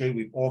 okay,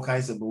 with all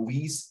kinds of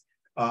movies.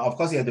 Of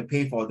course, you have to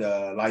pay for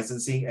the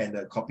licensing and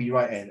the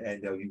copyright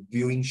and the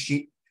viewing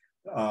sheet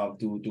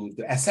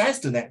to access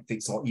to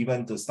Netflix or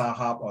even to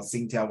StarHub or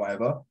Singtel,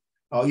 whatever,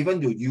 or even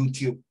to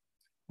YouTube.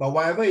 But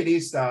whatever it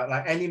is,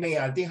 like anime,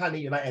 I think,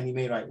 honey, you like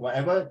anime, right?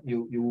 Whatever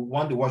you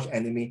want to watch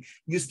anime,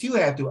 you still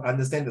have to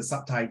understand the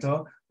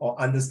subtitle or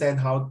understand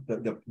how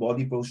the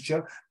body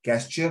posture,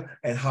 gesture,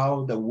 and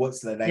how the words,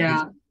 the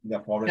language,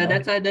 the foreign.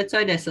 Yeah, that's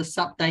why there's a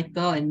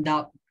subtitle and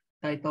dub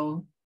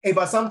title. Hey,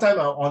 but sometimes,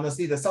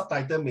 honestly, the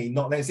subtitle may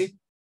not, let's see,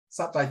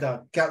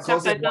 subtitle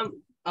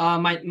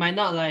might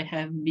not like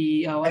have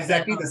the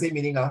exactly the same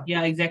meaning.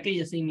 Yeah, exactly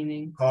the same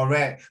meaning.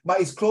 Correct.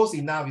 But it's close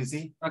enough, you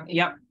see.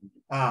 Yep.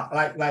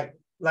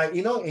 Like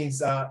you know, in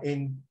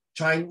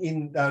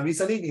China,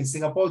 recently in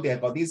Singapore, they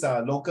have got this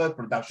local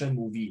production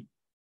movie.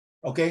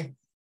 Okay,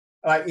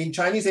 like in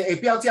Chinese, say,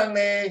 不要这样呢，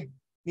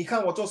你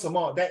看我做什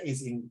么? That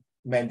is in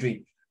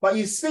Mandarin. But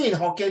you speak in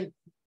Hokkien,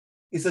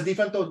 it's a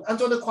different tone.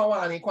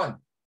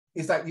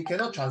 It's like you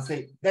cannot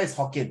translate. That is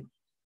Hokkien,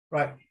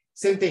 right?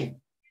 Same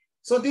thing.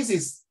 So this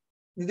is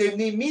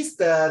they miss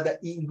the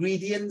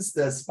ingredients,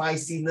 the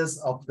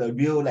spiciness of the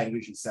real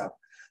language itself.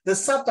 The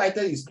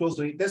subtitle is close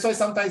to it. That's why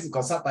sometimes you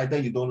got subtitle,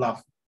 you don't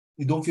laugh.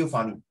 You don't feel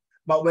funny.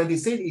 But when they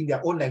say it in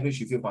their own language,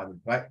 you feel funny,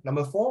 right?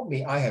 Number 4,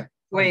 may I have...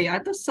 Wait, I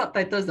thought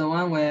subtitles the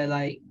one where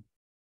like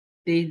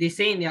they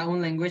say in their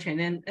own language, and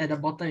then at the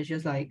bottom it's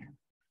just like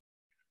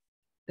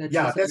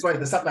yeah, that's why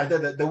the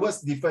subtitle, the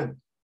words different.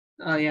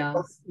 Yeah.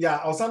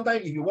 Yeah, or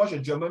sometimes if you watch a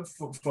German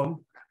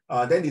film,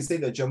 then they say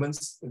the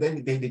Germans,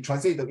 then they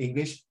translate to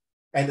English,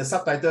 and the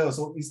subtitle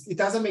also, it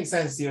doesn't make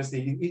sense,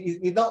 seriously.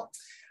 It not,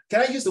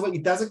 can I use the word,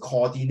 it doesn't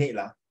coordinate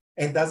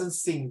and doesn't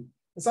sing.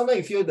 Sometimes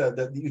you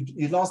feel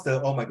you lost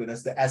the, oh my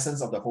goodness, the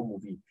essence of the whole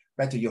movie.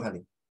 Back to you,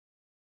 honey.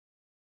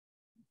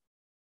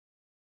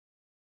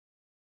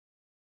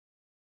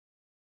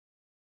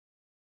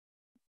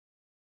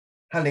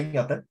 Hanling,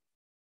 your turn.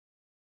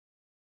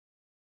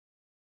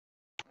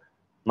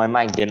 My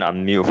mic didn't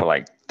unmute for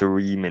like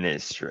 3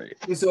 minutes straight.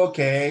 It's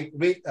okay.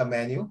 Read a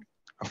menu.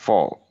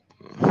 4.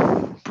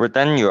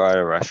 Pretend you are at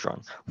a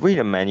restaurant. Read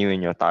a menu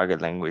in your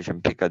target language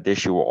and pick a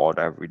dish you will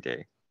order every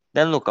day.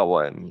 Then look up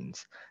what it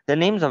means. The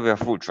names of your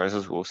food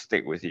choices will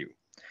stick with you.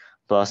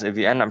 Plus, if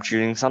you end up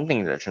choosing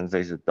something that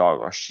translates to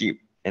dog or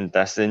sheep,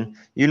 intestine,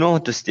 you know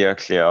to steer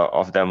clear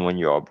of them when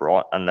you're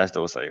abroad, unless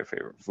those are your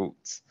favorite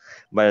foods.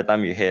 By the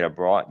time you head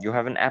abroad, you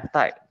have an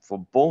appetite for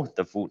both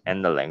the food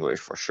and the language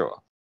for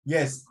sure.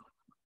 Yes.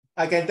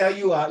 I can tell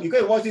you, you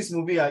can watch this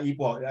movie,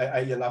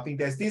 you're laughing.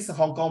 There's this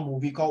Hong Kong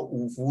movie called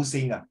五福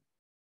星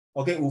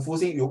Okay, 五福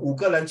星有5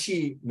个人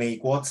去美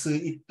国吃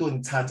一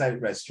顿餐在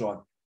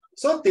restaurant.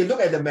 So they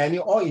look at the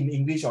menu all in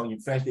English or in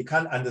French. They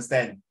can't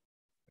understand.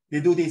 They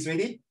do this,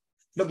 ready?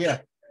 Look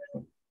here.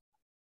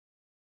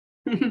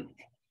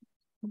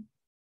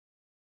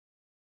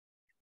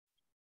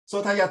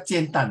 So 他要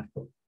煎蛋，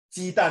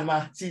鸡蛋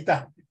吗？鸡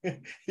蛋。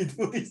He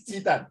do this 鸡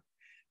蛋。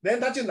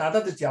Then 他就拿他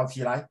的脚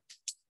起来。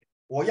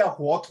我要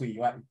火腿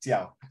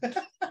脚，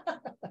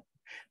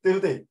对不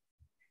对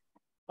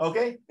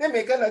 ？OK， 那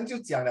每个人就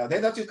讲了，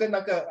然后他就跟那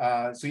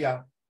个谁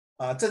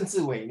郑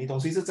志伟，你懂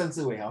谁是郑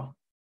志伟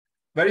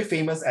？Very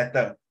famous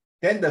actor.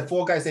 Then the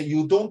 4 guys say,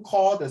 you don't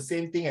call the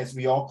same thing as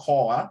we all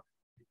call,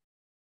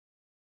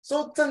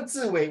 So 郑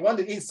志伟 want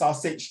to eat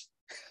sausage.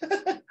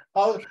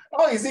 How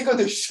is he going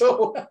to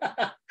show?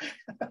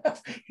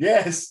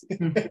 Yes.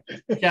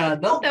 Yeah,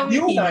 don't tell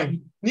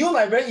me. New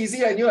line very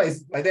easy, right? New line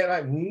is like that,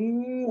 right?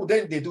 Ooh,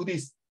 then they do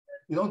this.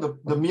 You know,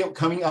 the milk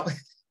coming up.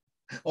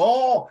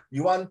 Oh,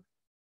 you want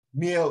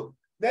milk.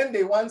 Then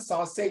they want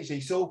sausage. They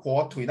show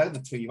火腿, like the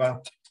腿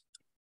嘛.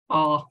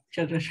 Oh,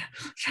 sure.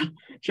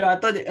 I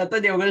thought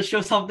they were going to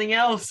show something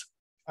else.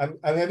 I'm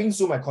having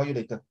Zoom. I call you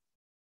later.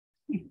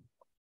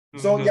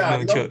 So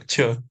yeah,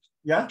 sure.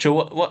 Yeah. So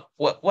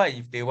what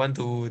if they want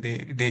to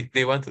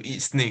they want to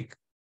eat snake?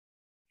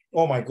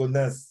 Oh my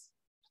goodness.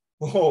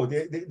 Oh,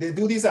 they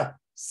do this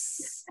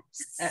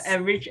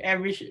Average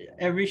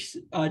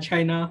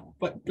China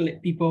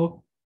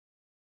people.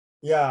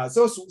 Yeah.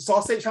 So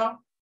sausage,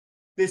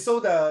 they show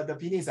the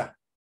penis.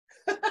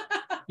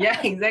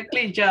 Yeah,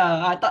 exactly.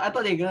 I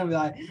thought they were gonna be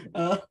like,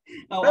 I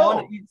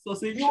want to eat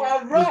sausage. You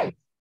are right.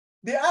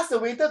 They asked the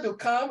waiter to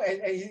come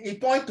and he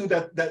point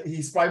to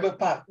his private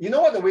part. You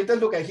know what the waiter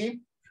look at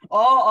him?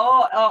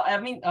 Oh, I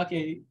mean,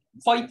 okay.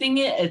 Pointing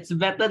it's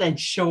better than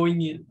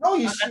showing it. No,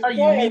 you should point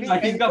at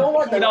it, he's gonna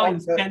pull down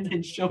his pants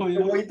and show it.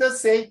 The waiter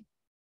say,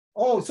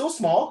 oh, so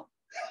small?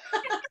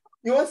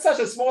 You want such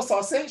a small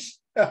sausage?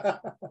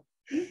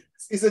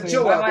 It's a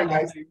joke, okay,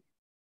 guys.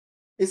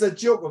 It's a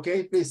joke,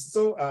 okay, please.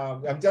 So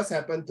I'm just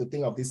happened to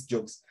think of these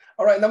jokes.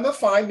 All right, number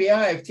 5, may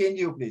I have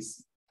you,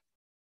 please?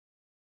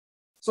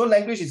 So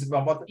language is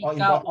important,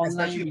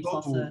 especially you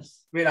go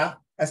to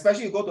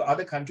especially you go to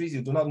other countries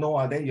you do not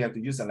know, then you have to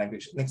use the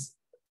language. Next.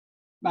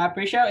 But I'm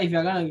pretty sure if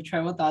you're gonna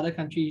travel to other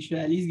countries, you should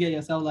at least get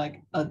yourself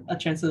like a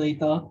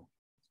translator.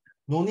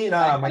 No need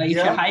like you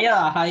should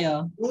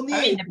hire. No need.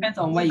 I mean, it depends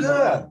on where you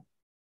go.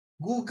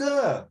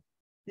 Google.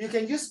 You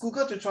can use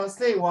Google to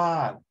translate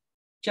what?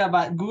 Sure,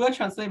 but Google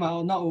Translate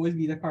might not always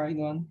be the correct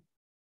one.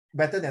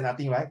 Better than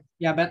nothing, right?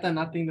 Yeah, better than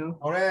nothing though.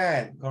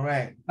 Correct.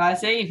 But I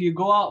say if you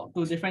go out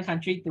to a different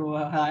country to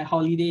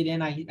holiday,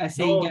 then I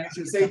say no, you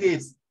should say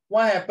this.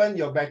 What happened?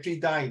 Your battery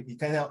died. You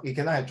cannot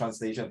have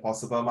translation.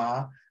 Possible,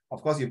 ma?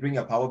 Of course, you bring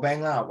a power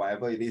bank,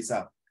 whatever it is.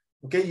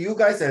 Okay, you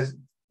guys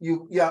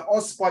you are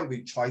all spoiled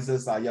with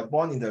choices. You're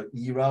born in the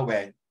era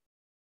where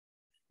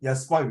you're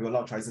spoiled with a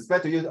lot of choices.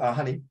 Back to you,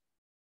 honey.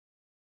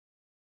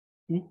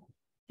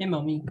 Hey,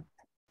 mommy.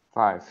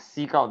 5.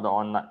 Seek out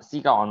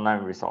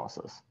online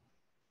resources.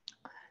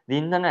 The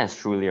internet is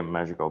truly a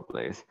magical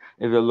place.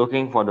 If you're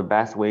looking for the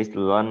best ways to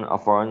learn a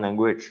foreign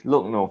language,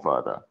 look no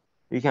further.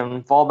 You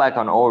can fall back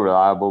on old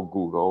reliable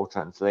Google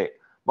Translate,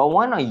 but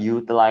why not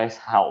utilize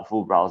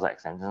helpful browser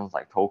extensions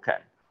like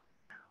Token?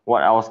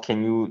 What else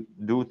can you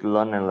do to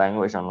learn a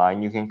language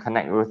online? You can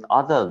connect with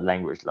other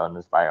language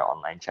learners via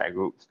online chat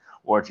groups,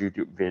 watch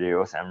YouTube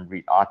videos, and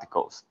read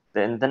articles.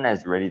 The internet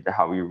is ready to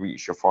help you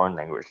reach your foreign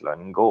language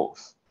learning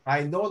goals.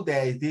 I know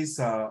there is these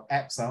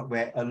apps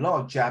where a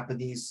lot of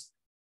Japanese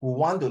who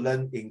want to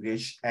learn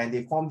English and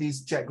they form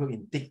this chat group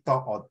in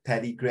TikTok or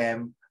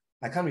Telegram.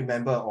 I can't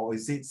remember, or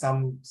is it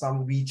some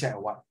WeChat or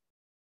what?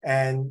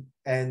 And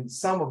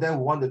some of them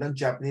who want to learn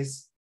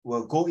Japanese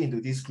will go into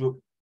this group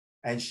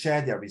and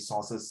share their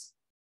resources.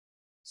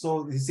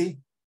 So you see,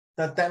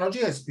 the technology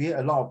has created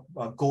a lot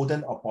of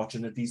golden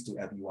opportunities to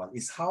everyone.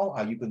 It's how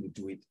are you going to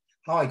do it?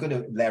 How are you going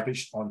to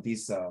leverage on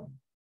this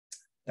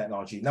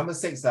technology? Number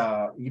 6,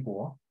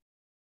 Yibo.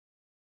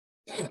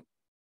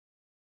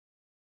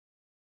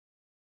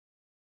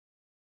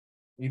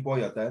 Yibo,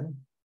 your turn.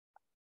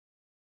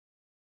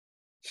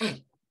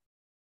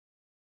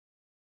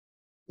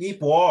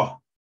 Yibo,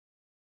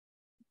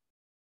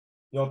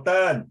 your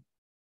turn.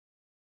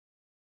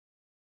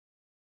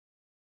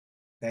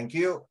 Thank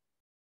you.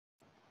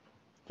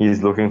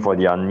 He's looking for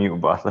the unmute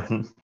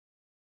button.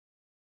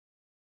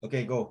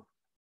 Okay, go.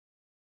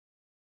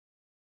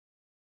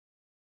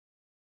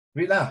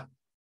 Read lah.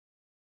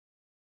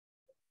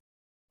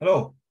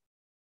 Hello.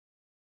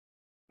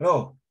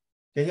 Hello.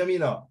 Can you hear me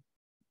now?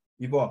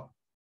 Yibo.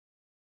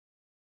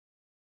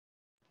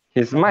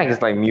 His mic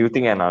is like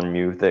muting and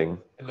unmuting.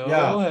 Hello,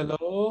 Yeah.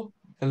 hello,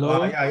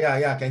 hello.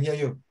 Yeah, can hear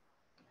you.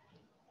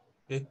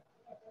 Okay.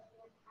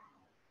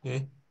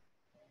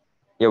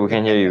 Yeah, we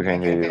can hear you,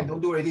 can hear you.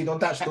 Don't do already, don't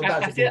touch.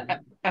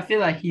 I feel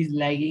like he's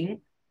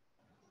lagging.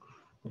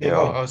 Okay, Yeah.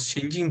 go. I was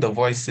changing the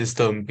voice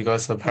system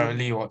because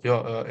apparently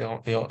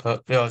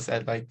yours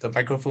at like the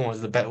microphone was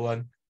the bad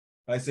one.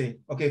 I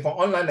see. Okay, for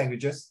online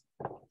languages,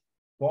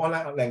 for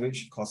online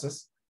language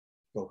courses,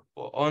 go.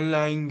 For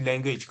online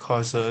language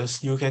courses,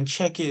 you can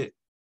check it.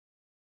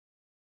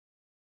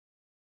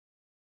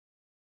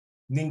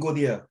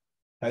 Ningodia.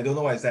 I don't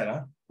know what is that,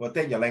 huh? Will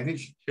take your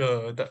language.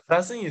 Sure,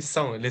 doesn't it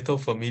sound a little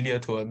familiar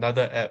to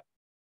another app?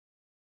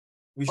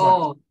 Which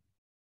one?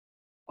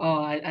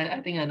 I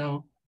think I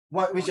know.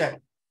 Which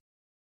app?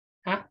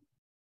 Huh?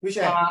 Which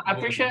app? I'm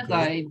pretty sure it's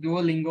like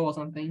Duolingo or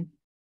something.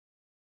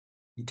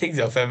 It takes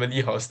your family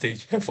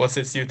hostage and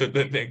forces you to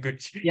learn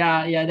language.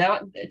 Yeah, that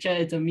one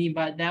actually it's a meme,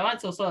 but that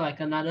one's also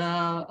like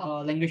another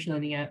language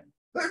learning app.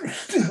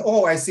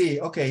 Oh, I see.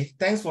 Okay,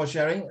 thanks for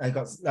sharing. I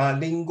got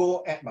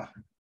Lingo app.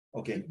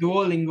 Okay.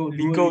 Duolingo.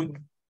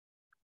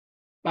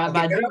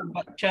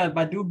 Okay,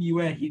 But do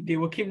beware, they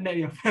will kidnap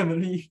your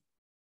family.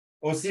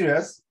 Oh,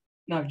 serious?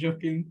 No, I'm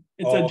joking.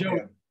 It's a joke.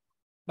 Okay.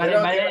 But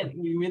Yeah, then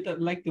we would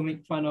like to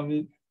make fun of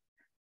it.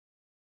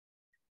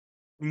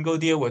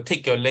 Lingodia will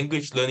take your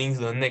language learning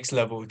to the next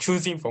level,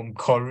 choosing from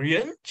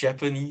Korean,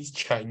 Japanese,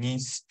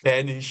 Chinese,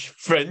 Spanish,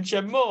 French,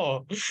 and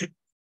more.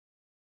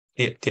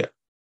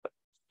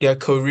 Their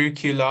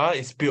curricula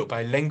is built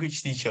by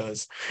language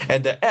teachers,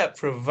 and the app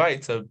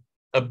provides a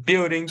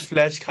built-in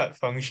flashcard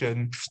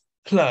function.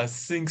 Plus,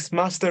 since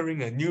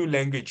mastering a new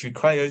language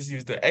requires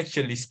you to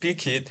actually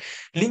speak it,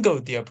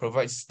 Lingodia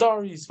provides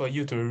stories for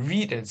you to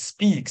read and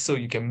speak so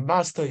you can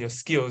master your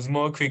skills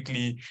more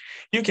quickly.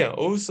 You can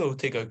also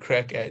take a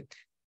crack at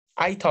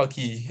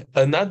italki,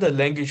 another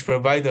language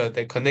provider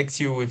that connects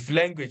you with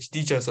language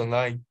teachers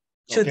online.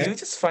 Sure, Okay. did you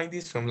just find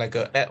this from like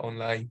an app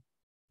online?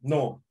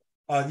 No.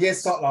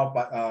 Yes, sort of,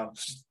 but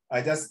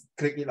I just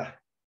click it lah.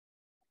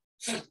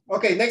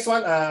 Okay, next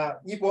one.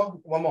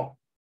 Yibo, one more.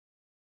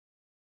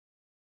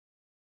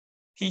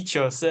 Teach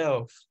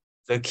yourself.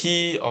 The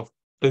key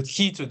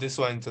to this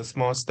one is a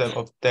small step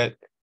of that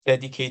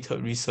dedicated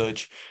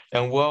research,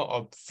 and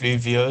while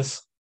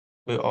obvious,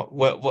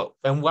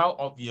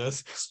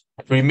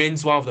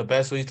 remains one of the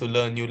best ways to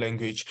learn a new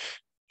language.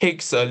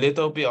 Takes a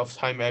little bit of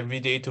time every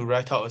day to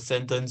write out a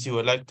sentence you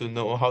would like to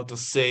know how to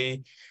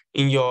say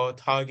in your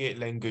target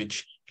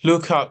language.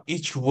 Look up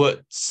each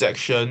word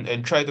section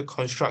and try to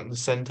construct the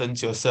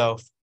sentence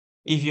yourself.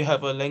 If you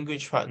have a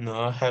language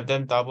partner, have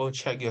them double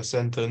check your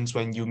sentence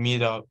when you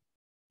meet up.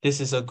 This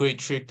is a great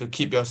trick to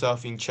keep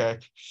yourself in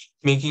check.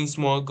 Making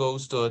small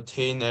goals to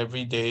attain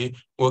every day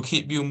will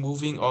keep you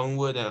moving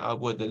onward and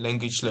upward the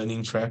language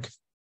learning track.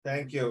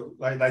 Thank you.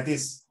 Like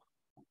this.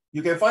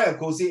 You can find a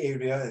cozy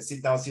area and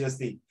sit down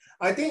seriously.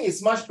 I think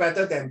it's much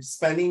better than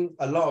spending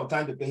a lot of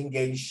time to playing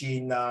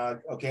Genshin.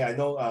 Okay, I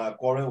know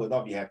Goran will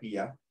not be happy.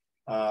 Yeah,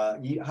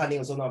 Honey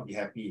also not be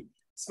happy.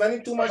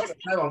 Spending too much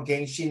time on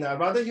Genshin. I'd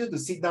rather you to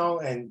sit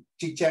down and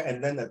chit chat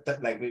and learn a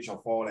third language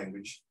or fourth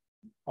language,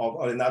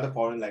 or another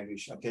foreign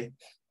language. Okay,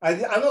 I'm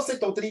not saying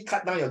totally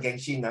cut down your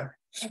Genshin.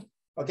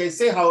 Okay,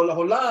 say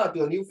hola to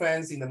your new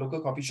friends in the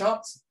local coffee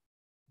shops,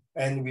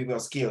 and with your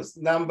skills.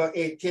 Number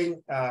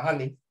 18,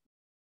 Honey.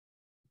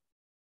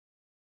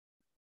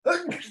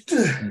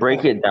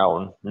 Break it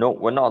down. No,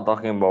 we're not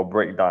talking about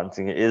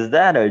breakdancing. Is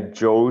that a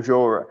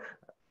JoJo?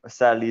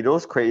 Sadly,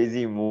 those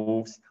crazy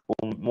moves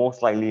will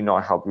most likely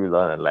not help you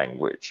learn a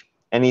language.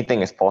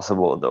 Anything is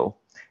possible though.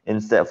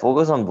 Instead,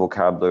 focus on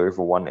vocabulary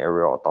for one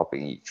area or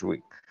topic each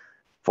week.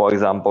 For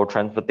example,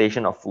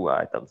 transportation of food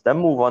items. Then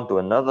move on to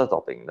another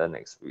topic the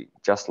next week.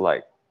 Just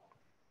like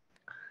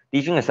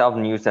teaching yourself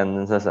new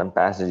sentences and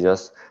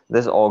passages,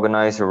 this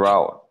organized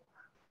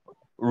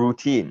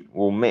routine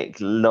will make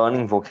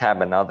learning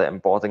vocab and other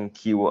important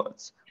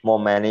keywords more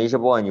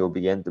manageable, and you'll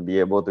begin to be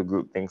able to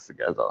group things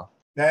together.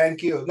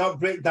 Thank you. Not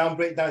breakdown.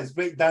 It's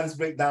breakdown.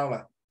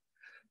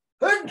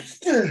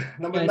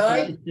 Number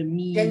 9,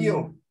 can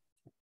you?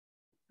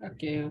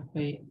 Okay,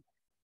 wait.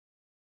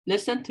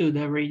 Listen to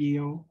the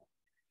radio.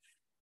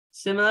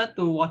 Similar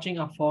to watching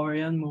a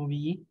foreign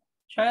movie,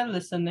 try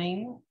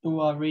listening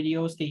to a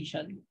radio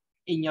station.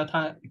 in your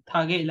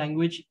target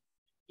language,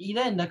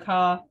 either in the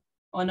car,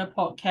 on a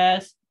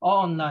podcast, or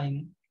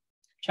online.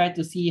 Try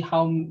to see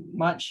how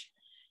much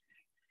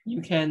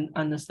you can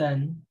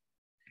understand,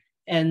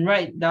 and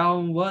write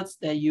down words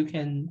that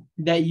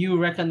you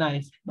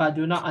recognize but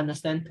do not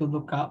understand to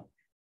look up.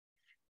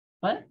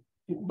 What?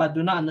 But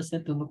do not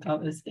understand to look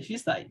up it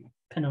feels like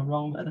kind of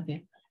wrong, but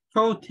okay.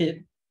 Pro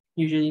tip,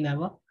 usually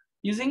never.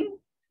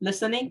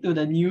 Listening to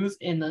the news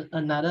in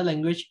another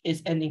language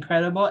is an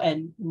incredible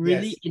and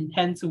really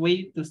intense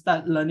way to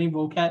start learning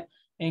vocab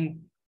and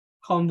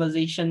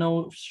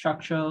conversational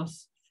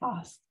structures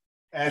fast.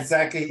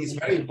 Exactly, it's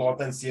very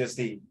important,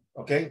 seriously.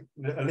 Okay,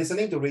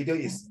 listening to radio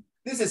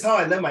this is how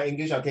I learn my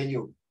English, I'll tell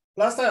you.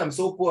 Last time I'm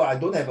so poor, I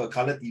don't have a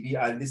color TV,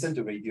 I listen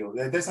to radio.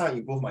 That's how I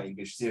improve my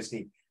English,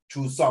 seriously,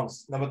 through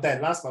songs. Number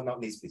 10, last but not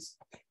least, please.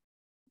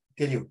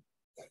 Can you?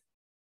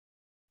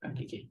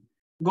 Okay.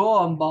 Go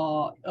on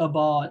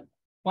board.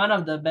 One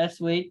of the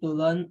best way to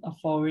learn a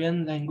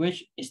foreign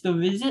language is to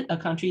visit a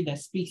country that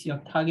speaks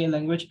your target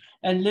language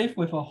and live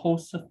with a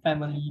host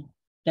family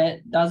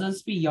that doesn't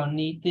speak your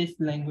native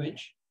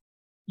language.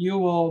 You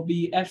will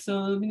be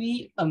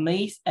absolutely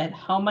amazed at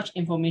how much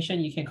information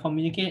you can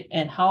communicate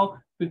and how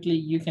quickly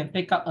you can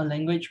pick up a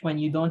language when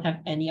you don't have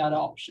any other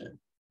option.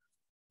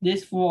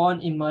 This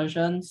full-on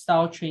immersion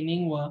style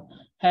training will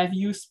have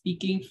you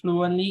speaking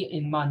fluently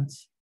in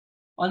months.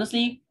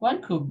 Honestly,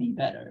 what could be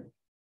better?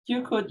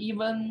 You could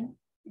even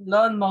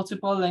learn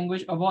multiple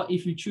languages abroad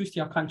if you choose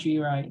your country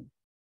right,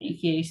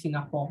 aka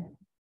Singapore.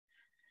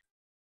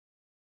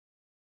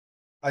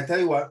 I tell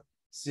you what,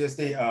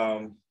 seriously,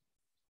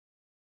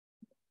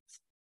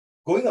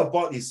 going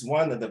abroad is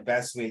one of the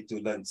best way to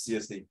learn,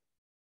 seriously.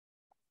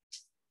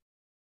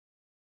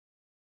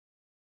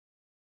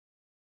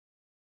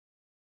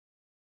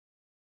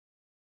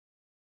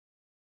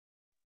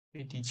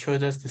 The teacher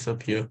just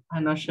disappear.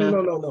 I'm not sure.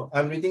 No.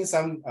 I'm reading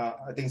some,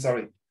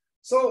 sorry.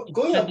 So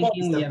going abroad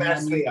is the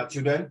best way,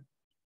 children.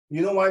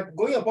 You know why?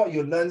 Going abroad,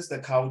 you learn the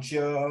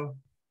culture,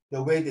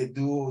 the way they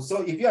do.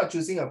 So if you are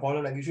choosing a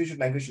foreign language, which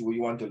language would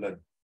you want to learn?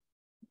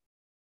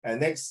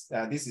 And next,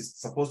 this is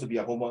supposed to be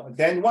a homework.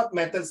 Then what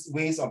methods,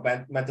 ways, or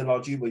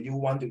methodology will you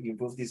want to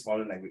improve this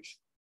foreign language?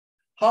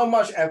 How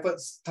much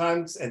efforts,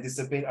 times, and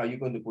discipline are you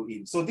going to put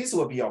in? So this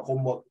will be your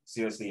homework,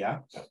 seriously, yeah?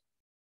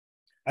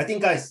 I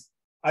think, guys,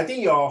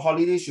 your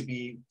holiday should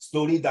be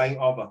slowly dying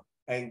off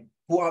and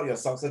pull out your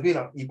socks. Agree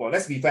on Ipo.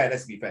 Let's be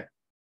fair.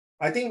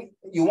 I think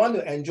you want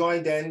to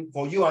enjoy then,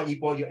 for you on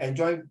Ipo, you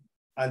enjoy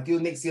until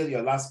next year,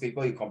 your last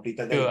paper you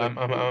completed. Sure,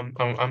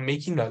 I'm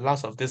making the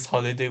last of this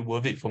holiday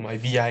worth it for my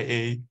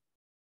VIA.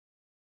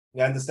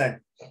 You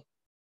understand?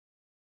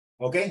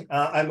 Okay.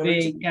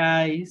 Hey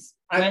guys,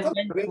 when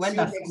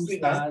does school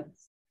start?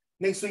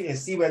 Next week and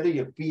see whether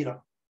you're free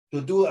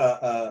to do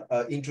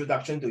a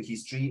introduction to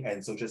history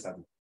and social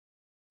studies.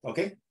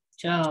 Okay.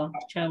 Sure.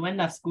 When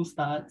does school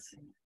start?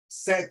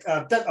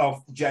 3rd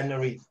of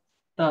January.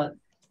 3rd.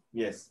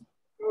 Yes.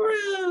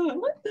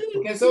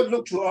 Okay, so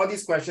look through all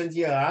these questions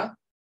here.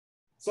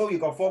 So we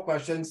got 4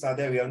 questions that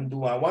we want to do.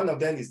 One of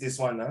them is this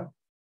one.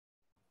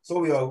 So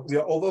we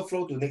are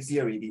overflow to next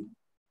year already.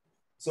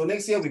 So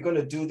next year we're going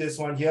to do this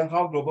one here.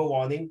 How global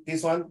warming?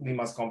 This one we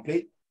must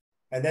complete,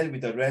 and then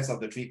with the rest of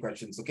the 3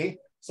 questions. Okay.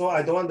 So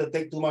I don't want to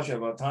take too much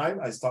of our time.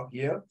 I stop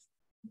here.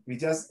 We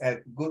just have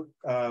good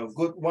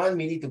 1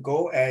 minute to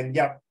go, and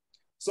yeah.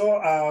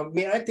 So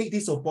may I take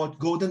this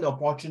golden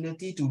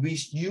opportunity to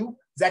wish you,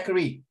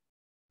 Zachary,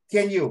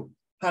 Tian Yu,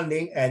 Han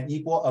Ling, and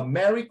Ipo a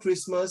Merry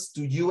Christmas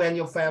to you and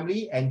your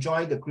family.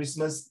 Enjoy the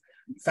Christmas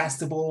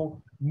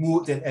festival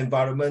mood and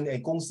environment,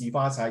 and 恭喜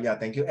发财. Yeah,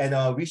 thank you. And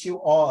wish you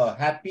all a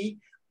happy,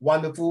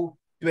 wonderful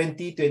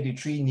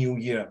 2023 New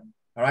Year.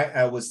 All right,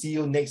 I will see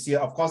you next year.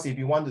 Of course, if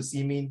you want to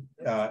see me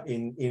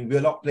in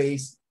Wheelock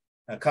Place,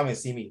 come and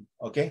see me.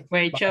 Okay.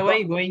 Wait, where are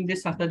you going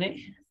this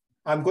Saturday?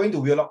 I'm going to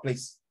Wheelock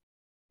Place.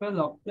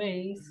 Wheelock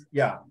Place.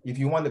 Yeah, if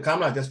you want to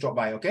come, just drop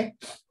by. Okay.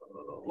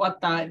 What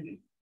time?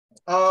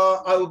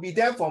 I will be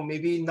there from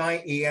maybe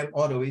 9 a.m.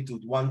 all the way to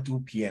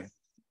 2 p.m.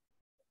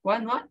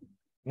 1 what?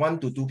 1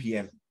 to 2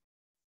 p.m.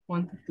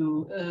 1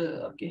 to 2.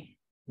 Okay.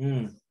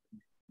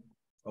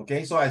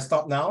 Okay, so I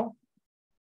stop now.